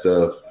of that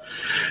stuff,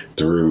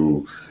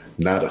 through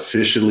not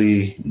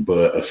officially,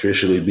 but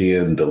officially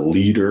being the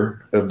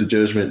leader of the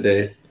Judgment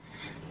Day.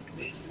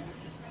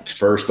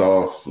 First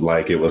off,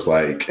 like, it was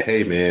like,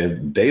 hey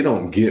man, they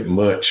don't get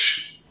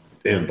much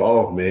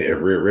involvement if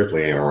Rhea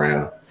Ripley ain't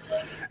around.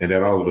 And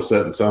then all of a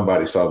sudden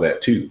somebody saw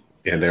that too.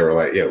 And they were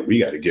like, yeah, we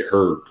got to get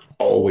her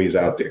always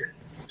out there.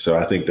 So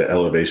I think the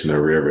elevation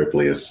of Rhea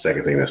Ripley is the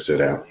second thing that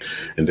stood out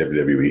in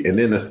WWE. And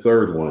then the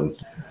third one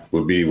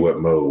would be what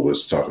Mo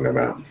was talking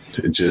about.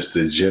 Just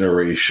a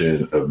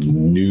generation of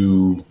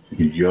new,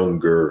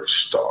 younger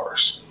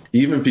stars.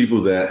 Even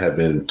people that have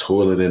been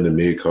toiling in the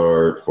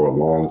mid-card for a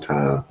long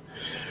time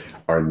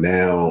are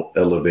now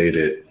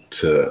elevated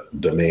to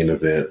the main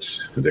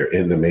events. They're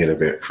in the main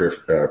event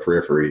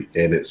periphery,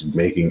 and it's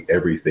making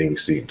everything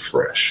seem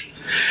fresh.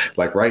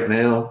 Like right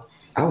now,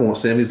 I want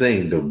Sami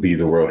Zayn to be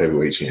the World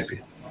Heavyweight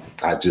Champion.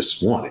 I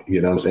just want it. You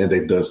know what I'm saying?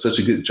 They've done such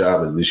a good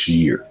job in this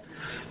year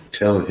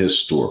telling his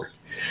story,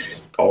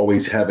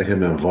 always having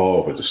him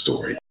involved with the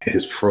story,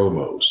 his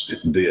promos,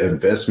 the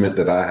investment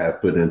that I have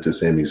put into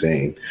Sami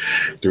Zayn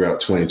throughout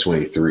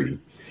 2023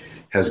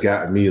 has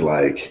gotten me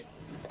like,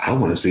 I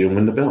want to see him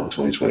win the belt in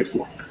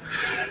 2024.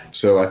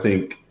 So I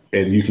think,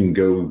 and you can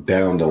go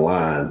down the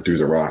line through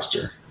the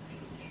roster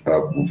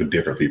with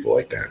different people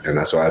like that. And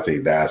that's why I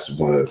think that's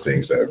one of the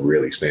things that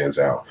really stands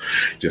out,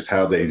 just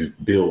how they've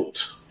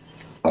built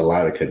a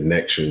lot of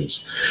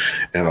connections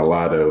and a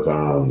lot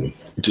of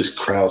just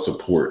crowd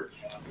support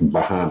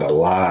behind a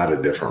lot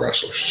of different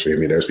wrestlers. I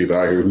mean, there's people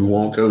out here who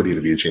want Cody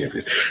to be a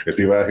champion. There's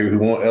people out here who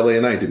want LA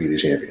Knight to be the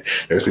champion.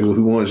 There's people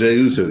who want Jey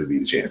Uso to be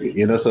the champion.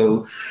 You know,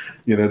 so,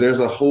 you know, there's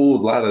a whole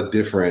lot of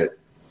different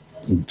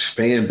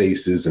fan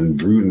bases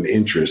and rooting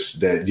interests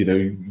that, you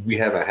know, we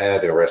haven't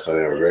had in wrestling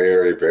in a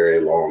very, very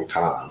long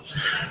time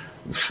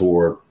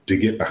to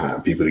get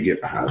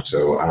behind.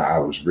 So I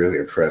was really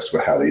impressed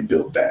with how they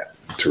built that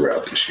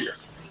throughout this year.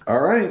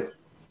 All right.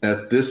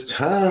 At this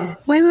time.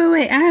 Wait.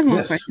 I have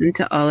one question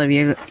to all of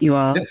you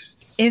all. Yes.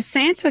 If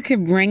Santa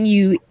could bring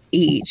you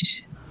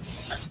each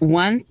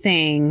one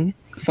thing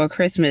for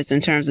Christmas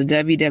in terms of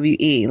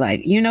WWE,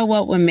 like, you know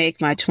what would make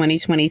my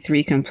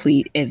 2023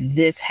 complete if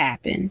this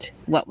happened,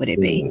 what would it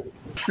be?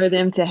 For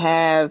them to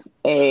have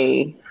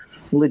a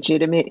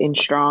legitimate and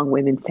strong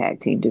women's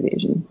tag team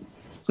division.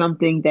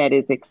 Something that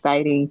is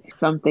exciting,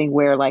 something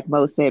where, like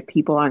Mo said,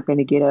 people aren't going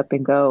to get up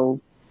and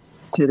go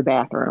to the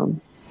bathroom.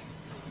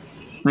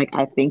 Like,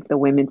 I think the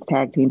women's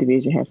tag team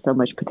division has so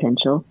much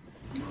potential.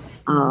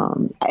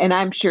 And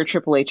I'm sure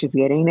Triple H is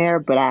getting there,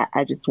 but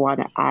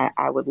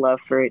I would love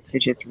for it to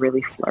just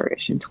really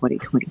flourish in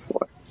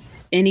 2024.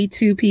 Any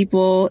two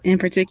people in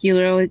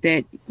particular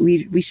that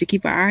we should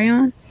keep our eye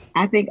on?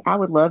 I think I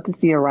would love to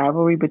see a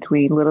rivalry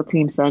between Little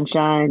Team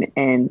Sunshine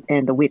and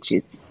the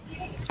Witches.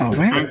 All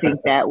right. I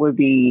think that would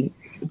be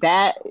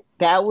that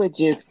would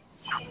just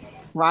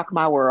rock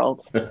my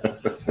world.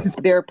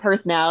 Their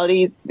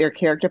personalities, their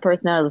character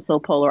personalities are so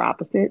polar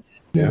opposite.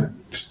 Yeah.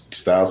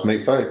 Styles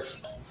make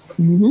fights.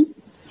 Mm-hmm.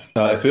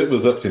 If it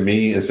was up to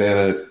me and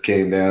Santa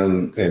came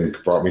down and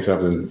brought me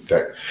something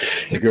that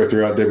could go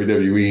throughout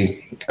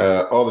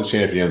WWE, all the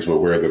champions would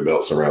wear their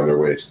belts around their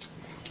waist.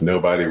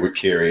 Nobody would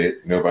carry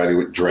it. Nobody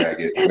would drag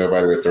it.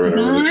 Nobody would throw it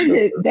over their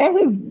shoulder. That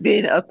has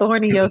been a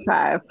thorn in your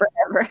side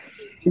forever.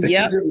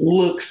 Because it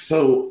looks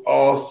so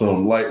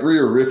awesome. Like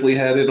Rhea Ripley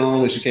had it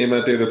on when she came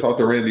out there to talk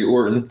to Randy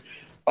Orton.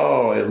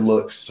 Oh, it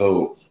looks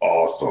so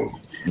awesome.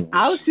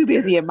 I was too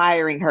busy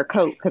admiring her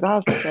coat because I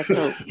was like, that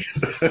coat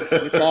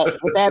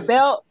with that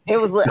belt. I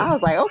was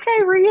like,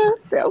 okay, Rhea,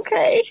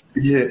 okay.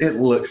 Yeah, it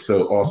looks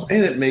so awesome,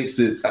 and it makes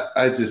it.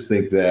 I just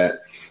think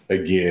that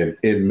again,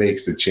 it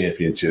makes the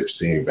championship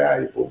seem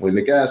valuable when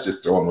the guys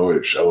just throw them over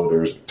their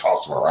shoulders and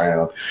toss them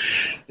around.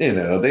 You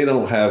know, they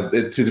don't have.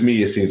 To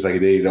me, it seems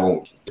like they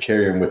don't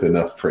carry them with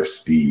enough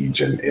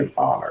prestige and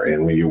honor.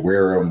 And when you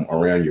wear them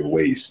around your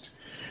waist,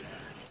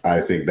 I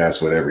think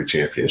that's what every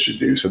champion should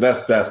do. So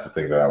that's the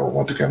thing that I would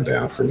want to come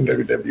down from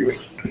WWE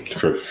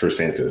for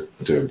Santa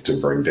to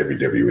bring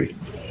WWE.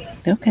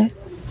 Okay.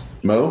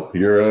 Mo,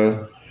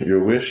 your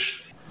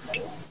wish?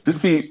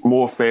 Just be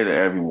more fair to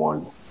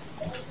everyone.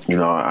 You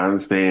know, I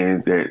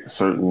understand that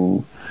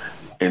certain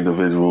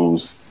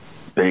individuals,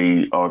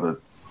 they are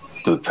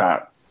the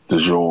top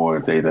du jour,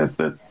 they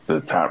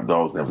the top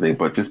dogs and everything,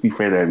 but just be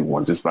fair to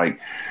everyone. Just like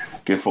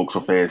give folks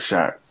a fair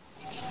shot.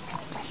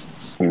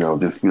 You know,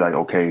 just be like,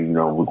 okay, you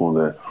know, we're going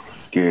to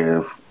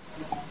give,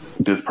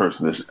 this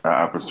person this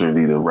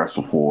opportunity to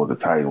wrestle for the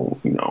title.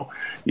 You know,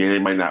 yeah, they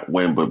might not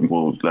win, but we're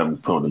going to let them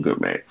put on a good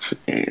match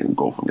and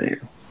go from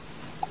there.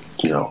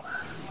 You know,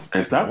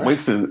 and stop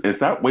wasting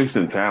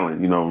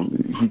talent. You know,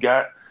 you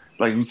got.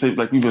 Like you say,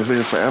 like we've been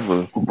saying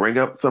forever. Bring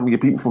up some of your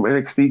people from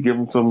NXT.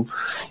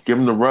 Give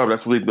them the rub.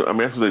 That's what they do. I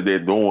mean, that's what they're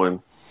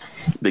doing.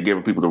 They're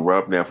giving people the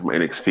rub now from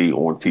NXT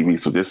on TV.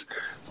 So just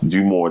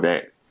do more of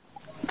that,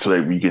 so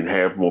that we can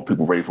have more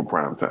people ready for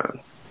prime time.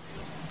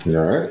 All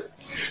right,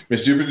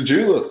 Miss Jupiter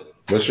Julep,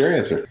 what's your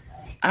answer?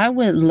 I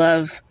would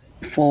love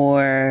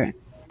for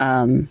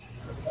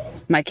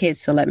my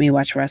kids to let me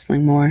watch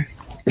wrestling more.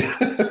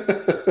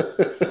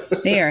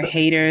 They are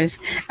haters.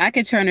 I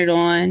could turn it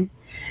on,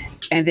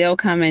 and they'll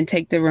come and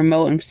take the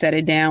remote and set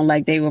it down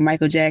like they were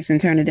Michael Jackson,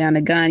 turning down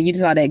the gun. You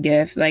saw that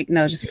gif. Like,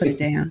 no, just put it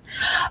down.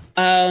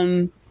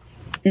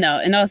 No,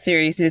 in all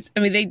seriousness, I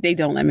mean, they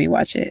don't let me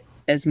watch it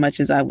as much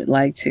as I would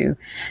like to.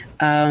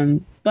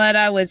 But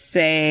I would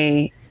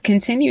say,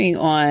 continuing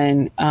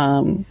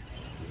on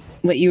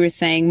what you were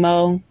saying,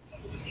 Mo,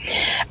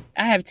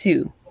 I have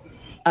two.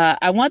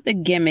 I want the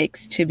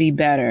gimmicks to be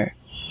better.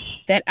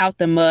 That out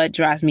the mud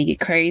drives me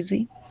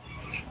crazy.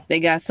 They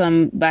got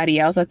somebody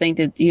else, I think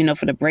that, you know,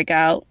 for the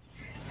breakout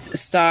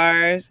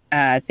stars.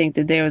 I think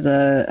that there was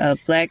a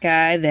black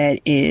guy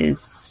that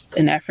is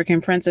an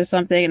African prince or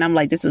something. And I'm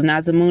like, this is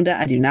not Zamunda.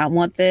 I do not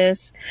want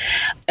this.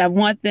 I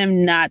want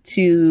them not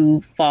to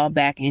fall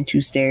back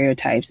into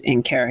stereotypes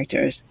and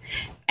characters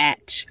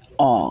at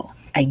all.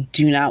 I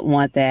do not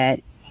want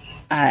that.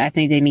 I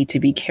think they need to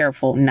be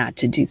careful not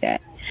to do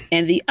that.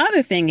 And the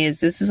other thing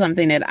is, this is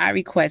something that I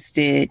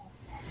requested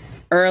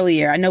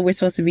earlier. I know we're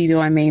supposed to be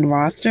doing main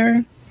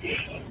roster,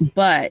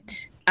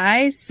 but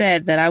I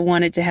said that I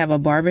wanted to have a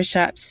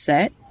barbershop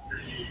set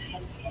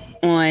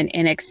on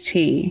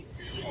NXT,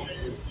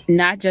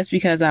 not just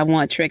because I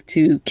want Trick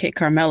to kick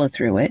Carmella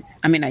through it.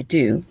 I mean, I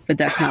do, but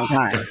that's not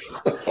why.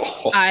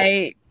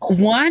 I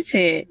want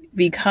it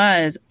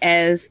because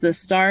as the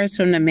stars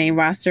from the main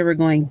roster were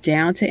going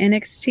down to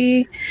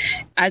NXT,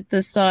 I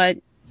just thought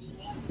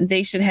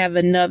they should have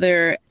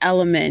another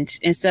element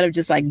instead of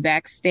just like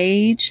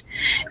backstage.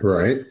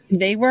 Right.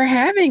 They were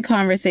having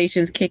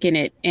conversations, kicking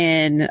it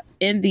in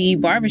the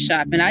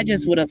barbershop. And I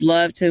just would have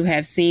loved to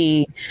have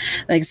seen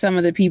like some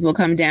of the people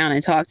come down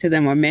and talk to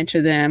them or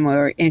mentor them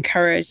or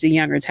encourage the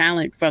younger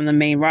talent from the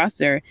main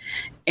roster.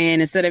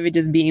 And instead of it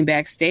just being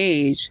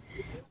backstage,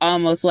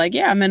 almost like,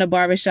 yeah, I'm in a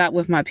barbershop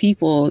with my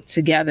people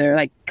together,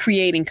 like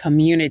creating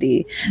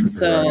community.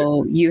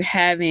 So you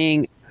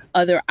having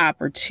other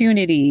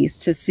opportunities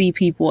to see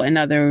people in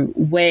other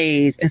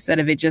ways instead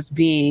of it just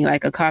being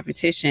like a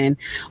competition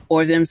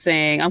or them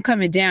saying, I'm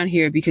coming down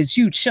here because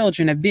you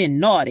children have been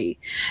naughty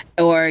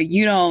or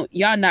y'all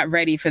not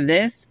ready for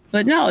this.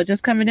 But no,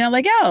 just coming down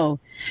like, oh,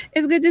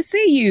 it's good to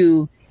see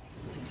you,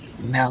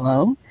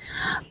 Mello.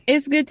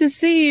 It's good to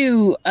see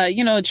you,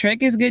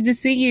 Trick. It's good to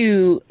see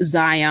you,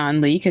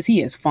 Zion Lee, because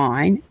he is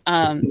fine.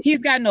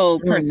 He's got no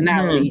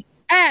personality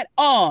at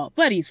all,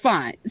 but he's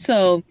fine.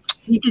 So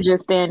he could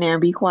just stand there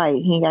and be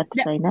quiet. He ain't got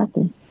to say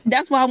nothing.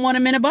 That's why I want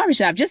him in a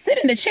barbershop. Just sit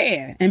in the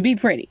chair and be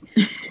pretty.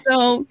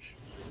 So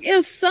it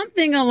was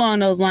something along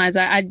those lines.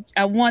 I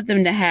want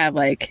them to have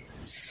like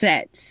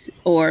sets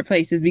or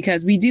places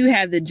because we do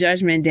have the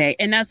Judgment Day.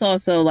 And that's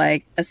also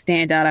like a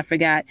standout. I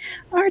forgot.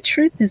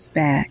 R-Truth is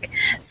back.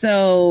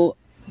 So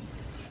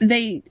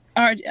the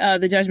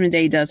Judgment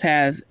Day does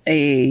have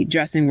a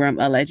dressing room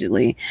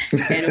allegedly,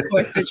 and of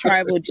course the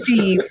tribal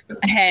chief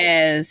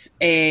has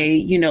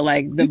a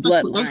like the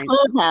bloodline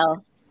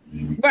clubhouse.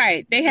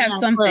 Right, they have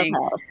something.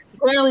 Clubhouse.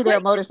 Apparently they're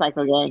a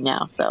motorcycle gang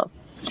now. So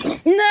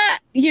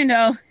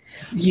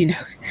we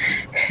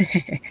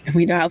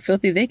know how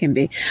filthy they can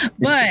be.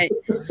 But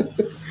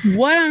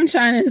what I'm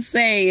trying to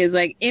say is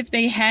like if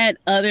they had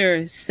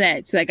other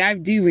sets, like I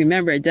do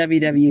remember at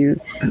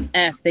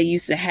WWF they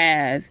used to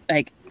have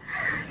like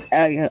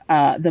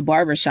the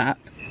barbershop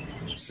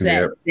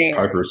set there.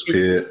 Piper's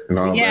Pit and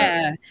all that.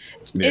 Yeah.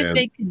 If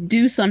they could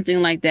do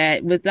something like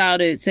that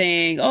without it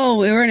saying, oh,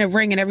 we're in a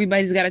ring and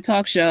everybody's got a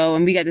talk show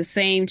and we got the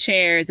same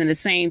chairs and the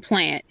same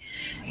plant,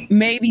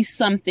 maybe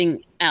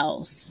something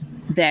else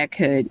that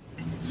could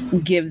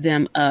give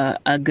them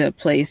a good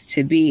place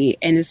to be.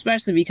 And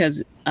especially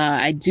because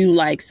I do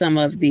like some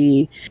of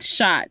the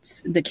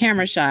shots, the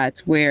camera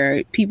shots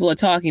where people are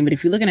talking, but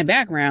if you look in the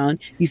background,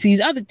 you see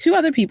two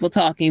other people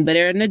talking, but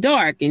they're in the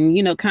dark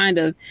and, kind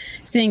of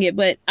seeing it.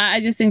 But I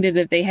just think that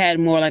if they had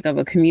more like of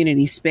a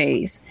community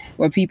space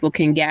where people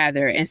can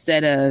gather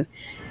instead of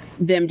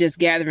them just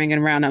gathering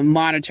around a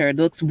monitor, it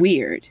looks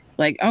weird.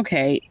 Like,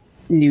 okay,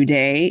 New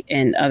Day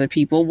and other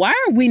people, why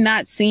are we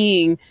not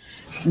seeing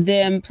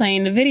them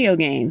playing the video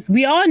games?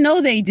 We all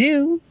know they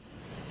do.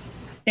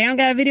 They don't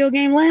got a video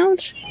game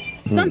lounge?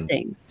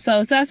 Something.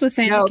 So that's what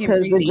Sandra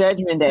because the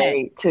Judgment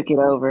Day took it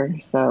over.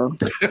 So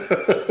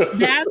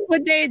that's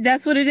what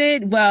it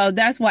did. Well,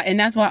 that's why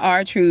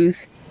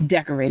R-Truth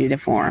decorated it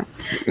for him.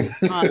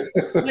 But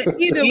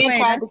either way,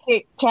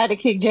 tried to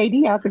kick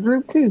JD out the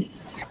group too.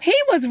 He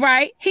was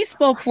right. He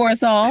spoke for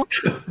us all.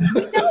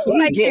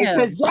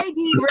 Because JD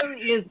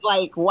really is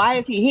like, why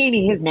is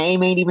he? His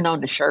name ain't even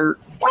on the shirt.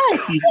 Why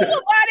is he?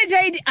 Why did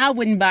JD? I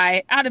wouldn't buy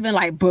it. I'd have been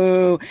like,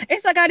 boo.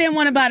 It's like I didn't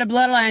want to buy the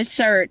Bloodline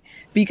shirt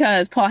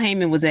because Paul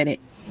Heyman was in it.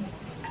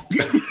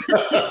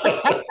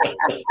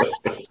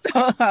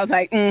 So I was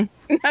like,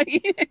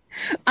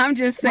 I'm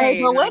just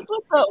saying.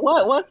 But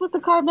what's with the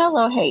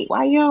Carmelo hate?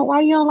 Why you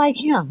don't like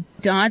him?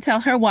 Dawn,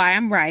 tell her why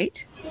I'm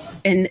right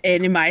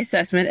in my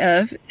assessment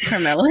of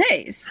Carmelo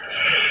Hayes.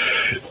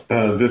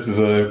 This is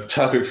a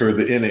topic for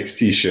the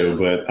NXT show,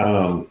 but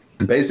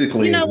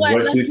basically, you know what?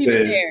 Let's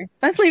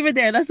leave it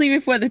there. Let's leave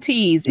it for the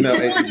tease. If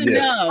you want to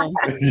know,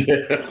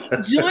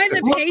 join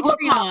the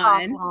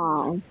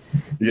Patreon.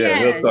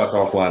 Yeah, we'll talk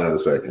offline in a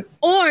second.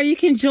 Or you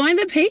can join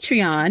the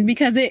Patreon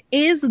because it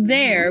is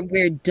there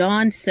where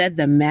Dawn said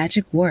the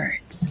magic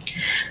words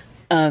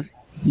of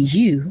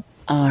 "You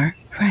are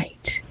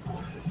right."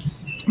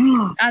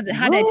 How'd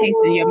that taste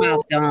in your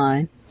mouth,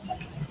 Dawn?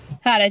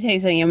 How'd that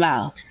taste in your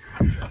mouth?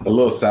 A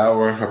little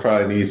sour. I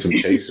probably need some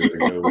chaser to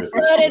go with it.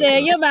 Put it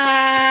in your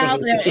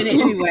mouth.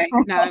 Anyway,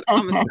 no,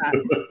 I'm gonna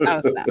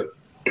stop.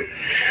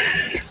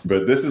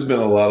 But this has been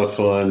a lot of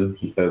fun,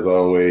 as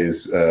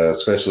always,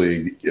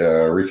 especially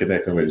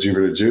reconnecting with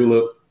Jupiter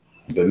Julep,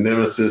 the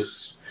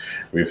nemesis.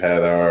 We've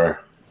had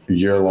our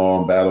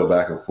year-long battle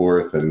back and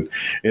forth, and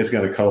it's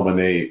going to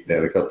culminate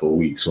in a couple of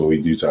weeks when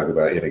we do talk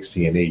about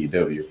NXT and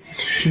AEW.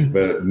 Mm-hmm.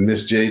 But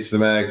Miss Jade to the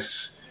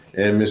Max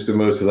and Mr.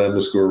 Motel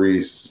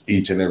 _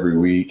 each and every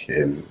week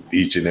and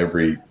each and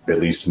every at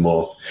least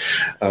month.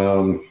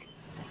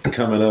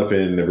 Coming up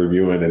and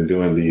reviewing and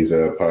doing these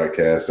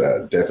podcasts,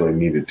 I definitely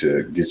needed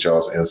to get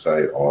y'all's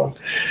insight on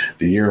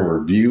the year in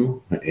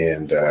review,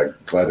 and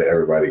glad that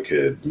everybody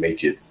could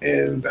make it,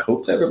 and I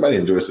hope that everybody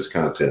enjoys this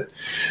content.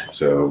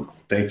 So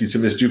thank you to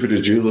Miss Jupiter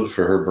Julep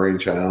for her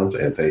brainchild,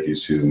 and thank you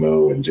to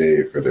Mo and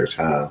Jay for their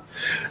time,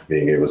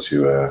 being able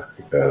to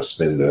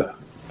spend a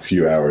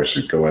few hours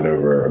going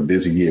over a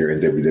busy year in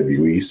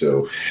WWE.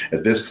 So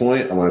at this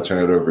point, I'm going to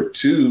turn it over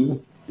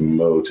to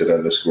Mo to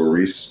 _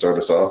 Reese to start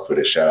us off with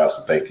his shout outs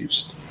and thank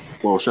yous.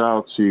 Well, shout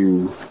out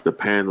to the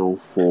panel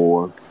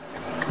for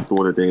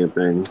doing the damn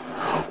thing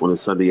on a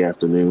Sunday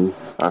afternoon.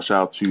 Shout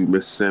out to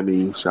Miss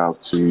Semi. Shout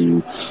out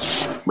to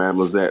Madam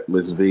Lizette,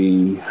 Miss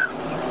V.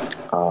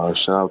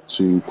 Shout out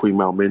to Queen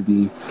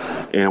Malmindy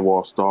and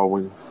Walt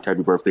Starwin.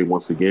 Happy birthday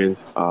once again.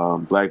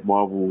 Black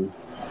Marvel.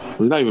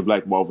 He's not even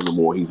Black Marvel no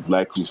more. He's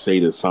Black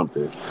Crusader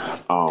something.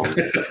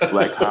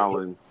 Black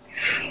Holland.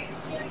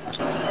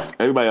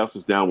 Everybody else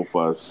is down with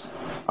us.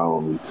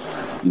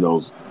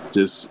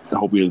 Just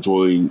hope you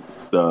enjoyed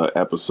the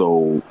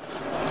episode.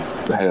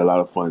 I had a lot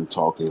of fun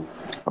talking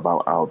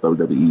about our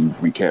WWE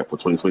recap for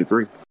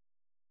 2023.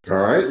 All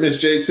right, Miss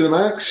J to the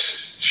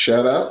Max.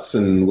 Shout outs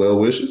and well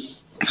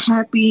wishes.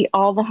 Happy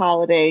all the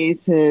holidays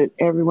to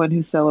everyone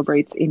who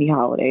celebrates any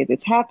holiday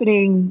that's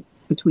happening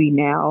between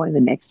now and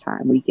the next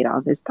time we get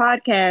on this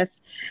podcast.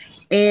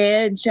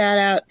 And shout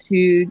out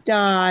to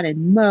Don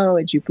and Mo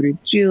and Jupiter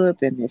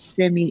Julep and Miss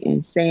Simi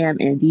and Sam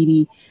and Dee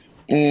Dee.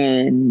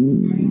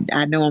 And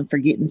I know I'm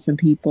forgetting some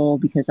people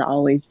because I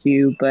always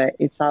do, but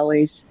it's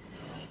always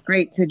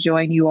great to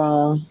join you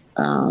all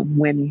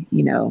when,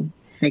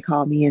 they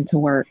call me into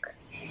work.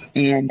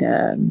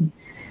 And,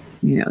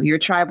 your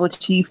tribal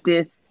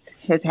chiefess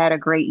has had a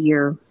great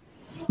year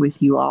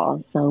with you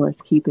all. So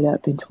let's keep it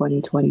up in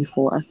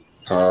 2024.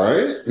 All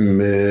right,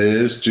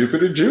 Miss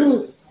Jupiter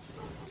Julep.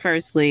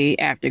 Firstly,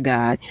 after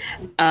God,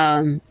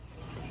 and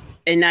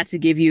not to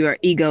give your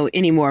ego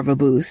any more of a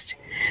boost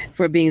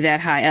for being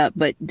that high up,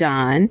 but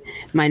Don,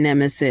 my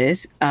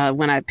nemesis,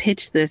 when I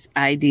pitched this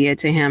idea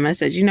to him, I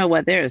said, you know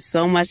what, there is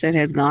so much that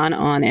has gone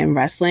on in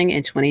wrestling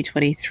in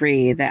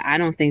 2023 that I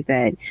don't think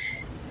that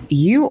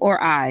you or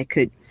I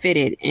could fit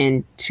it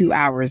in 2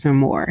 hours or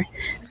more.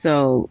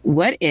 So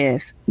what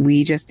if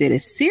we just did a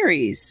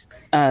series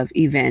of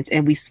events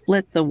and we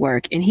split the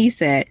work? And he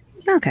said,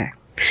 okay.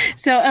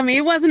 So,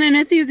 it wasn't an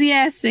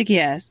enthusiastic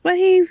yes, but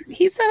he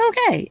said,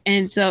 okay.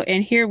 And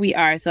here we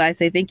are. So I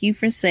say, thank you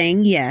for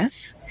saying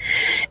yes.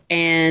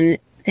 And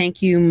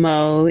thank you,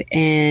 Mo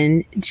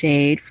and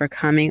Jade, for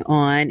coming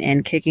on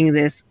and kicking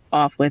this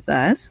off with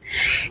us.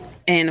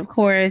 And of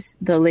course,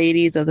 the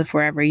ladies of the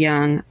Forever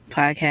Young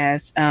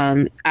podcast.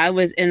 I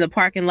was in the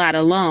parking lot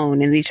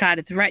alone and they tried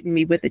to threaten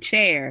me with a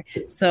chair.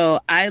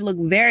 So I look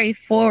very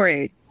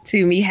forward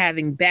to me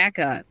having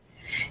backup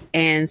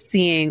and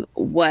seeing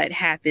what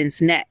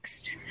happens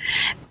next.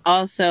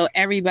 Also,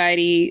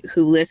 everybody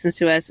who listens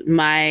to us,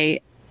 my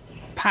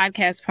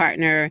podcast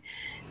partner,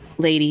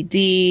 Lady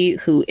D,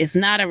 who is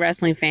not a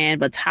wrestling fan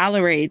but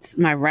tolerates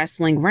my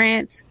wrestling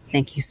rants,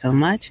 thank you so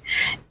much.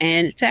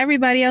 And to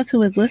everybody else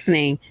who is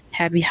listening,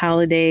 happy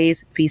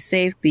holidays, be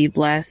safe, be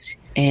blessed,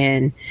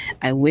 and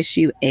I wish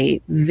you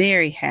a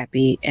very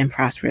happy and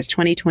prosperous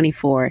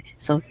 2024.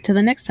 So till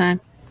the next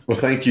time. Well,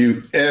 thank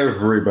you,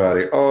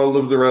 everybody, all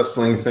of the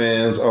wrestling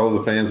fans, all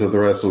the fans of the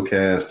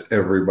WrassleCast,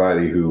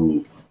 everybody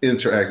who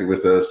interacted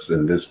with us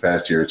in this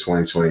past year,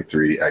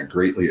 2023. I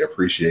greatly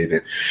appreciate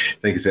it.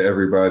 Thank you to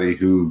everybody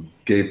who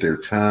gave their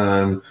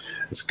time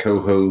as a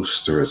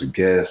co-host or as a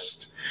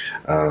guest.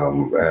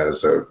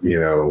 As a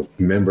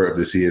member of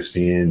the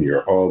CSPN,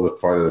 you're all a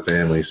part of the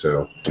family.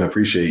 So I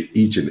appreciate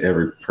each and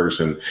every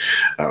person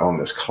on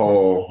this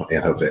call,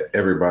 and hope that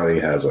everybody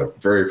has a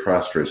very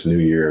prosperous New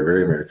Year, a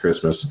very Merry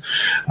Christmas,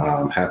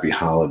 happy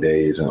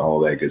holidays, and all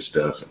that good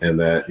stuff. And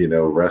that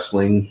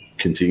wrestling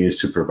continues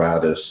to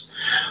provide us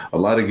a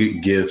lot of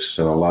good gifts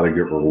and a lot of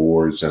good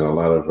rewards and a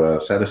lot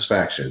of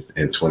satisfaction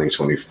in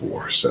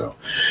 2024. So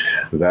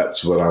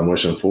that's what I'm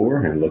wishing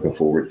for and looking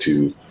forward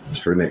to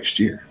for next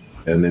year.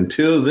 And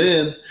until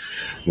then,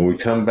 when we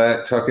come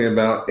back talking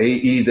about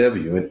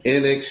AEW and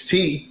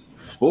NXT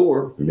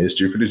for Miss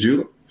Jupiter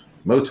Jula,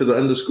 Mo to the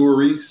 _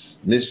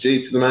 Reese, Miss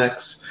J to the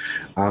Max,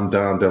 I'm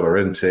Don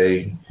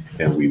Delarente,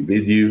 and we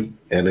bid you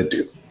an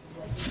adieu.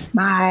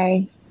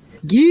 Bye.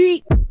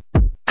 Yeet.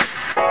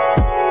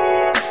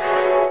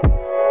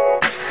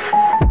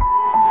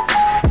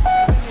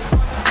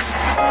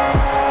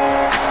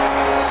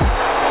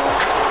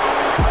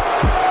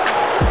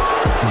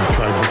 My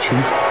tribal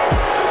chief.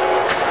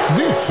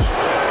 This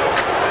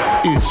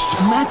is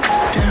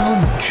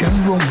SmackDown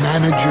General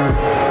Manager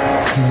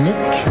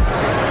Nick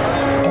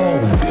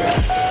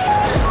Aldis.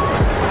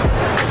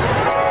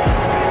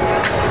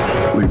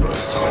 Leave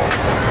us.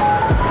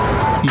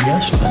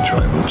 Yes, my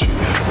tribal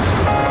chief.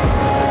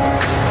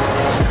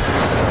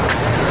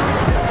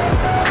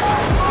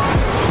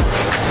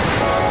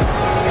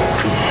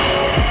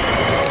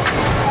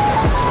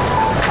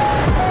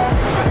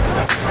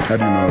 How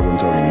do you know I wasn't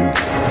talking to you?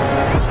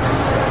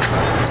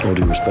 All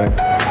due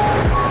respect,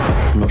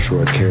 I'm not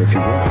sure I'd care if you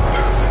were.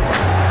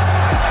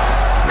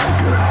 Very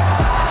good.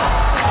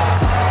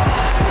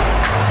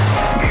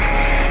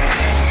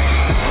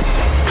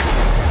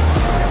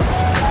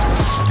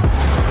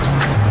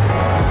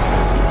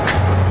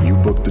 You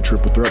booked the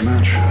triple threat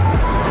match?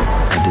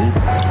 I did.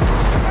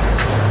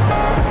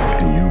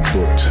 And you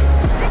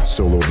booked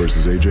Solo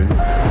versus AJ?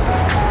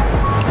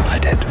 I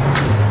did.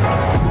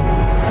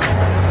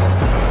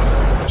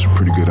 Those are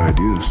pretty good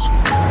ideas.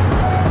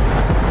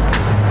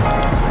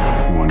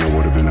 You want to know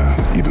what would have been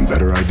an even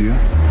better idea?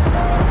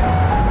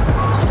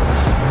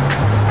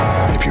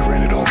 If you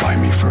ran it all by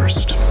me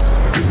first.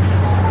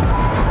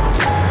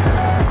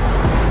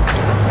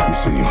 You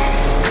see,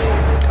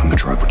 I'm the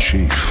tribal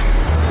chief,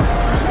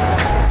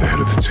 the head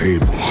of the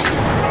table.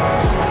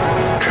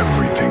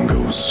 Everything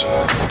goes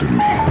through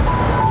me.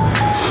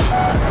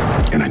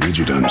 And I need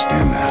you to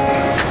understand that.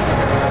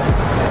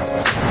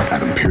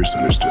 Adam Pearce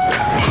understood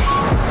that.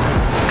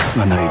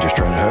 I know you're just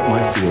trying to hurt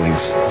my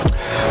feelings.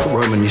 But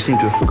Roman, you seem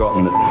to have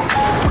forgotten that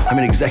I'm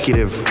an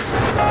executive.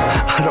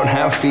 I don't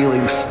have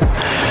feelings.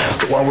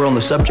 But while we're on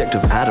the subject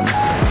of Adam,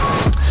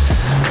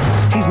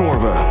 he's more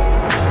of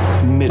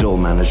a middle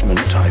management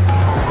type.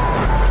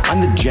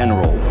 I'm the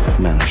general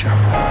manager.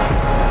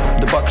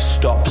 The buck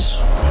stops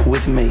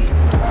with me.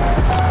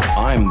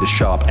 I'm the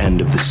sharp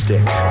end of the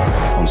stick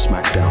on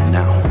SmackDown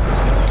now.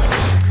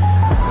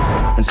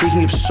 And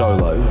speaking of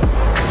Solo,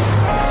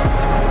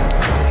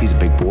 he's a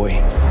big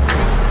boy.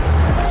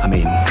 I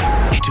mean,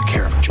 he took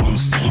care of John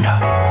Cena.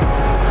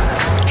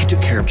 He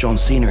took care of John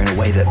Cena in a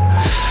way that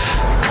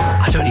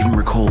I don't even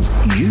recall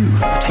you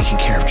taking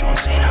care of John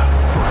Cena.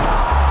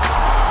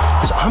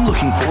 So I'm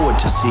looking forward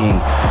to seeing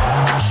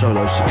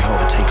Solo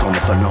Sikoa take on the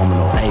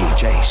phenomenal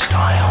AJ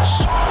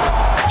Styles.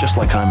 Just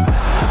like I'm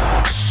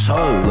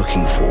so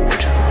looking forward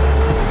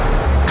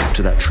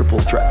to that triple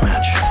threat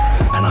match.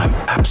 And I'm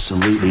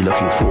absolutely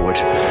looking forward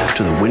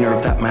to the winner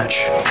of that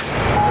match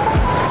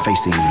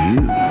facing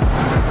you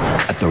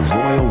at the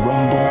Royal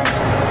Rumble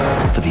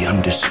for the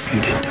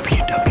undisputed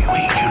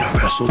WWE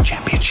Universal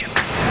Championship.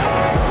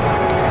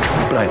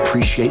 But I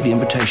appreciate the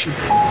invitation.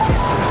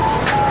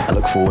 I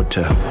look forward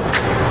to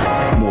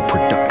more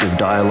productive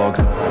dialogue.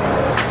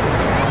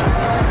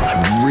 I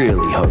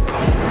really hope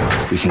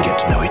we can get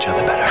to know each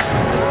other better.